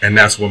 And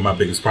that's what my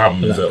biggest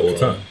problem is all the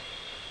time.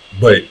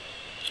 But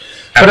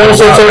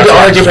also, the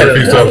argument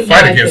refuse to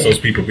fight against those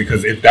people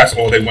because if that's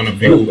all they want to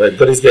view,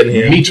 but he's getting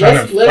here.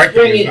 Let's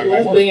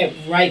bring it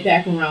right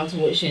back around to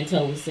what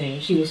Chantel was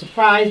saying. She was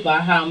surprised by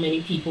how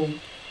many people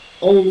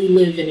only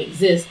live and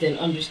exist and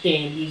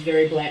understand these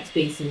very black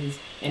spaces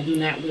and do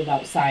not live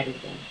outside of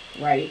them,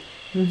 right?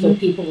 Mm-hmm. So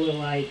people are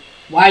like,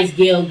 why is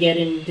Gail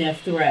getting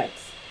death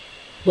threats,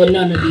 but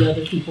none of the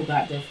other people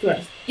got death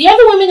threats? The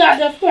other women got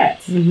death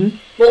threats,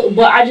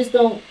 but I just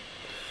don't.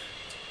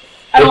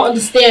 I don't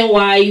understand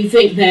why you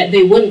think that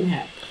they wouldn't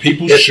have.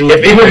 People shoot.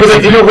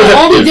 The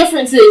only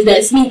difference is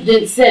that Snoop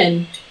didn't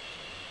send.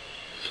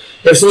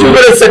 If Snoop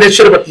would have said that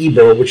shit about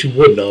Ebro, which he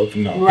wouldn't have,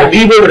 if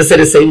Ebro would have said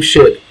the same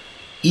shit,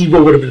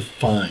 Ebro would have been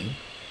fine.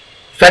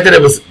 The fact that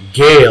it was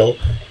Gail,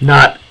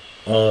 not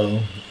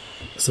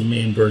some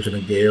main version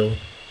of Gail,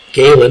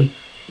 Galen.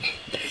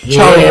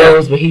 Charlie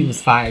Rose, but he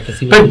was fired because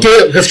he was.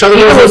 Because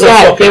Charlie Rose was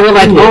like, they were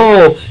like,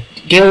 oh,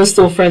 Gail is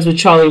still friends with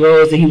Charlie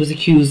Rose, and he was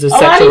accused of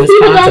sexual misconduct.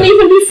 People don't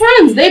even be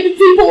friends. They be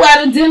people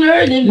at a dinner.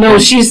 And no,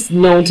 she's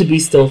known to be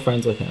still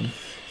friends with him.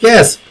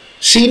 Yes,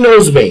 she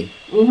knows me.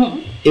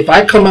 Mm-hmm. If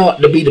I come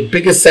out to be the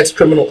biggest sex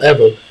criminal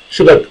ever,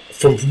 she'll be like,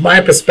 from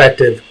my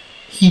perspective,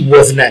 he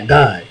wasn't that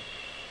guy.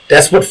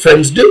 That's what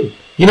friends do.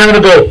 You're not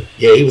gonna go,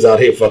 yeah, he was out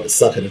here fucking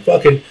sucking and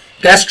fucking.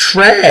 That's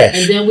trash.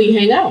 And then we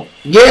hang out.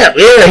 Yeah,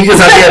 he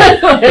just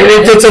out there.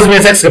 And it tells me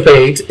a text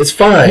page. It's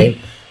fine.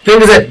 Thing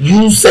is that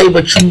you say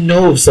what you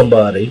know of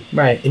somebody,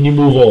 right, and you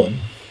move on.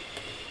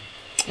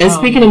 And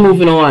speaking of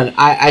moving on,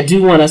 I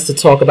do want us to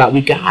talk about.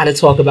 We gotta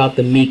talk about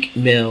the Meek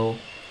Mill,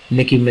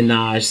 Nicki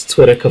Minaj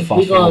Twitter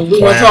kerfuffle. We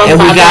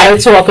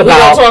gotta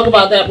talk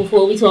about that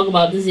before we talk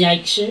about this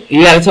yikes shit.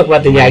 You gotta talk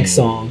about the yikes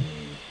song.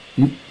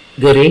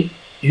 Goody.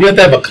 You have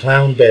to have a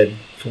clown bed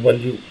for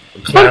when you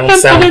clown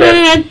sound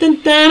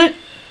bed.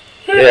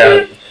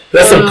 Yeah.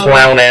 That's some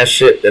clown ass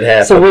shit that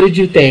happened. So what did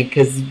you think?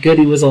 Because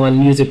Goody was on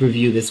Music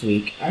Review this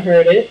week. I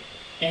heard it,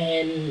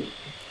 and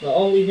the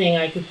only thing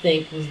I could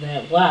think was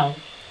that, wow,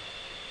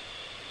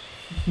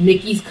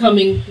 Nicki's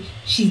coming,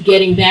 she's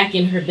getting back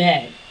in her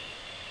bag.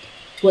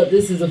 But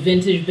this is a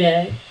vintage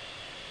bag.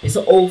 It's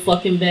an old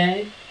fucking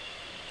bag.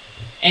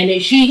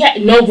 And she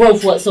had no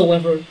growth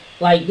whatsoever.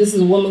 Like, this is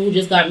a woman who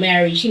just got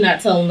married. She's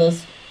not telling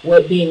us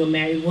what being a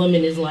married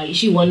woman is like.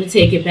 She wanted to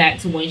take it back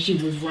to when she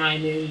was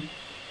rhyming.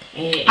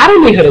 And I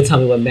don't need her to tell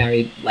me what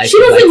married life is. She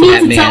doesn't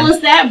need to tell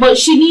us that, but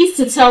she needs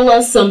to tell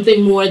us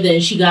something more than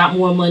she got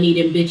more money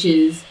than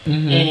bitches,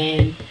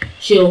 and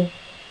she'll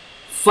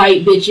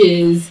fight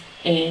bitches,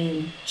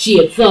 and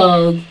she a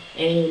thug,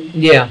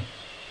 and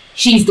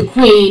she's the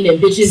queen, and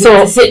bitches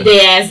need to sit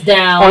their ass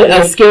down. On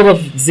a scale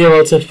of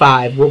 0 to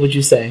 5, what would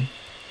you say?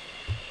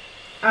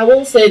 I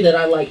won't say that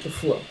I like the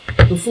flow.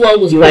 The flow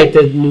was. You like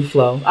the new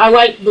flow? I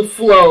like the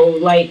flow.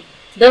 Like,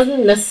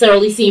 doesn't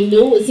necessarily seem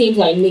new. It seems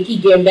like Nicki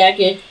getting back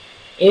in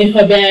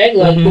her bag,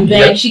 like the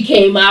bag she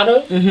came out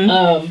of.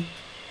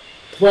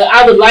 But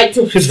I would like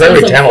to. She's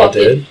very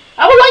talented.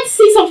 I would like to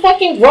see some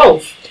fucking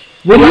growth.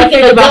 What do you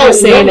think about her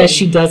saying that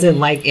she doesn't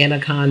like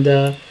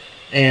Anaconda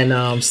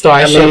and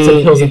Starships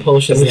and Pills and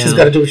Potions. I mean, she's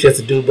got to do what she has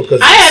to do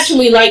because I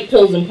actually like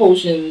Pills and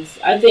Potions.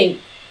 I think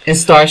and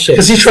Starships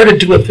because she tried to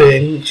do a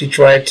thing. She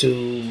tried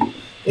to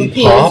eat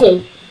pop,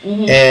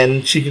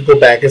 and she could go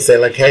back and say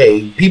like,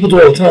 "Hey, people do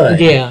it all the time."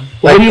 Yeah.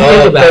 Like, what do you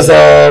think about it? Because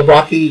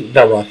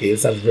not Rocky,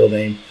 it's not his real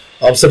name.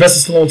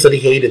 Sylvester Stallone said he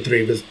hated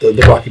 3 of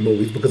the Rocky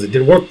movies because it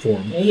didn't work for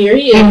him. And here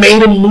he He is.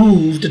 made him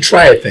move to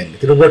try a thing.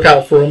 It didn't work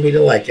out for him. He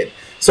didn't like it.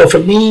 So for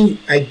me,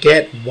 I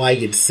get why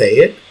you'd say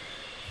it.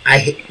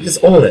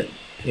 Just own it.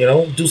 You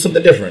know, do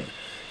something different.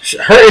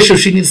 Her issue,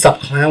 she needs to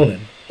stop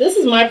clowning. This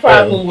is my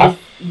problem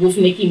with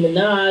Nicki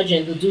Minaj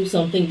and to do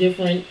something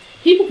different.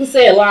 People could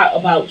say a lot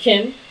about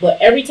Kim, but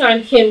every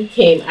time Kim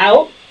came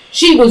out,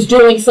 she was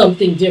doing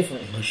something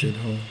different.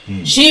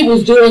 She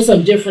was doing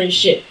some different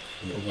shit.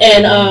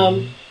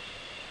 And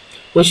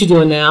what's she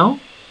doing now?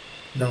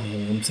 No,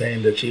 I'm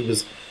saying that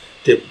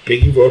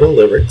Biggie wrote her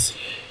lyrics.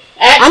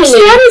 actually, I'm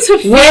starting to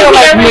feel we're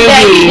like hearing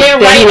that he maybe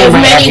didn't write as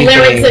many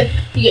everything. lyrics.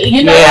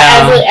 You know,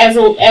 Yeah.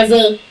 as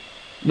a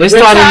We're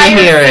starting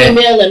to hear retired it.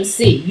 female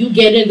MC, you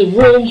get in the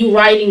room, you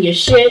writing your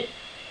shit.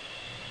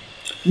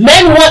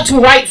 Men want to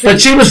write for you.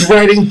 But she was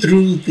writing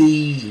through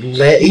even if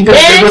Men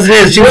it wasn't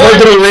his, she was want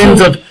writing through the lens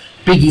to- of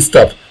Biggie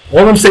stuff.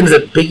 All I'm saying is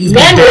that Biggie's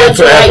Men been dead want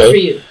to write forever. for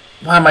you.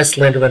 Why am I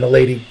slandering a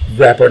lady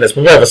rapper in this?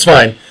 But whatever, it's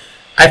fine.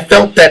 I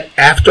felt that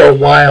after a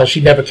while,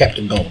 she never kept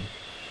it going.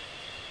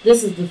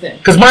 This is the thing.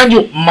 Because mind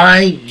you,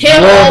 my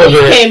Kim love of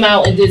always it. came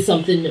out and did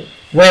something new.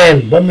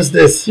 When was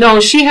this? No,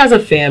 she has a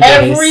fan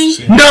base.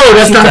 No,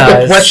 that's She not the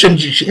does. question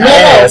she No,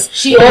 asked.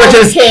 she The question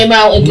always is, came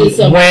out and did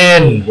something.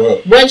 When?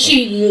 Well, When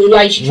she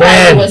tried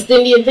the West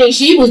Indian thing,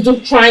 she was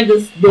trying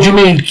to. You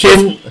mean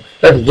Kim,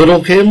 like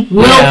Little Kim?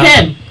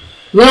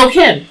 Little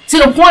Kim, to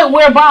the point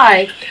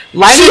whereby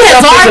Light she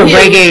has Up is a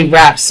argued. reggae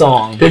rap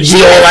song. Did She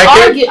you all has like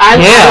it? argued. I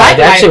Yeah, like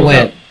that shit Light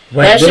went. Up.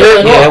 That shit Did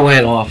went Yeah, off. it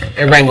went off.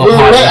 It rang off Look,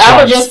 hard. on the I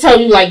would charts. just tell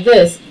you like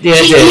this. Yeah,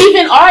 She it did.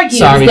 even argues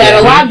Sorry, that a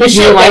Daddy. lot of the You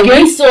shit like that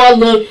we it?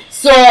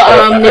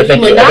 saw I Nicki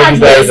think you Minaj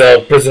guys with, are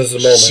prisoners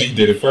of the she moment.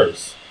 did it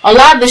first. a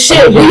lot of the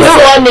shit we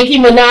saw Nicki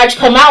Minaj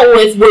come out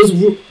with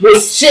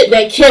was shit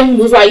that Kim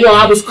was like, yo,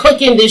 I was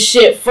cooking this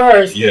shit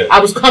first. Yeah. I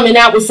was coming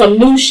out with some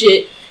new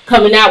shit,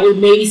 coming out with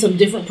maybe some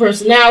different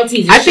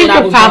personalities. And I think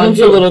shit the problem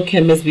for little Little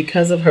Kim is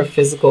because of her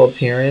physical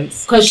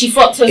appeence. because she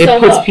fucked It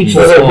herself puts up.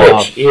 people She's a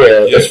off. bitch.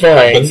 Yeah, that's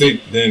fine. But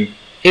see, then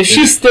If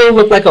she still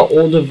looked like an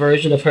older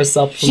version of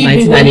herself from She'd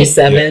be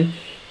 1997,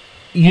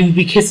 you'd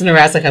be kissing her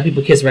ass like how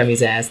people kiss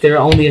Remy's ass. They're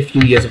only a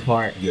few years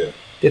apart. yeah,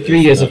 They're 3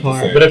 years It's not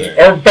the apart. same.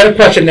 But or better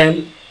question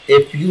then,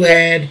 if you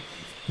had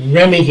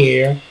Remy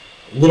here,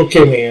 Little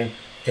Kim here,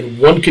 and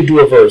one could do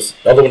a verse,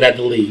 the other one had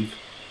to leave,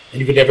 and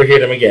you could never hear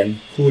them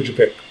again, who would you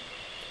pick?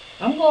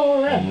 I'm going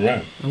with Rem.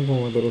 Right. I'm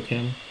going with Little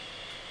Kim.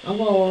 I'm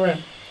going with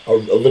Rem. A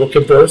Little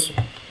Kim verse,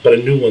 but a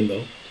new one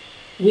though.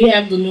 We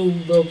have the new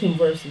Lil Kim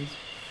verses.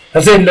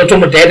 I'm saying no,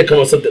 talking about dad to come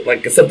with something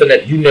like something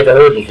that you never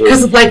heard before.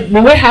 Because like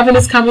when we're having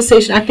this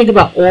conversation, I think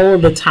about all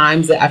of the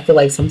times that I feel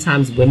like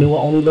sometimes women were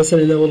only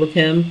listening to Little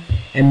Kim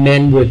and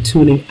men were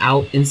tuning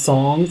out in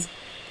songs.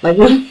 Like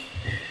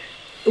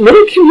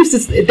Little Kim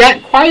used to,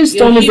 that Quiet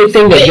Storm is the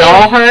thing that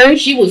y'all heard.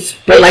 She was,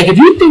 But like if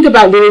you think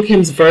about Little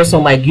Kim's verse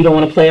on like You Don't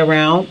Want to Play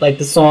Around, like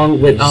the song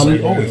with She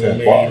always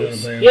had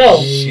bars. yo,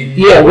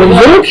 yeah, when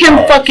Little Kim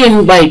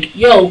fucking like,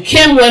 yo,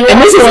 Kim went and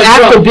off this is on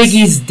after drugs.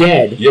 Biggie's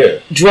dead. Yeah.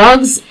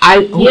 Drugs,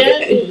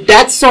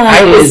 that song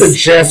I would is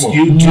suggest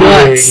you do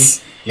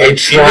nuts. a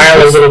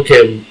trial of Little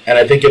Kim, and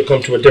I think you'll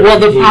come to a different Well,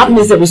 the conclusion. problem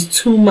is there was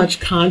too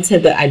much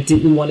content that I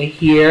didn't want to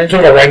hear. I'm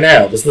talking about right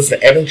now. Just listen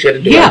to everything she had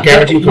to do. Yeah, I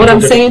guarantee you but come what to a I'm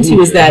different saying to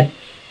you is conclusion. that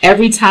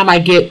every time I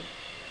get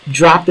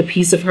dropped a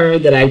piece of her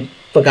that I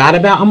forgot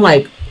about, I'm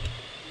like,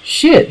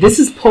 shit, this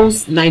is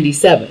post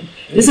 97.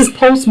 This is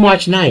post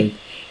March 9th.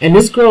 And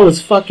this girl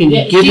is fucking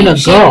giving a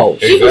go.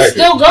 She was Exactly.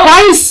 still going.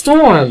 Quiet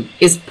Storm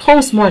is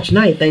post March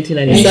 9th,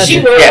 1997. And she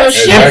wrote her Yes,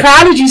 shit. And exactly.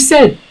 Prodigy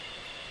said,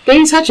 they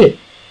didn't touch it.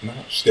 No,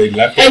 they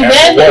left it And as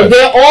then it was.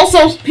 there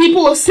also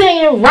people are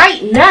saying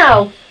right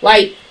now,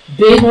 like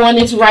Big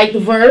wanted to write the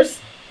verse.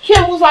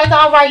 Kim was like,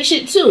 I'll write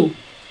shit too.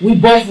 We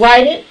both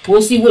write it.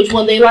 We'll see which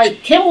one they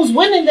like. Kim was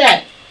winning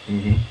that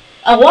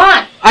a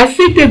lot. I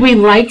think that we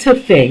like to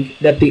think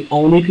that the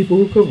only people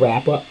who could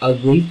rap are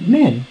ugly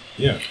men.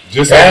 Yeah.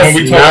 Just like That's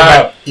when we talk not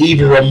about.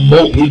 even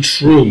remotely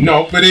true.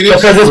 No, but it is.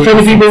 Because there's true plenty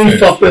of in people some we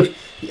sense. fuck with.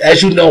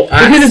 As you know,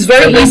 Because it's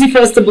very easy for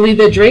us to believe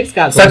that Drake's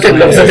got Something,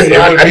 something. something,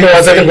 Yeah, I know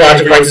I same Logic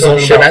thing writes his own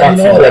talking shit. about I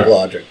know I Foxy like Brown.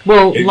 Logic.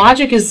 Well, It-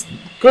 Logic is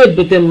good,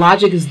 but then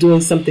Logic is doing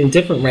something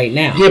different right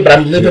now. Yeah, but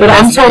I'm living. But in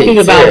I'm that talking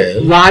space,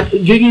 about yeah.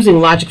 you're using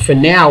Logic for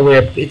now,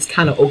 where it's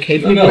kind of okay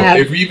for No, people to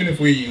have. even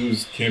if we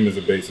use Kim as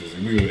a basis,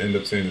 we would end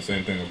up saying the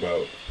same thing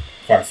about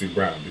Foxy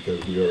Brown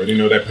because we already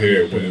know that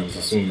period when it was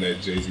assumed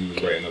that Jay-Z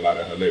was writing a lot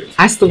of her lyrics.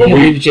 I still But can't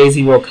we- believe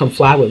Jay-Z will come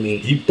fly with me.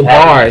 He The probably-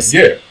 bars.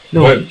 Yeah.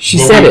 No, she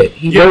said it.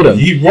 He wrote them.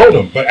 He wrote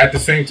them, but at the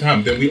same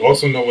time, then we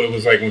also know what it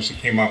was like when she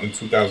came out in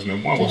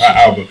 2001 with her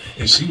album,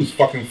 and she was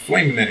fucking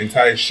flaming that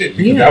entire shit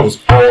because that was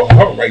all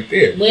her right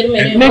there. Wait a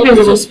minute, And maybe a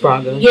little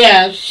Spraga.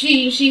 Yeah,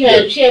 she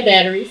had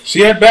batteries. She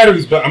had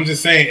batteries, but I'm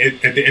just saying,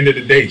 at the end of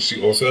the day, she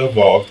also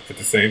evolved at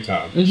the same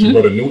time. She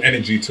brought a new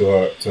energy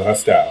to her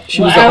style.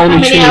 She was the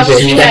only teenager.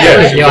 She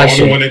was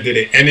the only one that did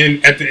it, and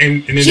then at the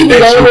end, she was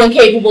the only one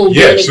capable of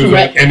doing it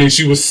correct. And then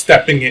she was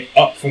stepping it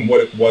up from what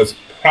it was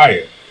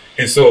prior.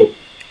 And so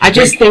I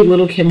just think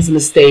Little Kim's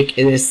mistake,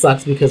 and it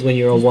sucks because when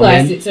you're a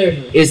woman,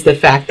 is the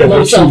fact that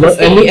when she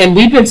and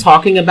we've been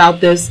talking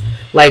about this,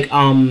 like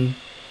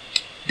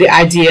the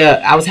idea.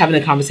 I was having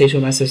a conversation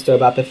with my sister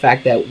about the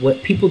fact that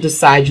what people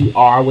decide you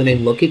are when they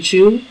look at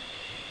you,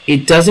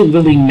 it doesn't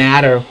really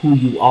matter who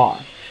you are.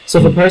 So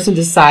if a person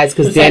decides,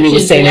 because Danny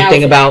was saying a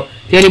thing about,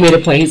 Danny made a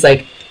point. He's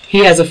like,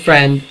 he has a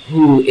friend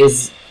who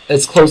is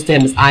as close to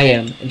him as I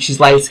am, and she's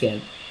light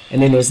skinned,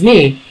 and then there's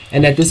me.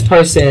 And that this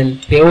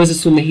person, they always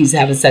assume that he's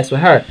having sex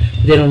with her,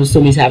 but they don't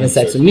assume he's having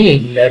sex with me.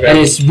 Never. And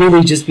it's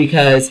really just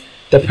because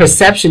the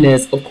perception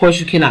is, of course,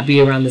 you cannot be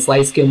around this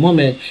light-skinned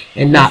woman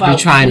and not be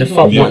trying to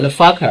wanting to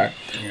fuck her.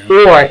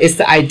 Yeah. Or it's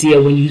the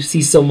idea when you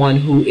see someone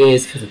who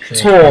is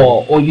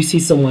tall, or you see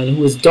someone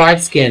who is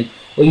dark-skinned,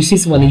 or you see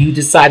someone and you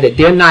decide that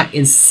they're not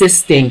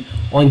insisting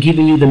on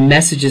giving you the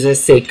messages that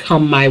say,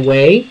 come my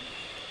way,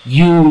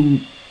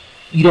 you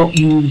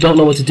don't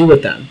know what to do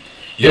with them.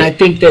 Yeah. And I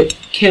think that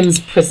Kim's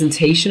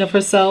presentation of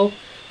herself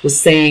was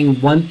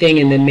saying one thing,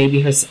 and then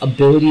maybe her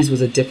abilities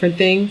was a different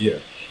thing. Yeah.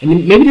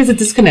 And maybe there's a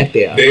disconnect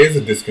there. There is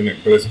a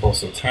disconnect, but it's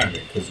also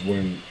timing. Because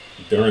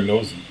during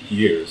those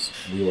years,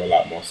 we were a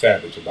lot more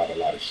savage about a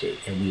lot of shit.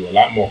 And we were a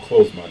lot more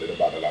closed-minded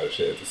about a lot of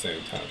shit at the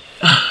same time.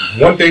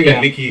 One thing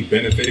that Nicki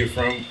benefited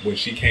from when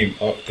she came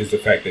up is the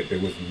fact that there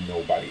was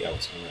nobody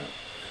else around.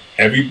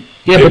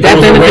 But that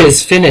benefit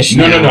is finished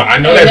now. No. I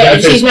know that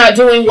benefit. She's not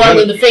doing well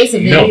in the face of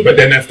it. No, but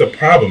then that's the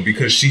problem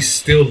because she's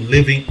still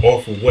living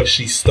off of what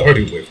she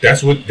started with.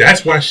 That's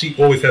why she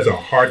always has a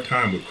hard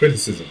time with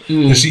criticism.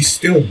 Because she's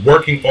still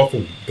working off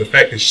of the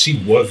fact that she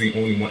was the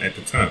only one at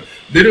the time.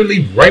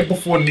 Literally, right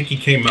before Nicki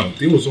came out,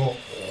 there was a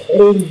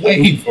whole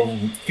wave of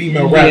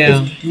female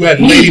rappers. Yeah. You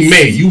had Lady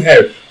May, you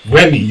had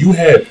Remy, you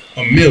had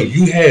Emil,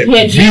 you had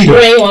Jean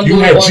Grey,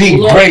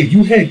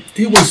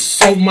 there was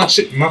so much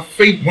shit.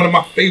 One of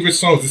my favorite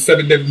songs is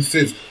 7 Deadly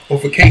Sins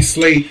off of K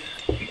Slade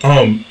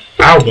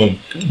album,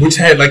 which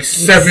had like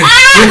 7 The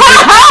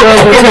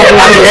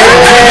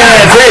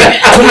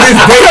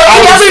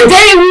other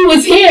day we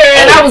was here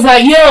and I was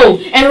like, yo,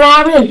 and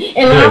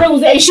Lauren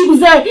was there, and she was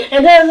there,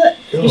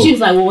 and she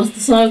was like, well, what's the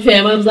song,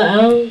 fam? I was like, I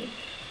don't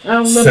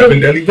remember. 7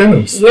 Deadly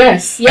Venoms.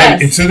 Yes.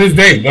 And to this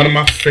day, one of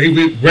my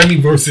favorite Remy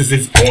verses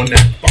is on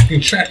that fucking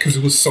track because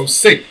it was so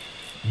sick.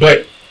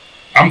 But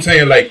I'm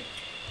saying, like,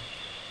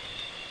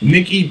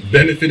 Nicki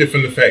benefited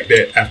from the fact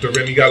that after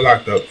Remy got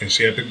locked up and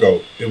she had to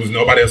go, there was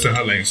nobody else in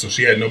her lane, so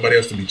she had nobody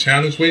else to be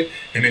challenged with,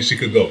 and then she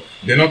could go.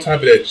 Then on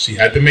top of that, she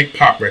had to make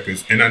pop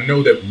records, and I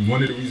know that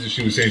one of the reasons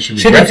she was saying she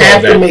regrets all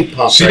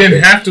that. She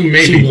didn't have to,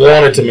 maybe. She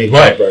wanted to make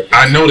pop records.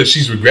 I know that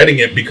she's regretting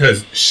it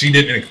because she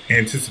didn't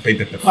anticipate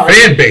that the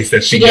fan base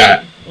that she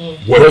got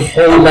would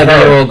hold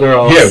her.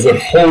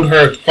 Would hold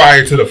her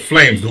fire to the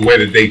flames the way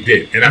that they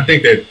did. And I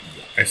think that,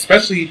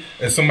 especially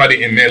as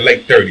somebody in their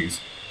late 30s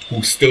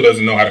who still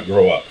doesn't know how to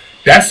grow up,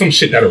 that's some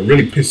shit that'll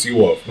really piss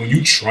you off. When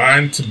you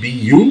trying to be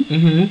you,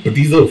 but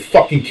these little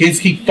fucking kids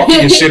keep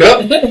fucking your shit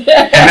up, and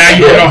now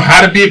you don't know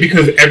how to be it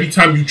because every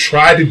time you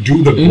try to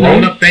do the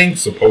grown-up thing,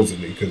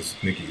 supposedly, because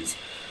Nicki is,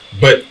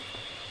 but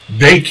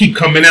they keep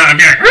coming out and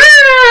being like,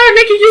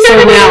 Nicki, you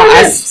so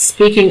now,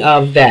 speaking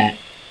of that,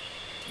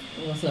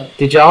 what's up?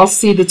 Did y'all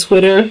see the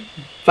Twitter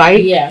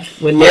fight? Yeah.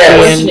 When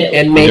Nicki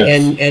and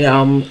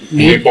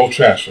they both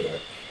trash for that.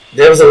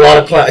 There was a lot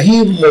of clown.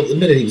 He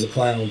admitted he was a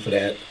clown for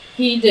that.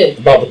 He did.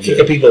 About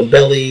kicking people in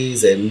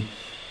bellies, and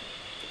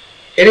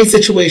any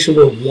situation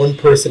where one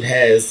person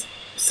has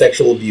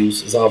sexual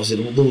abuse is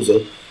obviously the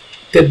loser.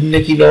 Did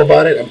Nicki know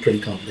about it? I'm pretty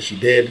confident she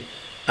did.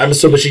 I'm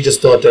assuming she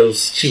just thought that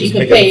she was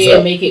making it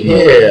up. Make it go.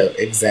 Yeah,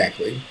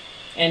 exactly.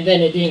 And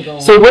then it didn't go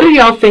on. So what do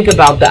y'all think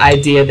about the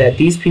idea that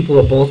these people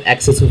are both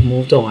exes who've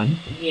moved on?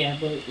 Yeah,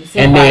 but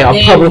and they are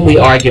publicly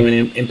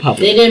arguing in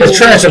public. It's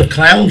trash of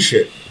clown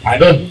shit. I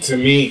don't. To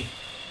me,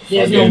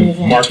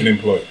 marketing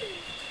ploy.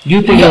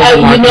 You think? You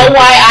know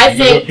why? I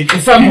think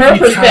from her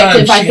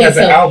perspective, I think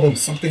so. An album,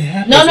 something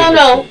happens.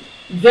 No.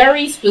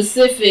 Very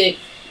specific.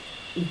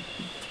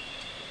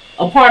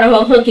 A part of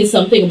her hook is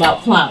something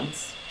about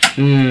clowns,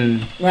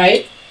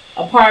 right?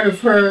 A part of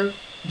her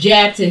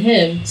jab to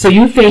him. So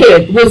you think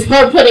it was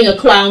her putting a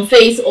clown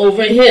face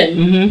over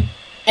him,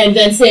 and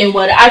then saying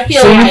what I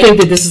feel. So you think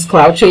that this is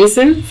clout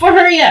chasing for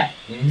her? Yeah.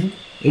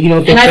 You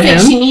don't think? And I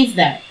think she needs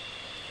that.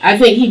 I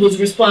think he was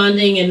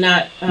responding and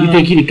not. You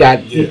think he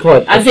got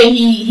caught? I think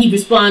he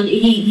responded.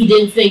 He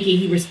didn't think it.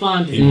 He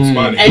responded. He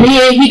responded, and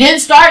he didn't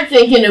start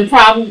thinking and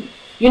probably.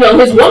 You know,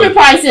 his woman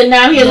probably sitting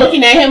down here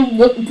looking at him,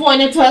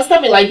 pointing to her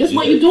stomach like, "This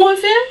what you doing,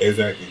 fam?"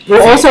 Exactly.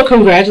 Well, also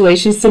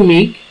congratulations to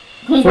Meek.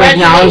 for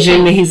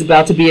acknowledging that he's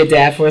about to be a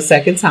dad for a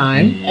second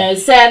time. And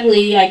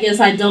sadly, I guess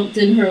I dumped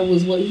in her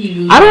was what he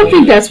was. I don't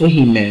think that's what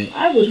he meant.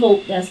 I would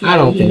hope that's not I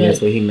don't what he think meant.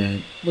 that's what he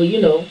meant. But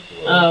you know,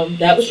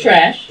 that was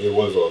trash. It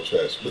was all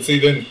trash. But see,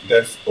 then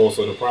that's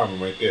also the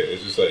problem right there.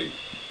 It's just like,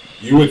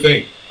 you would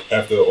think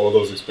after all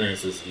those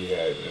experiences he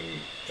had and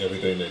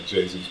everything that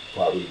Jay-Z's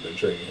probably been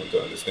training him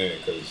to understand,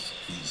 because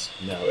he's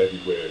now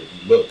everywhere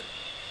you look,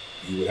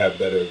 you would have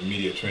better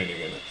media training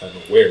and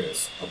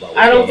awareness about what's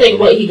I don't going think on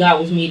what around. he got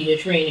was media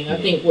training. I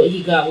think what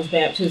he got was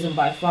baptism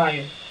by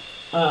fire,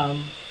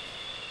 and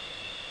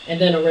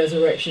then a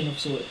resurrection of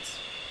sorts.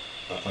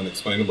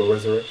 Unexplainable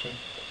resurrection?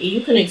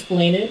 You can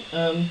explain it.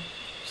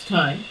 It's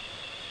time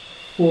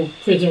for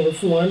prison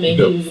reform, and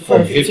No, he was the from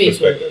perfect his face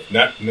for it.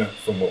 perspective, not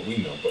from what we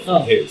know, but from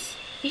Oh. his.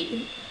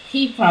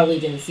 He probably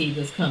didn't see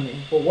this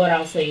coming. But what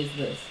I'll say is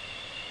this: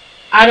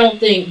 I don't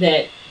think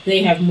that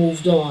they have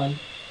moved on.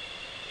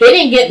 They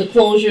didn't get the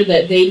closure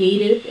that they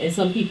needed, and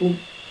some people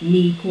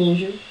need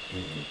closure.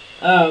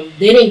 They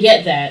didn't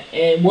get that,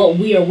 and what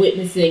we are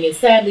witnessing, and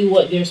sadly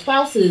what their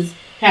spouses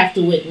have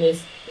to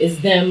witness,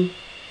 is them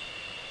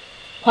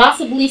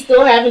possibly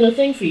still having a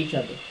thing for each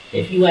other.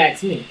 If you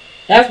ask me,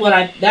 that's what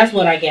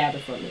I gather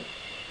from it.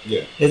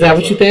 Yeah. Is that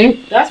what you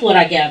think? That's what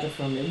I gather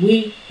from it.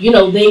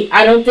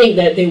 I don't think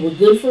that they were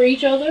good for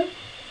each other.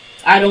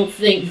 I don't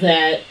think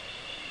that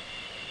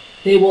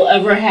they will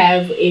ever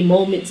have a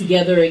moment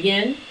together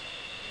again.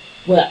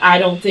 But I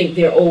don't think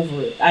they're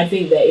over it. I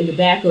think that in the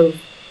back of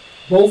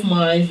both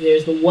minds,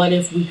 there's the what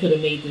if we could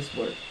have made this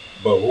work.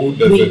 But who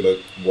does it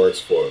look worse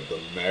for? The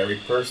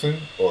married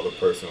person or the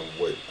person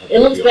with...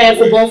 It looks bad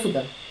for both of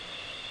them.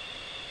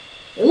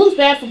 It looks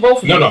bad for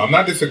both of them. No, I'm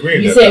not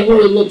disagreeing. You say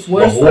who it looks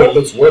worse for? for? Who it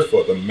looks worse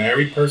for? The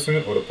married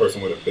person or the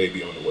person with a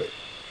baby on the way?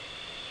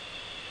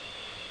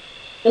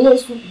 It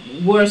looks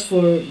worse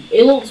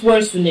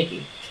for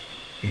Nikki.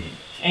 Mm-hmm.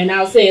 And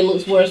I'll say it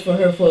looks worse for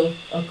her for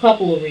a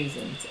couple of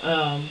reasons.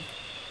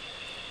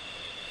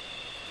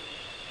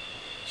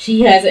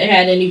 She hasn't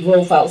had any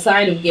growth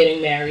outside of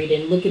getting married,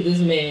 and look at this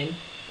man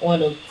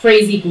on a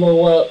crazy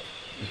glow up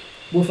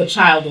with a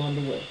child on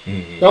the way.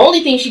 Mm-hmm. The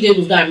only thing she did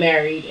was got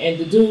married, and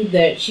the dude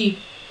that she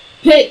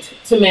picked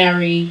to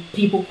marry,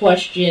 people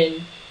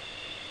question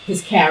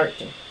his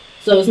character.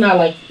 So it's not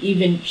like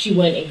even she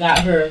went and got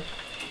her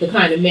the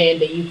kind of man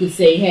that you could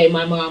say, hey,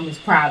 my mom is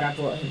proud I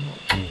brought him home.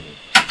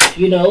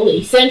 Mm-hmm. You know,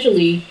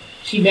 essentially,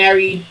 she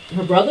married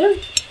her brother,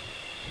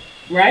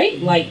 right?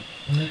 Like,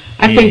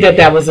 I think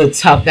that was that's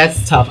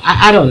tough.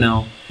 I don't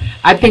know.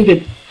 I think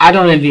that I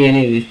don't envy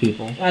any of these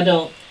people. I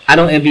don't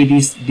envy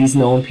these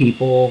known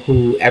people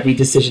who every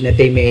decision that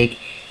they make,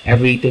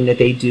 everything that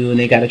they do, and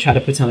they got to try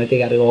to pretend like they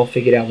got it all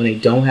figured out when they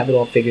don't have it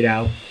all figured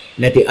out,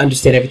 and that they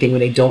understand everything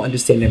when they don't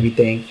understand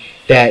everything,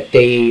 that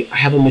they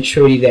have a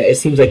maturity that it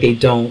seems like they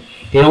don't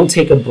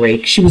take a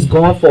break. She was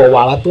gone for a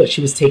while. I thought she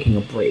was taking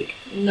a break.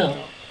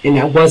 No. And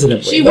that wasn't a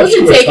break. She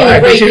wasn't taking a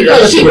break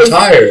because she was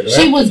tired. Right?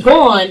 She was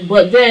gone,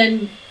 but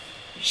then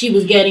she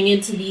was getting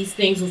into these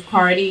things with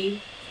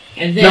Cardi,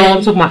 and then no,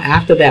 I'm talking about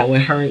after that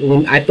when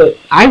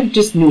I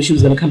just knew she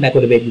was going to come back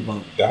with a baby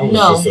bump. That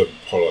was just a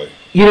ploy.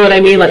 You know what I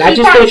mean? Like I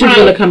just thought she was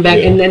going to come back,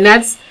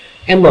 yeah.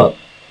 and look,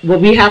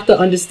 what we have to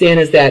understand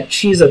is that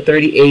she's a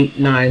 38,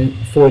 9,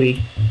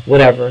 40,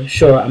 whatever.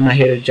 Sure, I'm not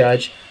here to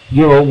judge.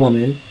 You're a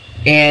woman,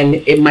 and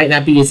it might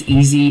not be as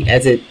easy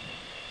as it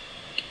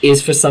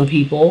is for some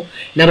people.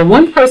 Now, the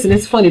one person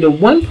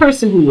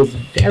who was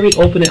very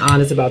open and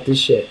honest about this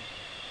shit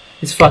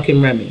is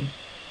fucking Remy.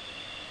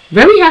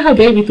 Remy had her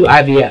baby through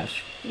IVF.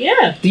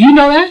 Yeah. Do you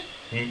know that?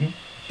 Mm-hmm.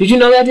 Did you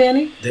know that,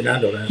 Danny? Did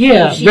not know that.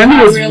 Yeah. She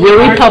Remy was really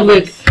really hard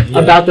public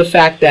on about the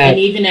fact that... And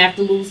even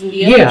after losing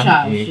the other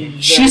child. Mm-hmm.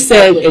 She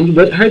said, and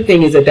what her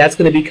thing is that's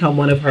going to become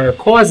one of her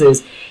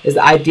causes, is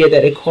the idea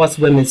that it costs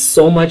women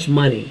so much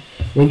money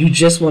when you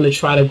just want to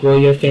try to grow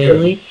your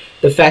family. Yeah.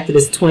 The fact that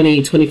it's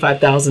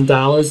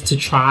 $25,000 to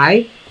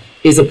try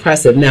is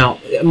oppressive. Now,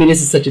 I mean,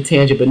 this is such a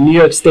tangent, but New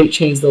York State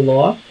changed the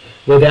law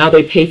where now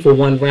they pay for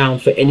one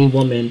round for any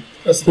woman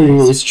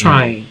who is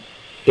trying.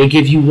 They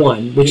give you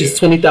one, which is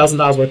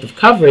 $20,000 worth of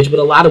coverage, but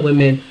a lot of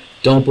women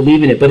don't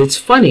believe in it. But it's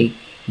funny.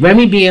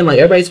 Remy being like,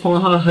 everybody's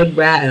calling her a hood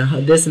rat and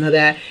her this and her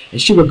that, and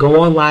she would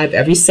go on live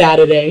every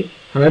Saturday,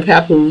 her and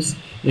Papoose,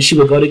 when she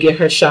would go to get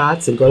her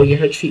shots and go to get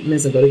her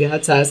treatments and go to get her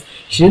tests.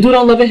 She didn't do it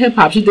on Love and Hip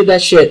Hop. She did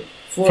that shit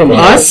from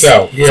us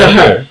to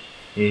her.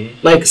 Mm-hmm.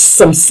 Like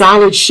some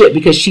solid shit,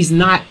 because she's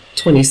not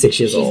 26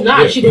 years old. She's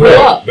not. She grew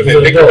up. But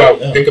then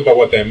think about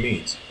what that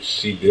means.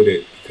 She did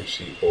it because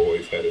she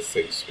always had a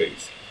safe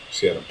space.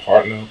 She had a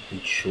partner who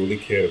truly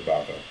cared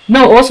about her.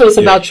 No, also it's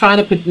about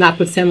trying to not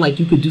pretend like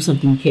you could do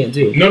something you can't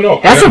do.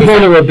 No. That's a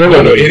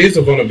vulnerability. No, it is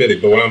a vulnerability.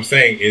 But what I'm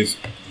saying is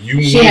you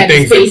need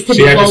things.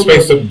 She had the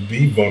space to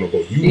be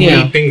vulnerable. You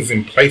need things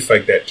in place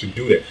like that to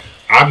do that.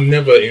 I've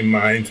never in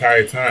my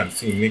entire time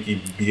seen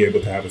Nikki be able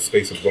to have a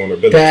space of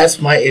vulnerability.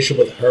 That's my issue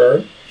with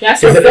her.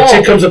 That's her fault.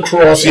 She comes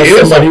across as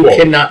somebody who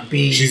cannot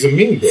be she's a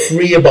mean girl.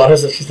 Free about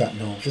herself. She's not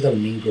a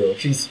mean girl.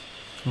 She's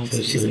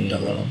a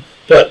dumb.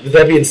 But with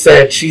that being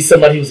said, she's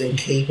somebody who's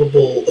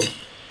incapable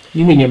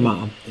You mean your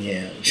mom?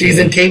 Yeah, she's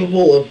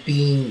incapable of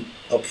being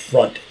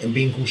upfront and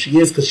being who she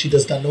is because she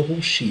does not know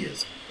who she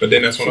is. But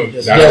then that's one of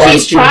She's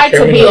She's tried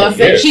to be authentic.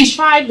 Yeah. She's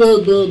tried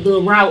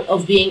the route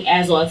of being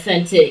as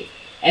authentic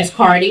as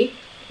Cardi,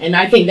 and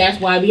I think that's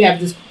why we have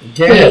this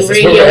Yes,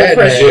 Queen Radio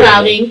for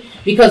shouting,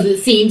 because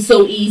it seems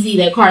so easy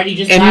that Cardi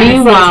just. And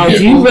meanwhile,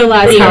 do you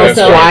realize how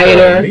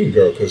quieter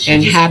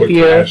and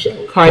happier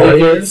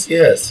Cardi is?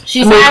 Yes.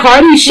 She's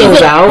Cardi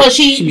shows out. But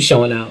She be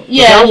showing out.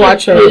 Yeah, Y'all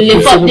watch her.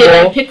 Lift up Super the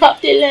leg, Bowl. pick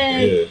up the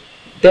leg. Yeah.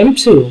 Them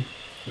two.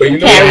 But you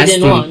know Carried Nasty.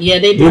 it on. Yeah,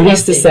 they do.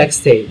 Release the sex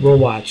tape. We'll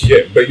watch.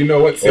 Yeah, but you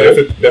know what?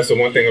 See, that's the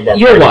one thing about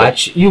You'll Cardi.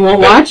 watch. You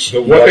won't watch?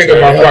 The one thing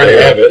about Cardi.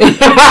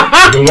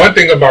 The one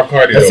thing about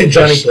Cardi, I've though. seen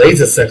Johnny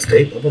Blaze's sex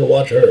tape. I'm gonna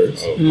watch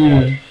hers. Oh,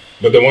 God.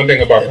 But the one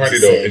thing about Cardi,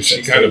 though, That's is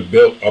she sad. kind of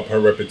built up her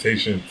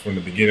reputation from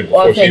the beginning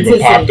before she even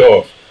Authenticity. popped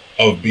off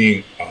of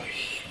being a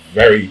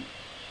very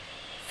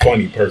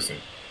funny person.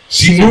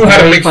 She She's knew a how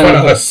to very make fun funny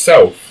of person.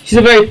 herself. She's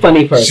a very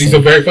funny person. She's a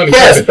very funny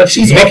Yes, person. but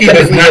she's Nicki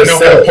does authentically not know how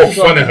to herself.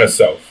 poke fun of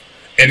herself.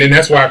 And then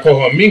that's why I call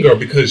her a mean girl,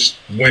 because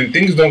when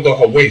things don't go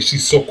her way,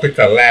 she's so quick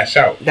to lash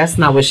out. That's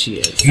not what she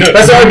is. No,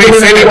 That's why you may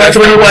say that that's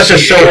when you not watch a what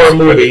she show is, or a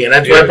but- movie, and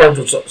that's yeah. my problem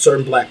with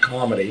certain black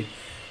comedy,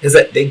 is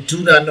that they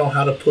do not know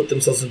how to put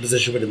themselves in a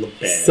position where they look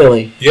bad.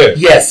 Silly. Yeah.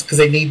 Yes, because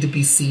they need to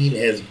be seen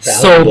as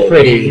So valuable.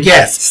 pretty.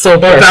 Yes, So or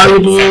perfect.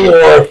 valuable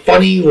or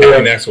funny or.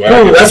 And that's why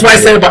Ooh, that's why I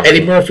said about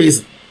Eddie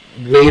Murphy's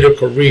later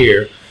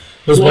career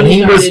was when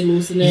he was. started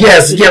loosening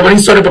Yes, up. yeah, when he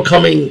started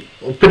becoming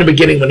in the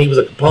beginning when he was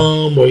like a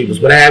bum or he was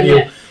what have you,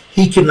 Yeah.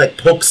 he can like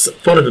poke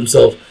fun of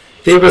himself.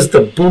 There was the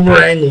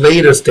Boomerang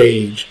later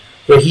stage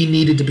where he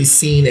needed to be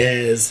seen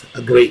as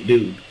a great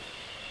dude.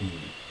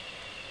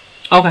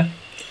 Okay.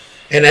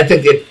 And I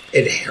think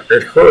it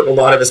hurt a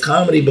lot of his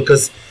comedy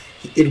because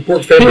it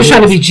worked very He was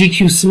trying to be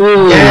GQ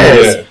smooth.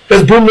 Yes.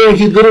 Because Boomerang,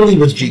 he literally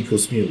was GQ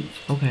Smooth.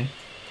 Okay.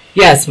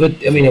 Yes, but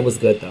I mean, it was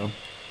good though.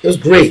 It was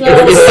great. So-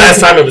 It was the last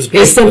time it was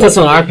great. It sent us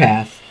on our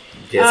path.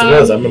 Yes, it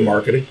was. I'm in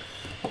marketing.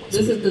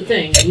 This is the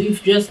thing.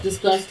 We've just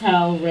discussed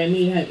how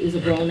Remy is a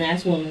grown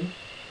ass woman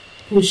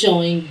who's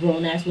showing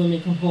grown ass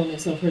women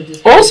components of her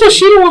disability. Also,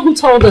 she the one who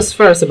told us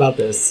first about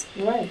this.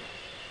 Right.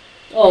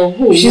 Oh,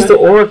 who? She's the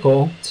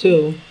oracle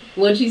too.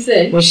 What'd she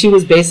say? When she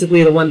was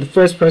basically the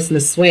first person to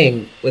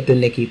swing with the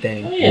Nicki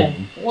thing. Oh yeah.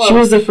 Well, She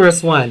was the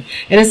first one,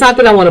 and it's not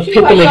that I want to She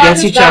pit like, them y'all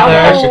against just each got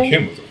other. home. Tasha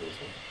Kim was the first one.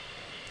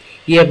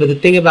 Yeah, but the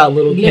thing about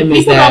Little Yeah, Kim is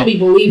people that don't be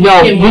believing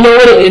no, Kim you know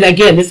what? was- And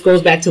again, this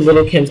goes back to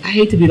Little Kim's. I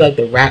hate to be like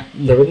the rap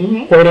lyric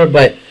Mm-hmm. quoter,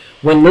 but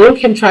when Little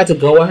Kim tried to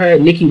go at her,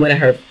 Nicki went at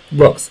her.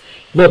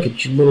 Look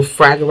at you, little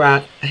fraggle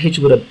rock. I hit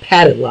you with a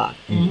padded lock.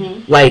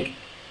 Mhm. Like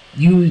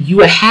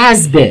you a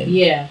has been.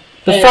 Yeah.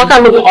 The And fuck I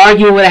look which-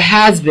 arguing with a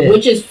has been.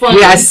 Which is funny.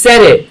 Yeah, I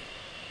said it.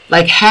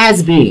 Like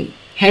has been.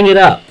 Hang it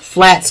up.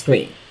 Flat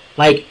screen.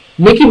 Like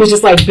Nicki was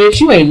just like, bitch,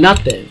 you ain't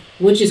nothing.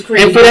 Which is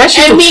crazy. And for that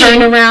shit And to me-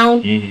 turn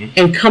around Mm-hmm.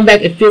 and come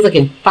back, it feels like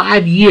in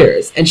 5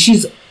 years. And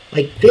she's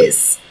like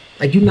this.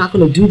 Like, you're not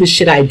going to do the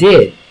shit I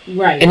did.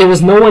 Right. And there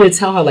was no one to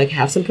tell her, like,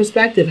 have some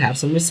perspective, have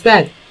some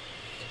respect.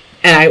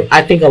 And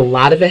I think a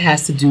lot of it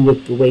has to do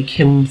with the way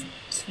Kim's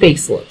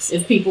face looks.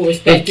 if people If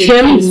respected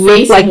Kim Kim's looked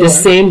face like more, the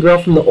same girl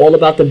from the All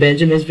About the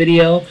Benjamins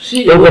video,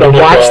 she they would have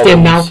No watched their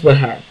problems. mouth with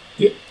her.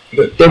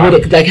 Look, They would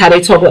have, like how they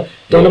talk about,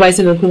 don't Yeah. nobody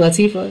say no to Queen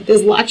Latifah.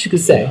 There's lots you could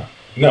say.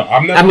 No,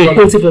 I'm not. I mean, gonna,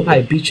 Queen Latifah would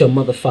probably beat your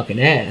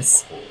motherfucking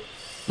ass.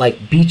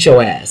 Like, beat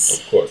your ass.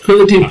 Of course.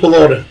 Queen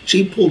Latifah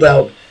she pulled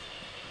out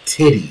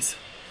titties.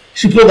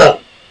 She pulled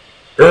out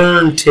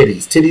earned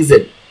titties. Titties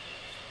that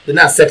they're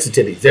not sexy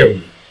titties. They're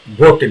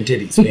working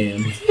titties,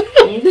 man.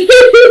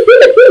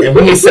 And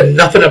we said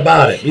nothing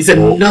about it. We said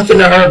nothing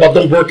to her about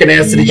them working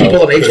ass titties. She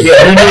pulled out We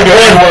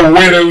HBO. knew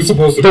where they were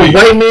supposed to The be.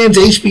 white man's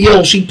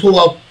HBO. She pulled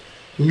out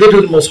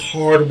literally the most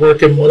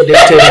hard-working one of their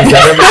titties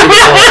I've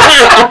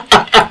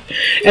ever seen.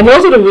 And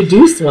those are the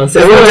reduced ones. So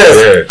That's what it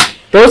is. Yeah,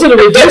 those are the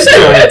reduced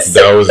ones.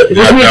 that was. Which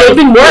means they've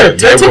been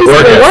worked. Her titties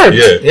have been worked.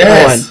 Yeah.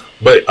 Yes.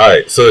 But all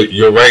right, so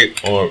you're right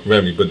on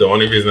Remy. But the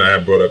only reason I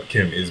brought up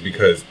Kim is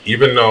because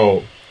even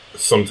though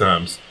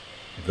sometimes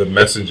the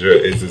messenger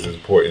is as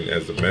important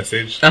as the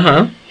message,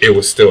 Uh-huh. it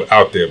was still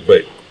out there.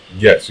 But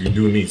yes, you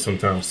do need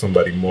sometimes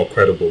somebody more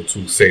credible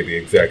to say the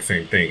exact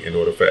same thing in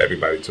order for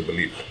everybody to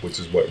believe, which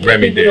is what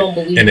Remy people did don't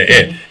believe in the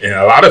Kim. end. And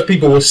a lot of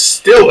people were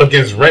still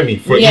against Remy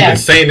for Yeah. even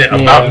saying that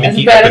Yeah. about As a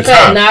Nicki matter at of the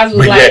fact, time. Nas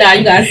was But like, yet- nah,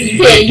 you guys, you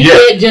can't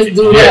Yeah. just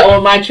do that Yeah.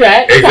 on my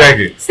track.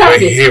 Exactly. Stop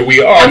But it. here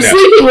we are I'm now.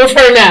 sleeping with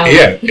her now.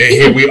 Yeah, and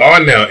here we are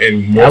now,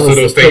 and most was of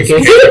those things came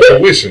quick. to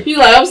fruition. You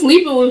like, I'm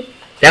sleeping with.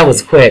 That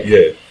was quick. Yeah.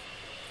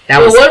 That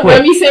But was what quick.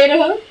 Remy say to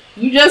her?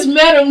 You just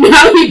met him.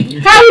 How he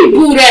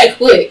boo that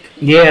quick?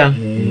 Yeah.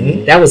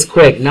 Mm-hmm. That was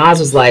quick. Nas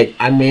was like,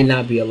 I may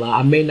not be a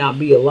lot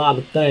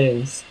of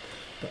things,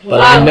 but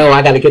Wow. I know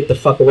I got to get the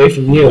fuck away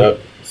from you. Yep.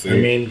 See? I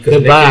mean, because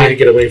Goodbye. they need to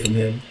get away from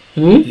him.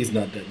 Hmm? He's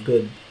not that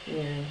good.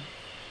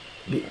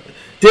 Yeah.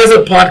 There's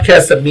a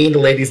podcast that me and the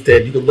ladies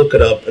did. You can look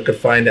it up. I could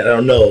find it. I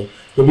don't know.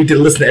 But we did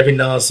listen to every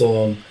Nas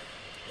song.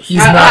 He's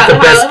not the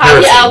best How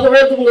your person.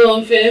 algorithm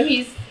going, fam?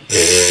 He's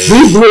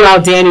We blew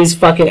out Danny's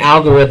fucking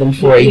algorithm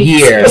for a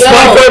year. So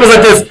my friend was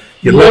like this.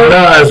 You love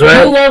Nas, You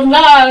right? love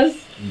Nas.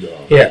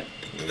 No. Yeah.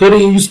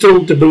 Goody, you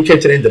still the boot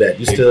kept it into that.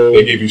 You still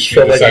They gave you Street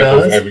felt like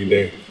Disciples Nas? every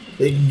day.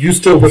 You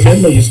still with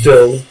him, or you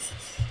still?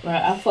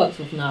 Right, I fucks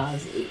with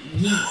Nas.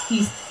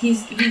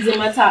 He's in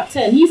my top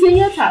 10. He's in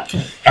your top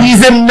 10.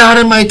 He's not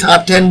in my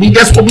top 10.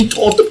 That's what we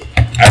talked about.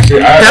 Actually,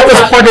 That was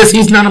the part is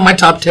he's not in my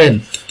top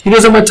 10. He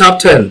was in my top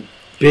 10.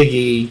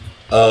 Biggie,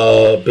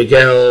 Big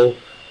L,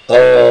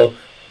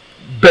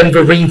 Ben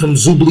Vereen from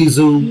Zoobly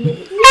Zoo.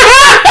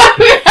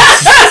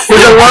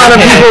 There's a lot of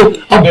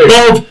people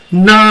above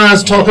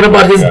Nas talking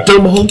about his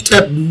dumb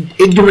hotep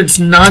ignorance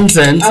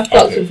nonsense. I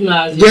fucks with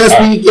Nas.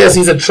 Yes,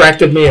 he's an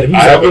attractive man. If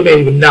he's an ugly man,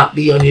 he would not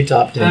be on your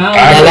top 10. Now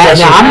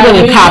I'm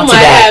going to cop to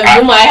that.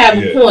 You might have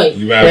a point.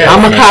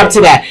 I'm going to cop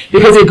to that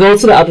because it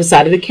goes to the other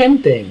side of the Kim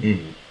thing.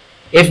 Mm-hmm.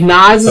 If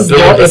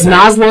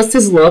Nas lost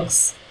his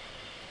looks,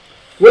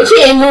 which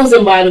he ain't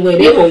losing, by the way,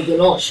 they holding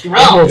on strong.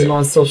 they're holding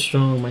on so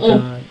strong. My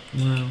God,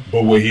 wow.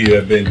 But would he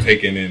have been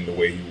taken in the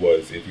way he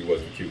was if he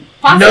wasn't cute?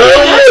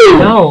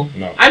 No.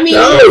 I mean,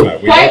 No.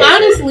 quite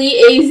honestly,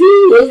 AZ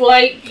was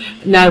like.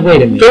 Now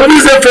wait a minute. The only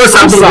reason that first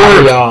I'm time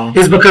sorry, word y'all.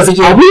 is because he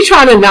Are we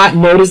trying to not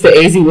notice that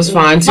AZ was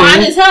fine too?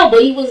 Fine as hell,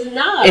 but he was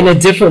not. In a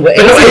different way.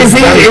 No, AZ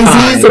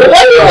is What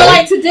do you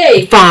like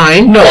today?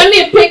 fine. No. Send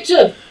me a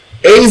picture.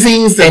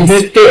 AZ's the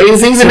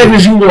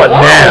niggas you want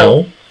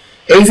now.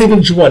 AZ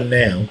niggas you want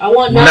now. I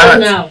want Nas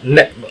now.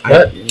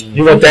 What?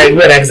 You want that? You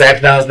want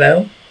exact Nas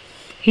now?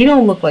 He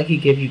don't look like he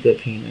give you good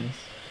penis.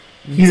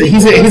 He's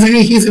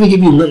gonna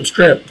give you limp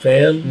strip,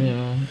 fam.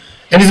 Yeah.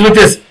 And he's with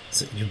this.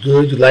 So, you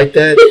good? You like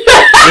that?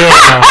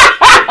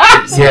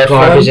 Yeah.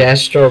 Garbage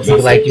ass strokes.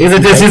 He's like He's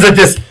like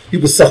this. You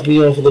would suck me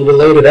off a little bit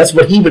later. That's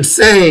what he would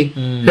say.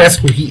 That's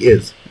who he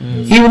is.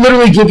 He would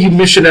literally give you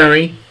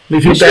missionary.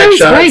 If you back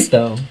shots. Great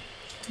though.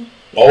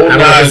 Old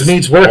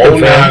Nas working,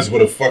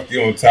 would have fucked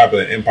you on top of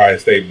the Empire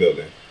State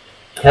Building.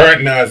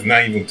 Current Nas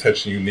not even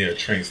touching you near a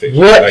train station.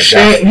 What like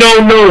changed?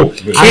 No.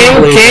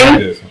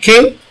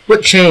 King.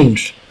 What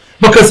changed?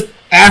 Because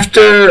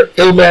after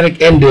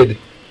Illmatic ended,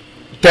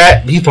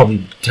 that he's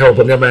probably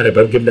terrible in Illmatic,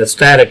 but I'm giving that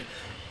static.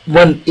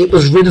 When it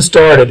was written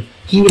started,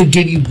 he would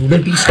give you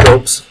limpy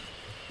strokes.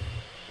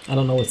 I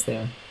don't know what's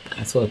there.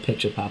 I saw a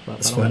picture pop up.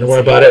 That's fine. Don't worry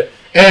about it.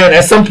 And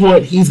at some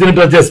point, he's gonna be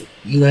like this.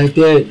 You like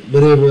that?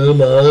 Whatever.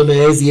 I'm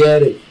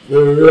Asiatic.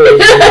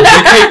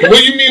 What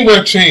do you mean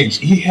what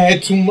changed? He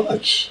had too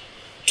much.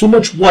 Too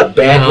much what?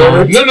 Bad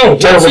words? No.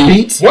 Terrible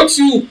beats? Once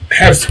you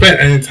have spent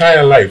an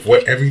entire life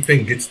where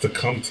everything gets to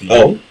come to you,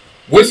 Oh.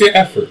 what's your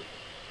effort?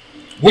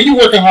 What are you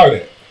working hard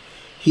at?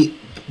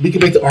 We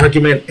can make the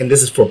argument, and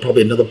this is for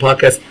probably another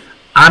podcast.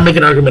 I make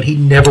an argument he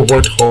never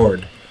worked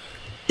hard.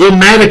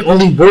 Illmatic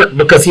only worked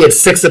because he had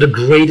 6 of the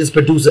greatest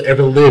producers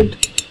ever lived.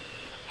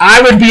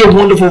 I would be a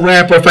wonderful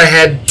rapper if I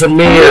had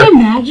Premier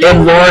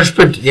and large.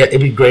 Yeah,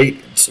 it'd be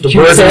great. The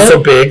words are so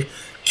big.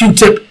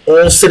 Q-Tip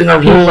all sitting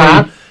on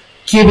room,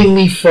 giving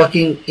me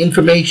fucking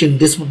information.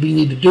 This is what we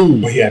need to do.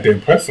 But he had to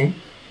impress him.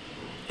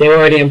 They were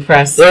already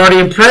impressed. They're already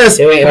impressed.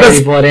 They were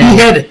already bought in. He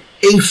had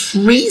a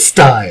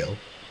freestyle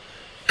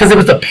because it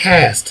was the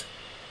past.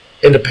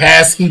 In the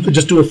past, he could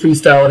just do a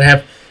freestyle and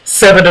have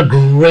 7 of the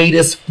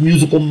greatest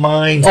musical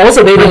minds.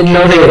 Also, they didn't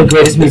know they were the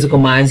greatest musical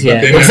minds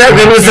yet. Exactly.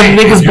 There was some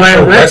niggas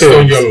buying records.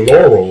 On your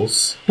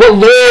laurels. What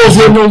laurels?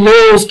 You have no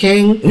laurels,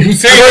 King. You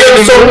say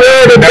it's so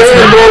rare to buy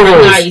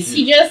laurels. Nice.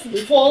 He just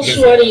falls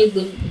short of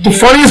the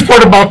funniest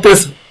part about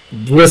this,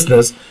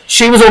 listeners,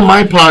 she was on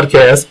my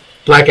podcast,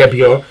 Black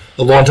NPR,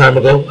 a long time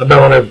ago. I'm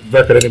not on a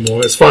record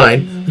anymore. It's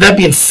fine. That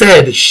being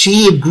said,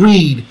 she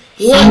agreed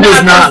he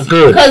was not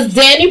good. Because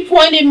Danny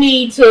pointed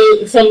me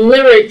to some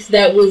lyrics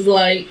that was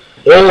like,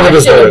 all of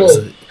his lyrics.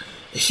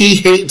 He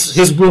hates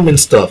his women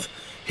stuff.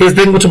 His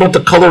thing was about the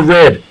color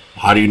red.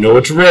 How do you know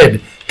it's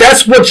red?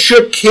 That's what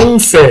Shook King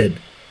said.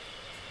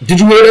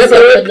 Did you hear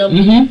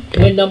that?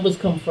 Where numbers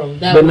come from?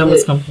 Where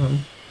numbers come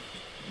from?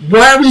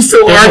 Why are we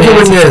still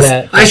arguing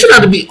this? I should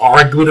not be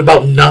arguing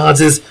about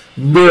Nas's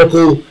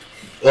lyrical,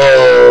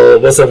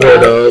 what's that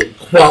word?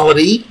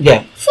 Quality.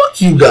 Yeah.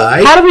 Fuck you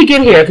guys. How did we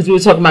get here? Because we were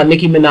talking about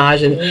Nicki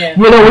Minaj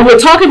and we were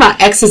talking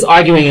about exes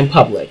arguing in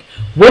public.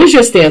 What is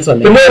your stance on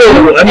that?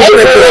 No. I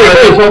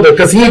mean,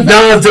 because he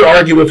does to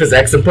argue with his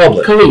ex in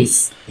public.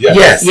 Khalees.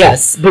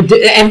 Yes. But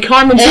and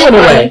Carmen too in a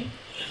way.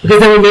 Because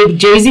then when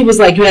Jay-Z was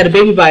like, you had a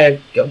baby by a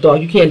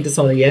dog, you can't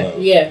disown her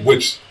yet.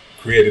 Which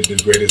created the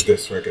greatest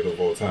diss record of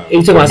all time. Are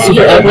you talking about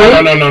Super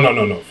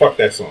Ugly? No. Fuck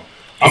that song.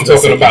 I'm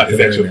talking about Is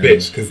That Your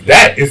Bitch? Because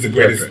that is the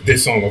greatest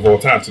diss song of all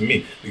time to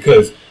me.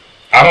 Because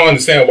I don't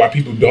understand why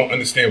people don't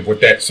understand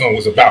what that song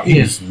was about. He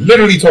was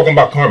literally talking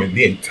about Carmen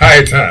the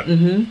entire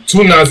time.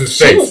 To Nas's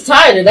face. She was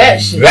tired of that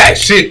shit. That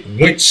shit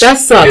went. That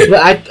sucks.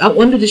 But I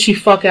wonder, did she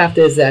fuck after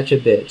Is That Your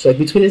Bitch? Like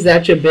between Is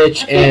That Your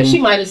Bitch and she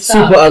might have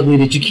stopped. Super Ugly,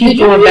 did you keep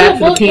going back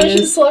for the penis? She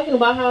was talking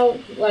about how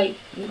like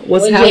How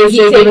was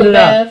Jay take giving a it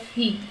up? bath,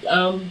 he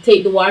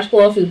take the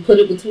washcloth and put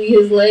it between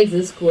his legs.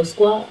 It's called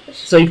squash.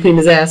 So you clean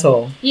his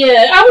asshole.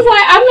 Yeah, I was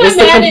like, I'm What's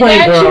not the mad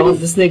complaint, at that. girl?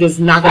 This nigga's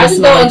not I gonna just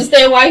smell. don't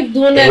understand why he's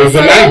doing that. It was the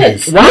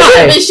 90s. Why? He should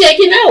have been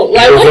shaking out.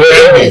 Like, It was what the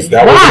are you 90s. doing?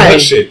 That was Why? the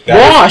shit.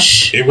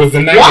 Wash. It was the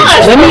 90s.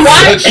 Wash. Let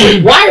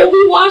me Why are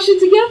we washing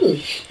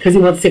together? Because he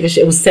wants to take a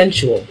shit. It was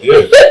sensual. Yeah.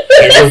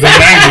 It was the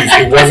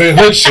 90s. It wasn't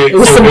hood shit. It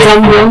was some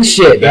dumb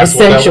shit. It was That's what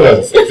that sensual.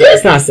 was. Exactly.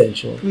 It's not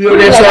sensual.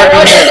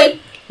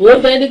 What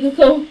if that nigga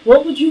come?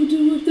 What would you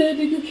do if that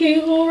nigga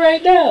came home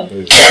right now?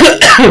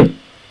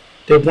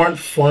 They weren't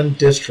fun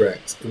diss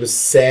tracks. It was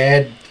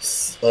sad,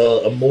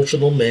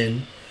 emotional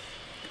men,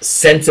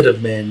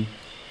 sensitive men,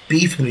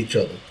 beefing with each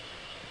other.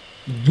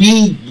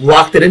 We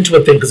locked it into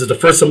a thing because it's the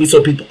first time we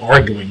saw people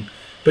arguing.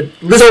 But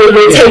listen,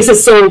 it takes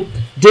us so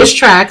diss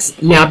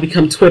tracks now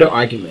become Twitter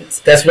arguments.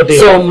 That's what they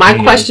So are. my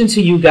question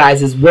to you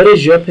guys is, what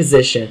is your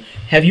position?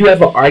 Have you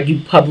ever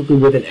argued publicly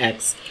with an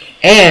ex?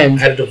 And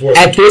I had a divorce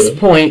at on this Twitter.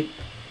 point,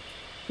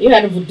 You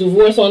had a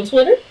divorce on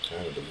Twitter? I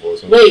had a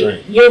divorce on the Wait,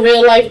 train. your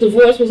real life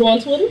divorce was on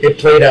Twitter? It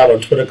played out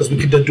on Twitter because we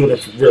couldn't do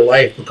it in real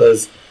life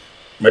because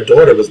my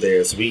daughter was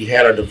there, so we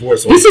had our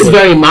divorce on this Twitter. is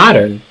very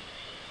modern.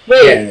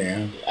 Wait,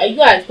 Yeah. you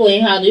gotta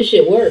explain how this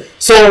shit works.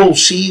 So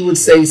she would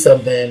say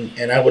something,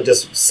 and I would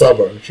just sub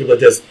her. She would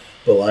just,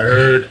 well, I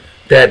heard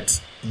that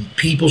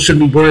people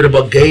shouldn't be worried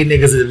about gay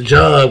niggas in the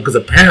job because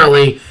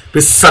apparently we're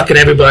sucking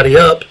everybody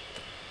up.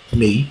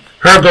 Me.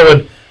 Her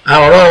going, I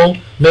don't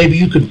know, maybe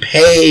you can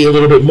pay a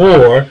little bit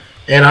more,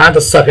 and I don't have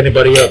to suck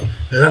anybody up.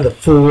 I don't have to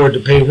afford to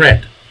pay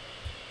rent.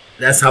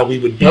 That's how we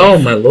would be. Oh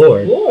my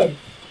lord. Lord.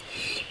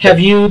 Have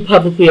you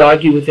publicly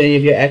argued with any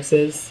of your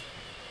exes?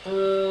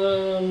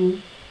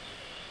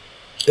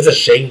 It's a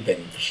shame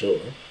thing for sure.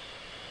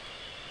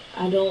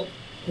 I don't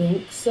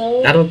think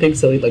so. I don't think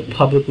so. Like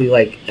publicly,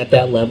 like at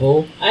that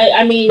level.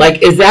 I mean,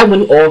 Like, is that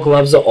when all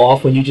gloves are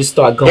off? When you just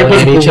start It going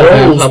was at each other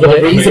in gross, but the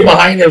public? reason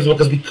behind it was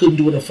because we couldn't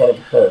do it in front of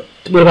her.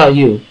 What about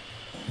you?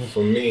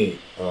 For me,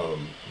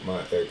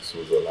 my ex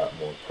was a lot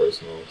more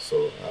personal,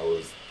 so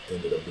I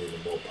ended up being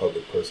a more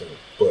public person.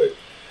 But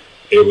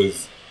It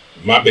was,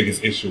 my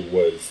biggest issue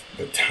was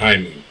the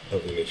timing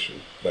of an issue.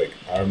 Like,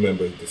 I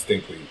remember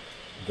distinctly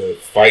the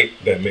fight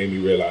that made me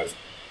realize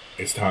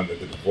it's time to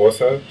divorce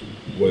her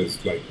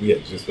was like, we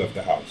had just left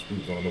the house. We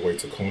was on the way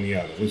to Coney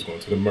Island. We was going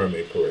to the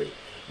Mermaid Parade.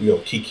 We go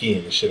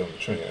kikiing and shit on the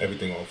train.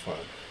 Everything all fine.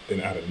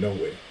 Then out of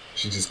nowhere,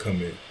 she just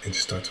come in and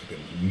just start talking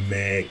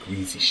mad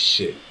greasy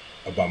shit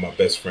about my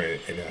best friend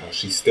and how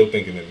she's still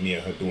thinking of me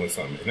and her doing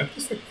something. And I'm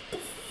just like, what the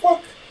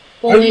fuck?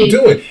 What are you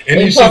doing? And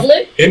in then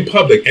public? In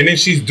public. And then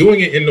she's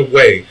doing it in the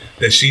way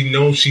that she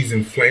knows she's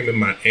inflaming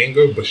my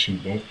anger, but she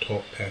won't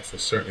talk past a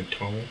certain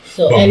tone.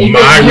 So but anything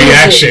my you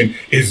reaction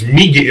is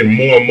me getting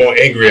more and more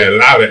angry and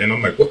louder. And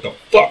I'm like, what the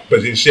fuck?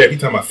 But then every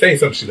time I say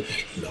something, she's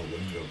like, lower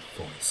your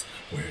voice.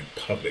 We're in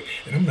public.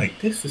 And I'm like,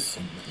 this is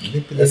some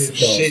manipulative That's-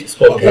 shit. it's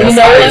called That's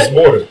gaslighting. highest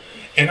order.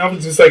 And I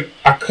was just like,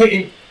 I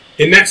couldn't,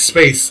 in that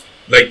space,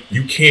 like,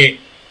 you can't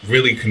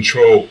really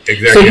control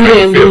exactly So you how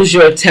didn't feel. lose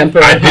your temper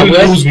I in didn't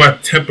public? lose my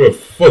temper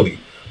fully.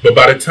 But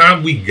by the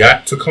time we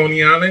got to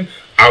Coney Island,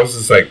 I was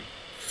just like,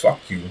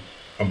 fuck you,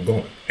 I'm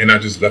going. And I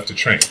just left the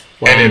train.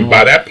 Wow. And then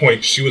by that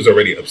point, she was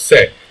already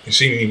upset. And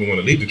she didn't even want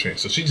to leave the train.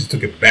 So she just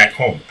took it back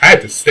home. I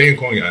had to stay in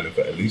Coney Island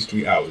for at least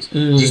 3 hours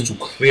just to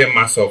clear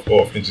myself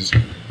off and just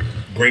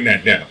bring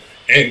that down.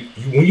 And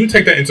when you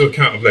take that into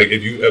account of like,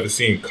 if you ever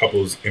seen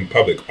couples in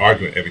public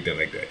arguing, everything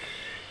like that,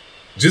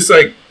 just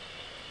like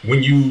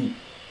when you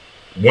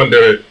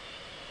wonder,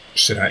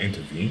 should I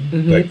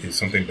intervene? Like, is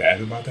something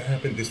bad about to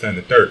happen? This, that, and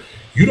the third.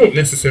 You don't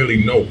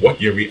necessarily know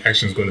what your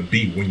reaction is going to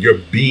be when you're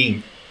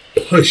being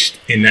pushed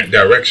in that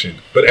direction.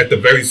 But at the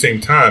very same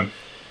time,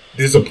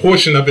 there's a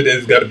portion of it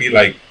that's got to be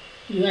like,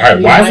 You all have to right,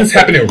 be why is mindful. this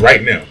happening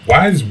right now?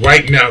 Why is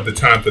right now the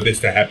time for this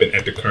to happen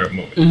at the current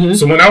moment?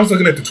 So when I was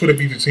looking at the Twitter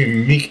feed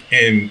between Meek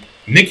and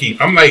Nicki,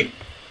 I'm like,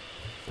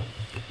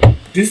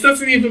 this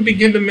doesn't even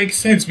begin to make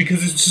sense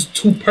because it's just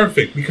too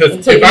perfect. Because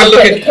Until if you I look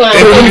look at at, the clown.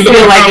 if So you you look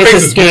feel at like clown it's a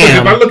faces, because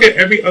scam. if I look at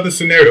every other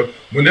scenario,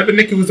 whenever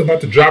Nicki was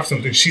about to drop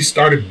something, she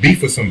started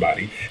beef with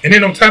somebody, and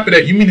then on top of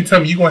that, you mean to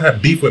tell me you're gonna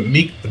have beef with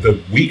Meek the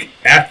week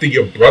after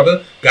your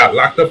brother got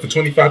locked up for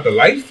 25 to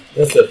life?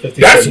 That's a 50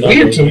 That's cent weird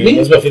number, to man. me.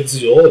 That's what 50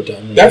 Cent all the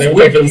time. That's Every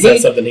weird time to 50 said me.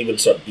 something, he would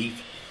start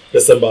beef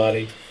with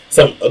somebody.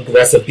 Some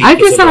aggressive beef I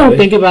with guess I somebody. don't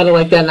think about it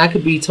like that, and I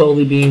could be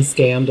totally being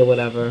scammed or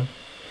whatever.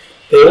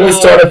 They always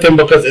start a thing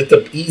because it's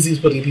the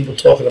easiest way to get people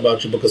talking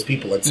about you because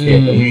people like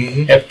scam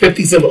them. And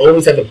 50 Cent would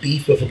always have a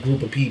beef with a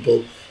group of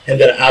people, and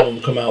then an album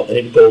would come out and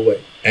it would go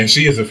away. And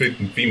she is a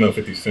female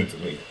 50 Cent to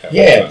me.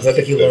 Yeah, because I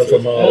think he learned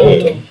from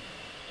Oldham.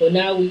 But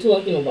now we're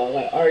talking about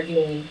like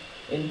arguing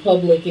in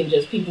public and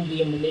just people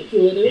being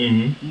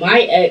manipulative. My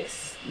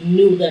ex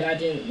knew that I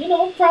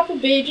didn't, proper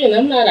bitch, and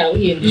I'm not out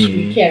here in the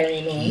street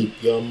carrying on.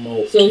 Keep your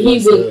mouth So to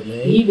yourself,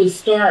 man. he would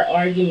start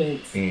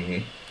arguments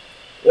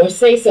or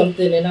say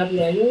something, and I'd be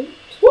like, "Yo,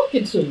 what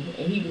you talking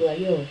to?" And he'd be like,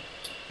 "Yo,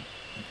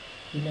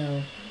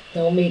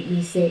 don't make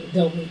me say,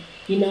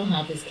 you know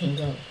how this can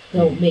go.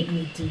 Don't make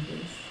me do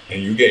this."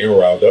 And you getting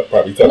riled up,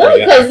 probably talking No,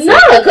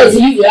 about because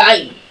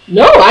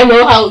I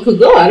know how it could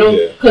go. I don't,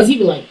 Yeah. because he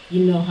be like,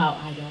 you know how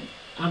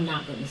I'm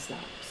not gonna stop.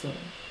 So,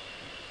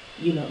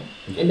 you know.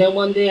 And then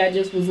one day I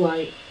just was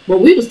like, well,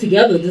 we was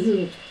together.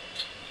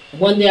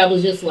 One day I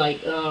was just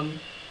like,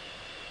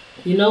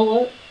 you know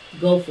what?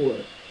 Go for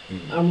it.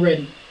 Mm-hmm. I'm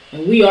ready.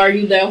 And we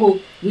argued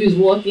we was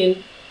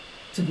walking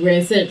to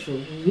Grand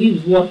Central. We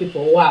was walking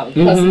for a while,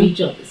 cussing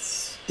each other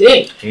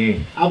stick.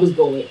 I was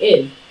going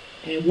in.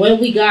 And when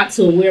we got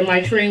to where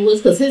my train was,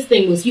 because his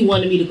thing was he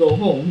wanted me to go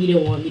home. He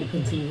didn't want me to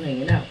continue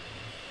hanging out.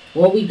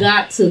 When we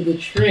got to the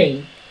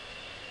train,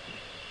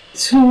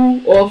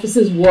 2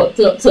 officers walked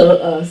up to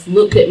us,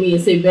 looked at me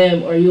and said,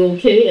 "Bam, are you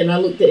okay?" And I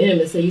looked at him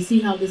and said, "You see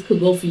how this could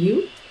go for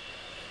you?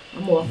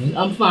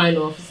 I'm fine,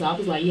 officer." I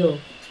was like, "Yo,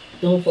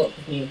 don't fuck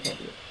with me in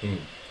public."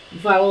 You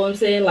follow what I'm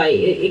saying? Like,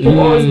 it can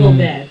always go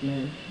bad,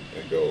 man.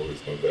 It can always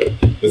go bad.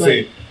 But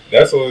see,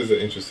 that's always an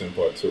interesting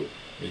part, too.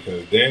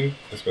 Because then,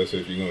 especially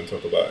if you're going to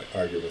talk about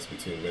arguments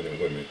between men and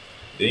women,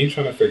 then you're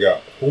trying to figure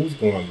out who's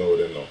going lower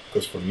than low.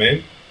 Because for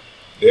men,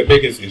 their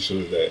biggest issue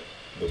is that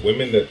the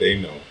women that they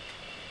know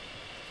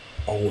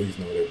always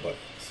know their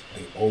buttons.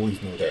 They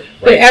always know that.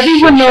 But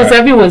everyone knows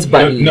everyone's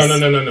buttons. No.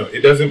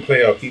 It doesn't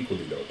play out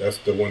equally, though. That's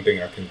the one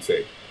thing I can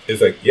say.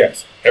 It's like,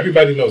 yes,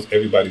 everybody knows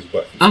everybody's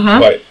buttons.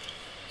 But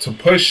to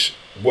push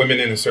women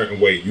in a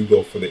certain way, you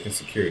go for the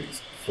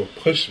insecurities. For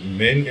push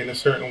men in a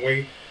certain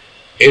way,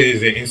 it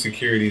is the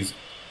insecurities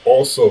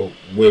also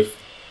with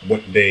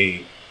what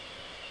they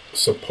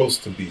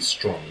supposed to be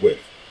strong with,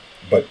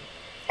 but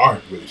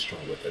aren't really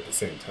strong with at the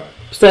same time.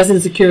 So that's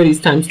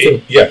insecurities times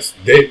 2. Yes,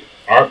 they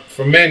are.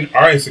 For men,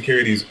 our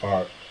insecurities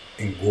are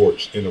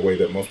engorged in a way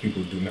that most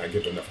people do not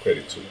give enough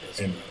credit to,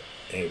 and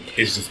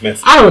it's just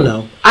messy. I don't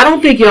know. I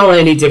don't think y'all are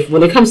any different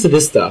when it comes to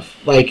this stuff.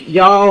 Like,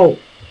 y'all,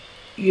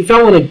 if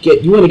y'all want to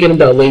get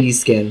into a lady's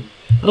skin,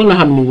 I don't know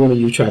how many women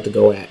you tried to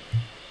go at.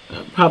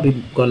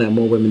 Probably gonna have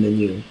more women than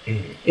you.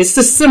 It's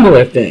a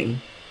similar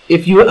thing.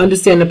 If you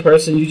understand the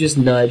person, you just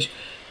nudge.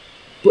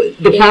 But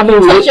the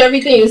problem touch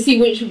everything and see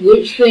which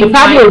thing. The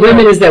problem with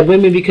women is that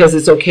women, because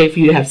it's okay for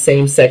you to have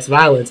same-sex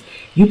violence,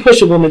 you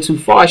push a woman too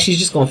far, she's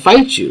just gonna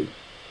fight you,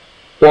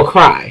 or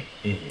cry,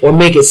 or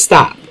make it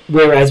stop.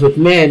 Whereas with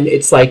men,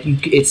 it's like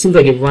it seems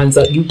like it runs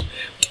up.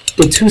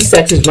 The 2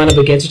 sexes run up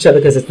against each other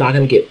because it's not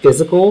going to get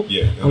physical,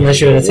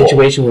 unless you're in a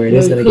situation where it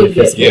is going to get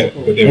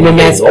physical, and then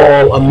that's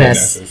all a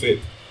mess. That's it.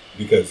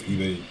 Because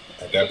either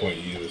at that point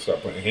you either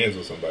start putting hands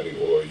on somebody,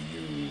 or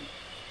you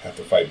have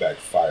to fight back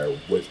fire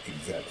with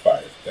exact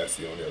fire. That's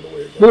the only other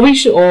way to go. Well, we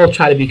should all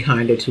try to be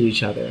kinder to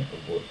each other.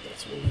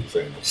 That's what we're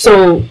saying.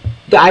 So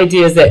the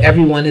idea is that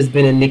everyone has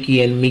been in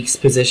Nikki and Meek's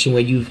position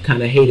where you've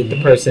kind of hated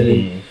the person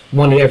and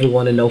wanted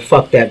everyone to know,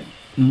 fuck that,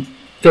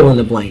 fill in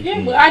the blank.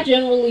 Yeah, but I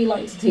generally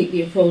like to take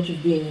the approach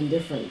of being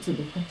indifferent to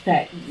the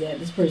fact that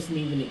this person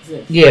even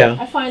exists. Yeah.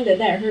 I find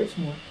that hurts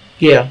more.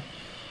 Yeah.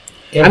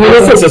 I mean,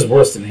 it's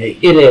worse than hate.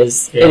 It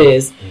is. Yeah. It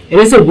is. And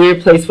it's a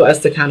weird place for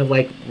us to kind of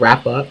like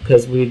wrap up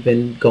because we've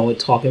been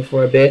talking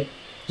for a bit.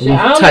 We've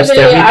touched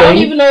everything. I don't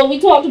even know what we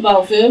talked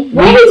about, Phil. We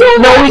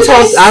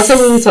talked. I'll tell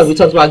you what we talked. We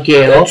talked about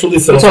Gail. We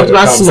talked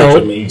about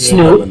Snoop.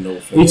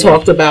 We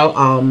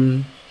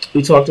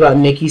talked about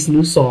Nicki's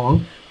new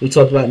song. We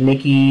talked about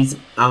Nicki's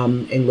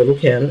and Lil'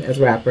 Kim as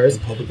rappers.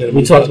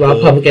 We talked about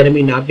Public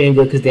Enemy not being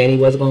good because Danny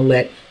wasn't going to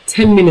let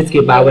 10 minutes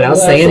get by without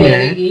saying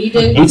that. We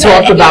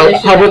talked about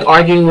public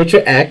arguing with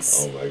your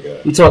ex. Oh my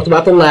God. We talked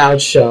about The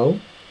Loud Show.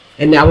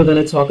 And now we're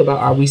going to talk about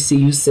our We See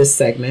You Sis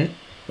segment.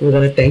 And we're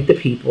going to thank the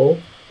people.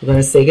 We're going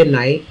to say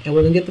goodnight. And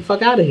we're going to get the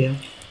fuck out of here.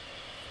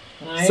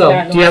 So,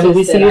 do you have a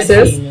We See You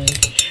Sis?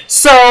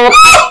 So...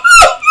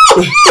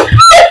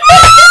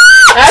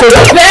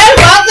 That's bad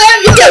about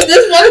that because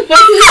this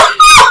motherfucker...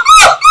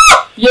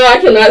 Yo, I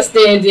cannot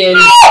stand Danny.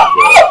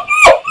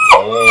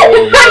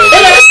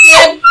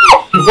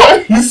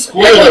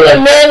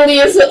 The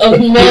manliest of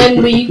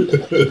manly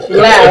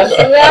laughs.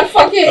 I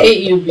fucking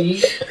hate you,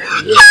 B.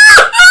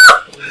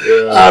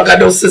 I don't got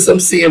no sis I'm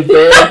seeing,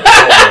 man.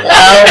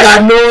 I don't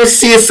got no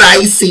sis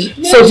I see.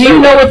 So do you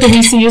know what the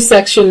We See You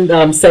section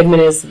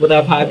segment is with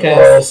our podcast?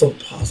 Oh, some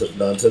positive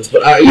nonsense.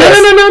 But no,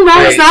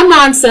 it's not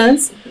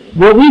nonsense.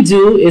 What we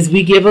do is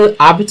we give an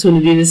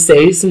opportunity to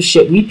say some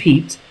shit we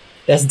peeped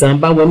that's done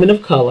by women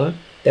of color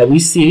that we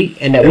see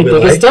and that we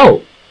think is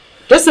dope.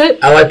 That's it.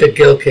 I like that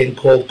Gail King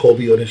called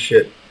Kobe on his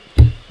shit.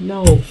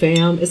 No,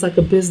 fam. It's like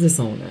a business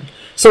owner.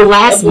 So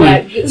last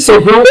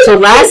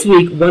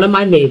week, one of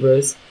my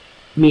neighbors,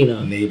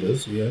 Mina.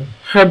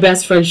 Her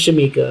best friend,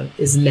 Shamika,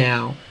 is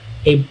now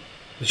a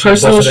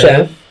personal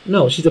chef.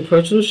 No, she's a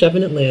personal chef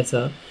in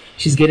Atlanta.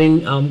 She's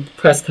getting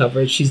press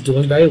coverage. She's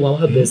doing very well.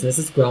 Her business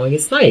is growing.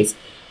 It's nice.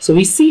 So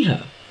we see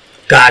her.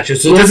 Gotcha.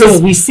 So this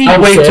is we see a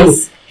way to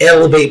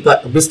elevate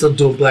black. We're still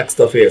doing black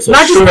stuff here. So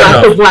not just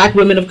black, but black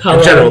women of color.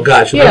 In general,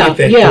 gotcha. Yeah.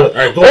 All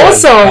right, go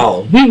also,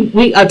 on.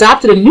 we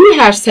adopted a new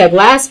hashtag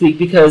last week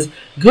because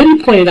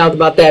Goody pointed out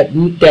about that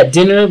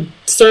dinner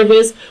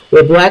service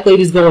where black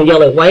ladies go and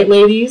yell at white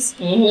ladies,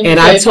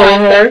 and I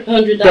told her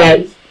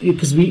that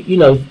because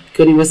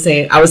Goody was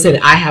saying, I was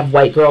saying I have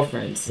white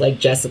girlfriends like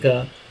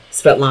Jessica,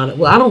 Svetlana.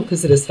 Well, I don't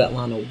consider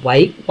Svetlana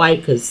white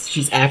because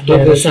she's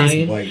Afghan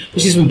Italian, but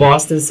she's from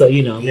Boston, so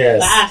you know.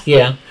 Yes.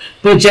 Yeah.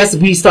 But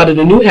we started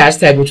a new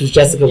hashtag, which was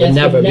Jessica would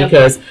never,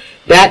 because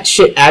that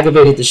shit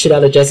aggravated the shit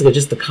out of Jessica.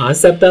 Just the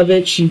concept of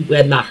it, she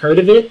had not heard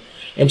of it,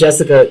 and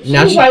Jessica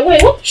now she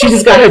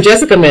just got her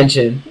Jessica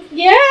mention.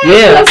 Yeah.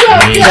 What's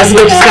up,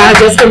 Jessica just got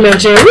her Jessica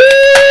mention.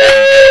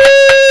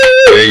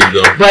 There you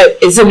go. But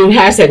it's a new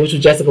hashtag, which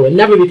was Jessica would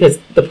never, because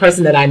the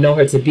person that I know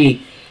her to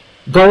be,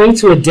 going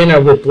to a dinner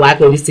with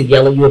black ladies to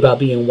yell at you about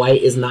being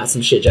white is not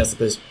some shit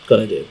Jessica's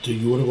gonna do. Do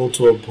you want to go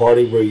to a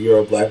party where you're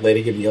a black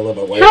lady getting yelled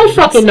about white Hell ladies?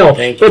 fucking no.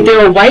 But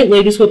there are white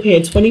ladies who are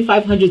paying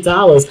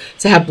 $2,500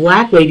 to have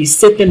black ladies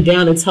sit them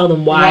down and tell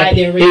them why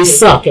they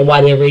suck and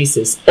why they're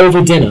racist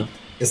over dinner.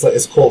 It's like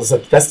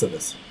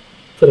Festivus.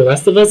 For the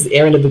rest of us,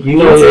 airing of the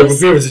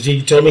grievances.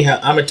 You tell me how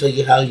I'm gonna tell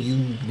you how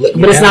you. But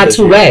it's not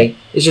two-way.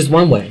 It's just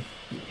one way.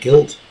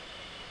 Guilt.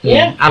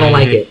 Yeah. I don't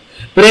like it.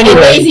 But anyway, and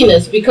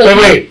laziness because.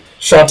 Wait.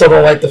 Chantal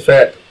don't like the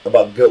fact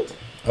about guilt.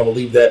 I'm gonna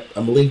leave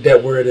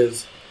that where it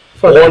is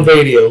on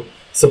radio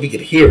so we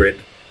could hear it.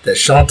 That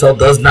Chantal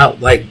does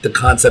not like the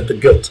concept of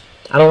guilt.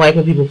 I don't like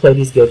when people play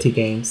these guilty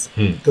games.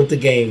 Guilty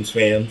games,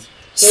 fans.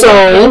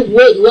 So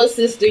what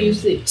sister you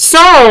see? So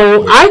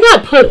I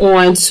got put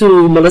on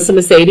to Melissa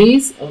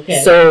Mercedes.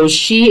 Okay. So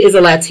she is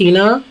a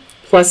Latina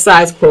plus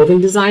size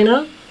clothing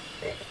designer.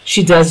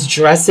 She does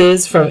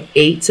dresses from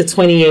 8 to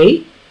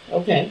 28.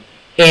 Okay.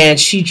 And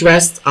she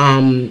dressed,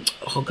 oh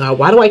God,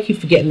 why do I keep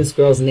forgetting this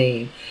girl's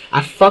name?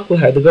 I fuck with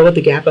her. The girl with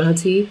the gap in her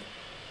teeth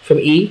from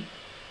E,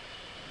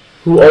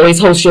 who always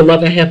hosts Your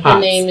Love and Hip Hop.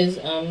 Her name is,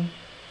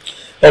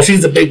 Oh,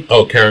 she's a big...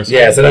 Oh, Karen.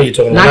 Yes, I know you're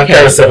talking about. Not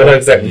Karen. I know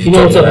exactly You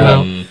know what I'm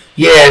talking about.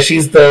 Yeah,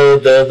 she's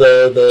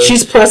the...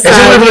 She's plus and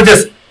size. she's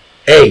just,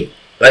 hey,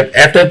 like,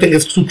 after everything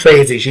is too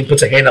crazy, she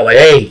puts her hand out like,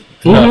 hey,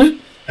 enough.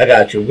 I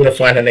got you. We're going to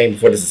find her name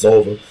before this is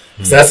over.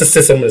 So that's the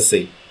sister I'm going to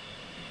see.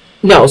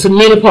 No, so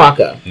Nina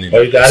Parker.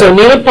 Oh, you got so it?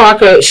 Nina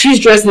Parker, she's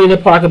dressed Nina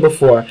Parker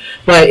before,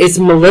 but it's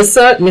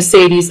Melissa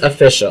Mercedes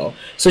official.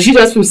 So she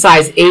does from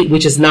size 8,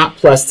 which is not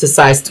plus, to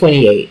size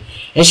 28.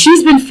 And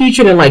she's been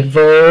featured in like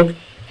Vogue,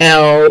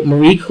 Elle,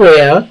 Marie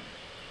Claire,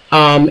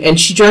 and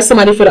she dressed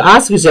somebody for the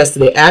Oscars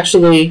yesterday.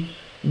 Actually,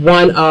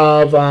 one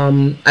of,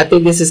 I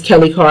think this is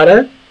Kelly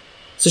Carter.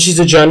 So she's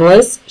a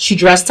journalist. She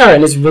dressed her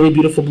in this really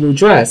beautiful blue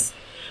dress,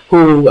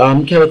 who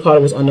Kelly Carter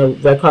was on the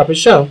red carpet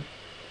show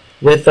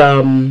with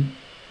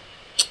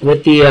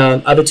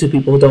the other two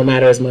people who don't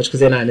matter as much because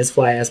they're not in this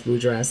fly-ass blue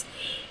dress.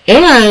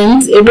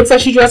 And it looks like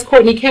she dressed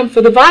Courtney Kemp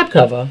for the Vibe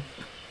cover.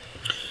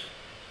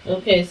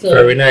 Okay, so...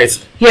 Very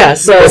nice. Yeah,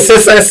 so... The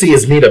sis I see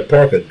is Nina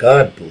Parker.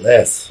 God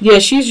bless. Yeah,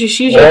 she's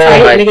your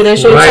type, nigga.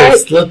 That's your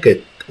type. Look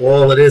at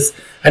all of this.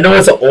 I know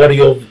it's an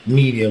audio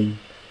medium,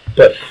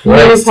 but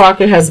Nina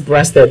Parker has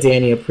breasts that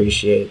Danny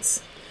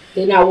appreciates.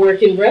 They're not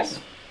working breasts?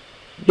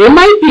 They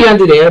might be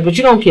under there, but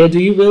you don't care, do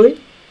you really?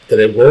 Did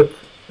it work?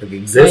 Did it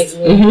exist?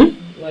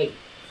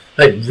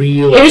 Like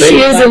real. Here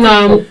she is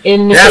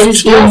in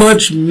that's too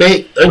much.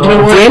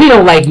 Danny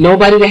don't like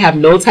nobody to have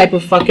no type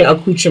of fucking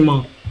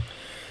accoutrement.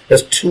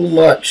 That's too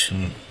much.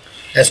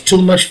 That's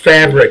too much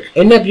fabric.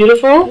 Isn't that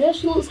beautiful? Yeah,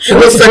 she looks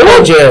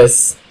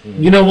gorgeous.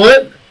 You know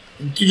what?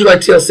 Did you like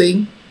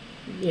TLC?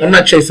 Yeah. I'm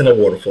not chasing a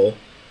waterfall.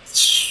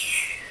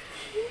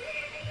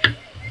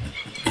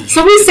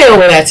 So we say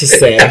all of that to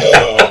say,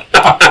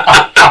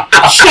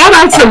 shout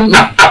out to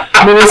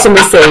Melissa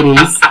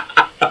Mercedes.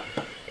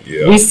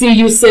 Yeah. We see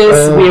you,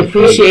 sis. We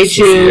appreciate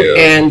you. Yeah.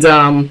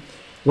 And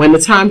when the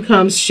time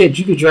comes, shit,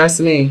 you could dress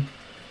me.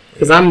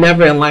 Because I'm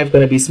never in life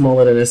going to be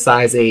smaller than a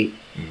size 8.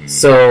 Mm-hmm.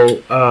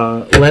 So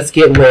let's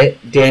get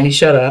lit. Danny,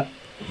 shut up.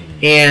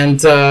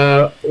 And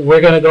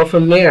we're going to go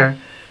from there.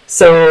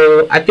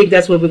 So I think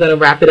that's where we're going to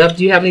wrap it up.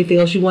 Do you have anything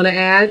else you want to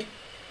add?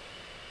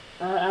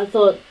 I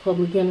thought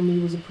Public Enemy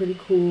was a pretty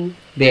cool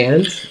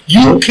band.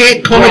 You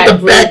can't call it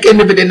the back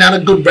end of it. They're not a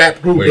good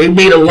rap group. They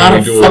made a lot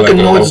of fucking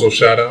noise. Also,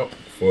 shout out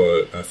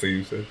for I see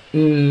you said.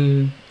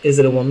 Is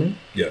it a woman?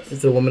 Yes.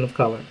 Is it a woman of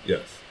color?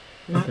 Yes.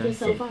 Knock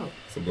yourself out.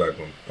 It's a black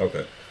woman.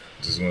 Okay.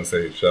 Just want to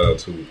say shout out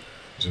to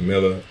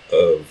Jamila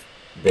of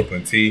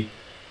Brooklyn T.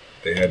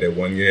 They had their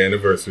 1-year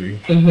anniversary.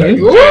 Back in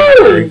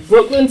January.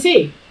 Brooklyn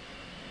T.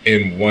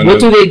 What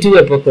do they do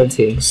at Brooklyn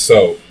T?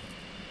 So,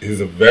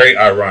 it's a very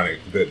ironic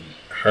that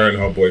her and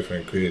her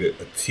boyfriend created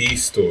a tea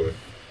store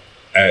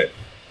at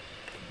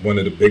one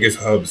of the biggest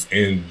hubs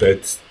in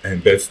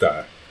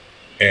Bed-Stuy.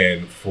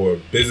 And for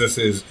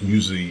businesses,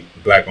 usually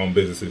black-owned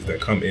businesses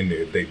that come in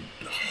there, they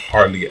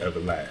hardly ever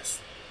last.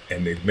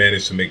 And they've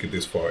managed to make it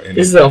this far. And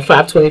this is on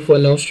 524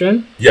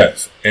 Nostrand?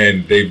 Yes.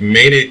 And they've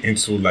made it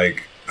into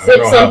like...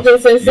 something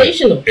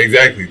sensational. Yeah,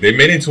 exactly. They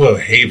made it into a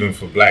haven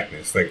for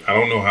blackness. Like, I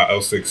don't know how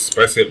else to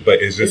express it,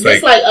 but it's just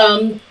like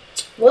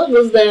what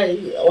was that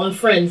on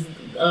Friends?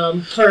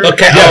 Perk.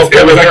 Okay.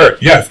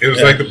 Yes, it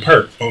was like the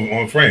Perk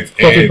on Friends.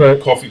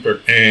 Coffee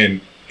Perk.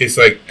 And it's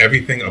like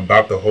everything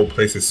about the whole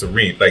place is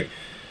serene. Like,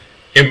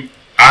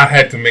 I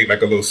had to make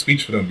like a little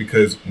speech for them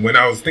because when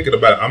I was thinking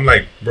about it, I'm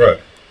like, bruh,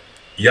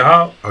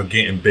 y'all are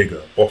getting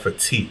bigger off of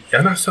tea.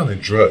 Y'all not selling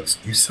drugs.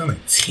 You selling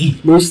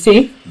tea. Loose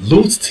tea?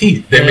 Loose tea.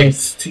 They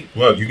Nice. make tea.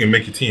 Well, you can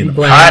make your tea in a pot.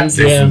 Blends,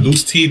 There's yeah.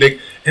 loose tea.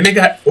 They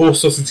got all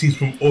sorts of teas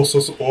from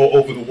all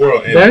over the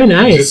world. And Very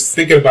nice. Just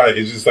thinking about it,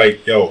 it's just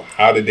like, yo,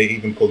 how did they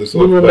even pull this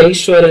off? We will But make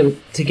sure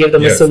to give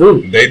them a yes,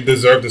 salute. they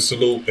deserve the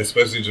salute,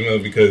 especially Jamila,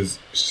 because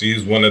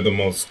she's one of the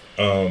most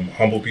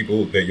humble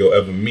people that you'll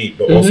ever meet.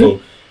 But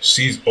also,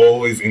 she's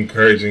always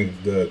encouraging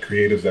the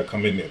creatives that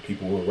come in there.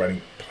 People who are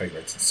writing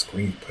playwrights and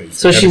screenplays.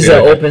 So and she's everything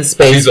an like that. open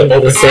space She's for an people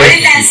open to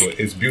say. space for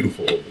people. It's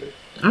beautiful over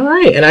there. All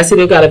right. And I see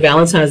they've got a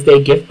Valentine's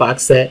Day gift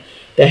box set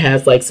that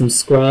has like some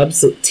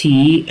scrubs,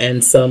 tea,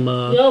 and some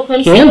Yo,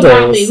 come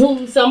candles. see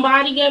about me.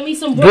 Somebody get me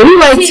some What do you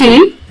like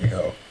tea?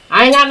 Yo,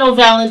 I ain't got no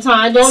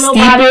Valentine. Don't Steep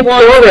nobody it,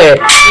 want pour it.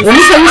 Let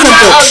me tell you I'm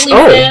not something. ugly,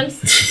 Oh,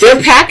 fams.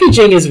 their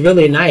packaging is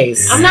really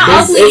nice. I'm not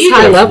It's, ugly it's either.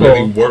 high it's level.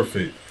 really worth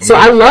it. So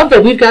I love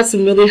that we've got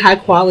some really high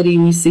quality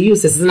We See You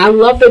sisters. And I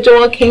love that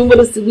y'all came with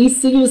us to We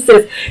See You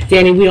sis.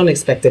 Danny, we don't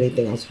expect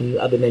anything else from you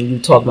other than you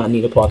talk about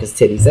Nina Parker's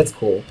titties. That's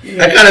cool.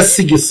 I gotta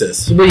see you,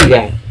 sis. What do you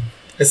got?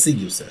 I see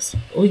you, sis.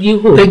 Oh, you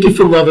who? Thank you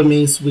for loving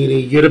me,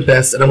 sweetie. You're the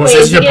best. And I want to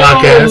Wait, say this in you your get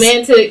all podcast.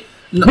 romantic.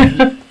 No,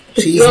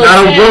 she's Yo,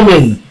 not a Cass.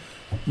 woman.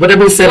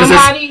 Whatever you said is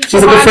Somebody- this.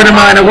 She's a good friend of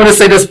mine. I want to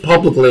say this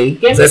publicly.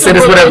 Get As me I say some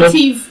this, whatever.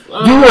 Teeth, You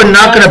are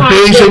not going to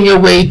Valentine's Beijing Day. your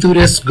way through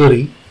this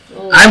goodie.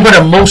 Oh, I'm going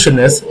to motion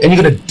this, and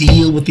you're going to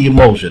deal with the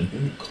emotion.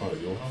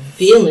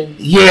 feelings.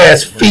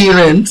 Yes,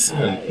 feelings.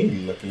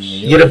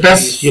 You're the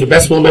best. You're the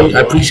best woman.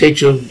 I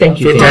appreciate you. Thank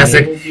you,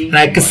 Fantastic. Danny. And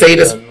I can say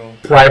this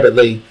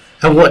privately.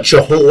 I want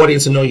your whole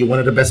audience to know you're one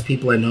of the best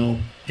people I know.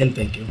 And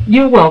thank you.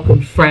 You're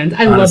welcome, friend.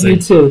 I Honestly, love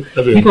you too.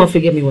 love you. You're going to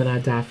forgive me when I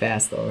die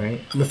fast, though,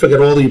 right? I'm going to forget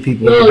all of you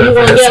people. No, you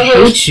gonna I get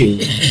her. Hate you.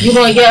 You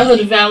gonna get her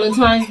the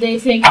Valentine's Day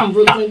thing from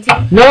Brooklyn Tea?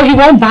 No, he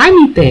won't buy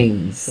me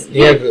things.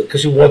 Yeah,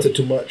 because you want it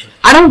too much.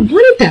 I don't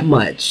want it that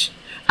much.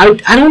 I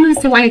don't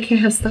understand why I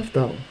can't have stuff,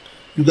 though.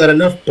 You got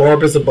enough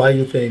barbers to buy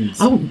you things.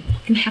 I don't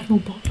fucking have no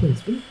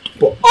barbers.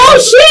 Oh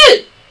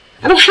shit!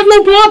 I don't have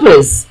no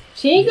barbers.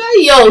 She ain't got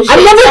yo. I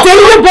never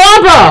dated a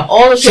barber.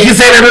 all the She shit. can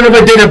say that I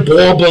never did a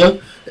barber.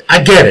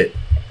 I get it.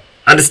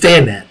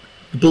 Understand that.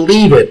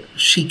 Believe it.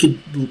 She could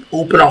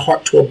open her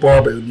heart to a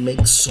barber. It would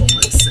make so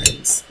much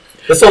sense.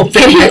 That's all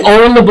Can he thick-necked.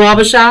 own the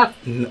barbershop?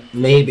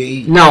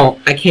 Maybe. No,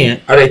 I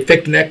can't. Are they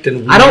thick-necked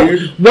and weird? I don't.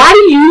 Why do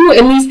you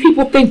and these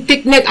people think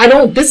thick neck? I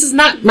don't. This is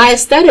not my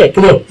aesthetic.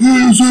 Come on.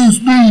 This is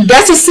me.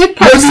 That's a sick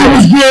My name is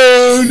person.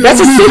 Ron. That's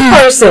a sick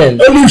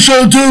person. I'm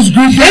Chantel's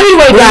group.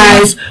 Anyway,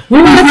 guys, we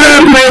want to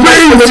thank you very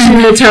much for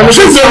listening to Terminal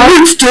She's a Talk.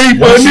 mixtape.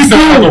 Well, she's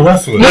a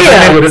wrestler.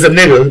 Yeah. There's a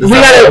nigga. We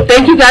gotta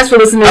thank you guys for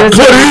listening to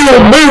Cut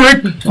him, Merrick.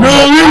 No,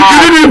 you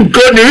get him.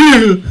 Cut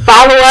him.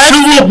 Follow us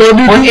Show up, my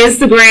on nigga.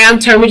 Instagram,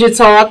 Termagent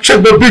Talk.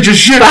 Check my bitch's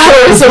shit.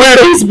 Follow us on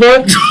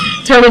Facebook,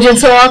 Termagent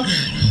Talk.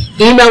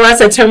 Email us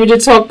at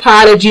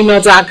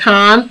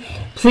termagenttalkpod@gmail.com.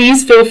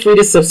 Please feel free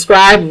to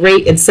subscribe,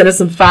 rate, and send us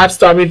some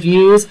 5-star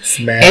reviews.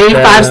 Smash Any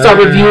that 5-star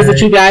like. reviews that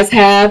you guys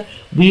have,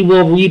 we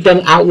will read them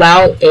out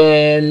loud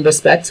in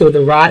respect to the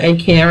Rod and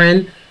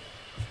Karen.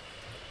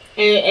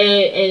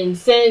 And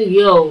send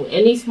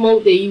any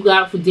smoke that you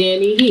got for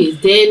Danny. He is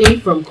Danny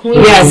from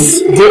Queens.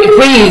 Yes,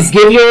 please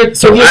give your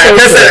So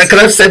services. because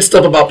I've said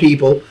stuff about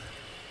people,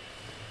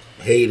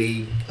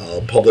 Haiti,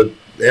 Public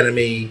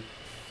Enemy,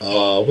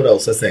 what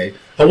else I say?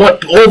 I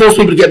want all those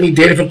people to get me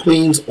Danny from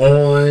Queens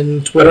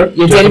on Twitter.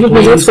 You're Danny from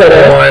Queens on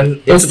Twitter, on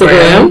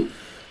Instagram.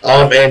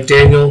 And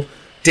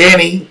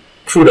Danny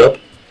Crudup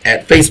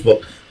at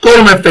Facebook. Go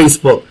to my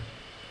Facebook.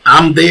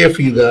 I'm there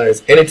for you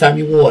guys anytime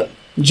you want.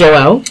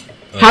 Joel.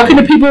 How can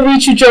the people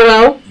reach you,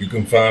 Joel? You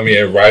can find me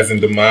at Rising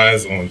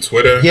Demise on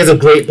Twitter. He has a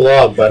great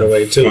blog, by the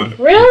way, too.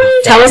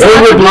 Really? Tell us Go to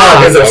about your the blog.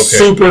 He has a blog.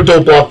 super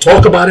dope blog.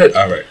 Talk about it.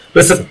 All right.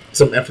 With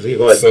some emphasis.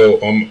 Go ahead. So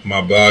on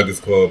my blog is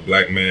called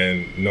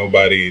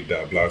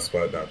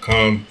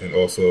blackmannobody.blogspot.com, and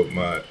also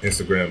my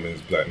Instagram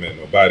is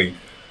blackmannobody.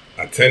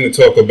 I tend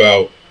to talk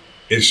about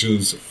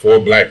issues for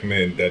black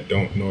men that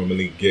don't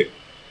normally get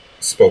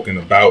spoken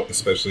about,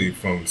 especially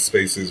from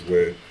spaces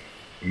where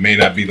may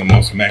not be the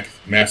most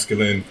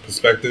masculine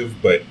perspective,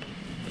 but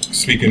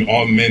speaking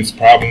on men's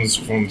problems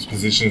from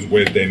positions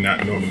where they're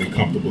not normally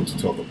comfortable to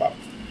talk about.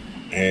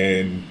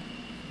 And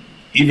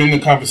even the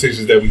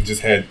conversations that we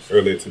just had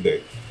earlier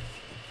today,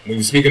 when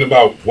you're speaking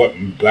about what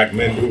black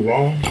men do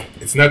wrong,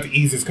 it's not the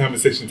easiest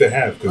conversation to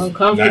have because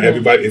Uncomfortable. not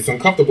everybody, it's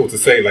uncomfortable to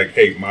say like,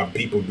 hey, my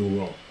people do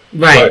wrong.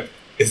 Right. But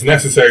it's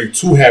necessary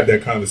to have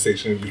that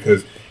conversation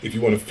because if you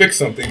want to fix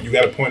something, you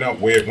got to point out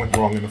where it went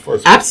wrong in the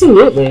first place.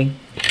 Absolutely.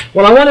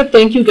 Well, I want to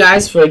thank you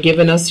guys for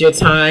giving us your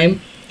time,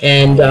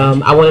 and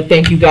I want to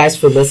thank you guys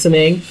for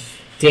listening.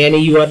 Danny,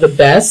 you are the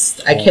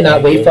best. I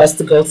cannot wait for us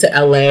to go to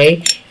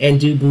LA and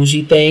do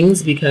bougie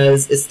things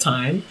because it's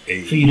time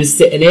for you to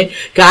sit in it.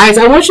 Guys,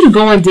 I want you to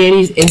go on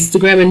Danny's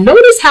Instagram and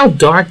notice how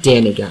dark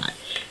Danny got.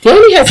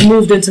 Danny has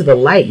moved into the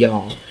light,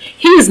 y'all.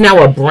 He is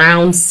now a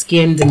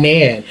brown-skinned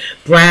man.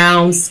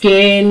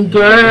 Brown-skinned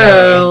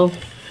girl.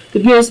 the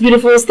most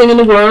beautifulest thing in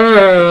the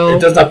world.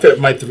 It does not fit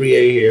my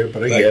 3A here,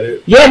 but I get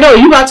it. Yeah, no,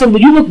 you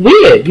look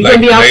weird. You're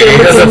gonna be out there.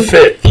 It doesn't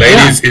fit.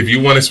 Ladies, if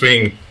you want to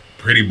swing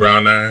pretty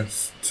brown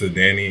eyes to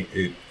Danny,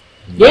 do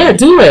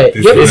it.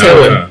 This is now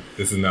the time.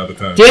 This is now the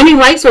time. Danny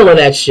likes all of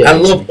that shit. I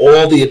love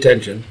all the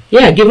attention.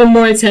 Yeah, give him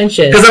more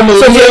attention. Because I'm a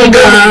little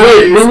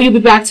guy. When will you be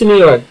back to New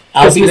York?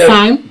 Christmas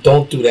time?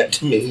 Don't do that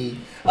to me.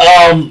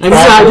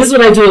 This is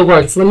what I do at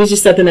work. So let me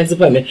just set the next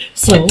appointment.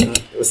 So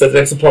the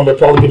next appointment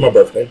will probably be my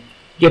birthday.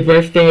 Your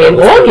birthday in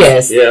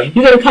August. Yeah.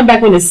 You're gonna come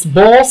back when it's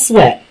ball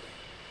sweat.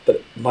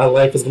 But my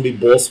life is gonna be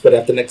ball sweat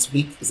after next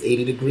week. It's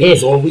 80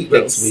 degrees all week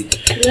next week.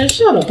 Man,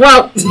 shut up.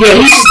 Well,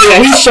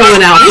 he's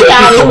showing out. We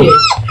out of here.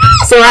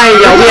 So all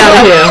right, y'all, we out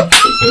of here.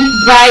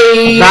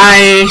 Bye.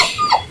 Bye.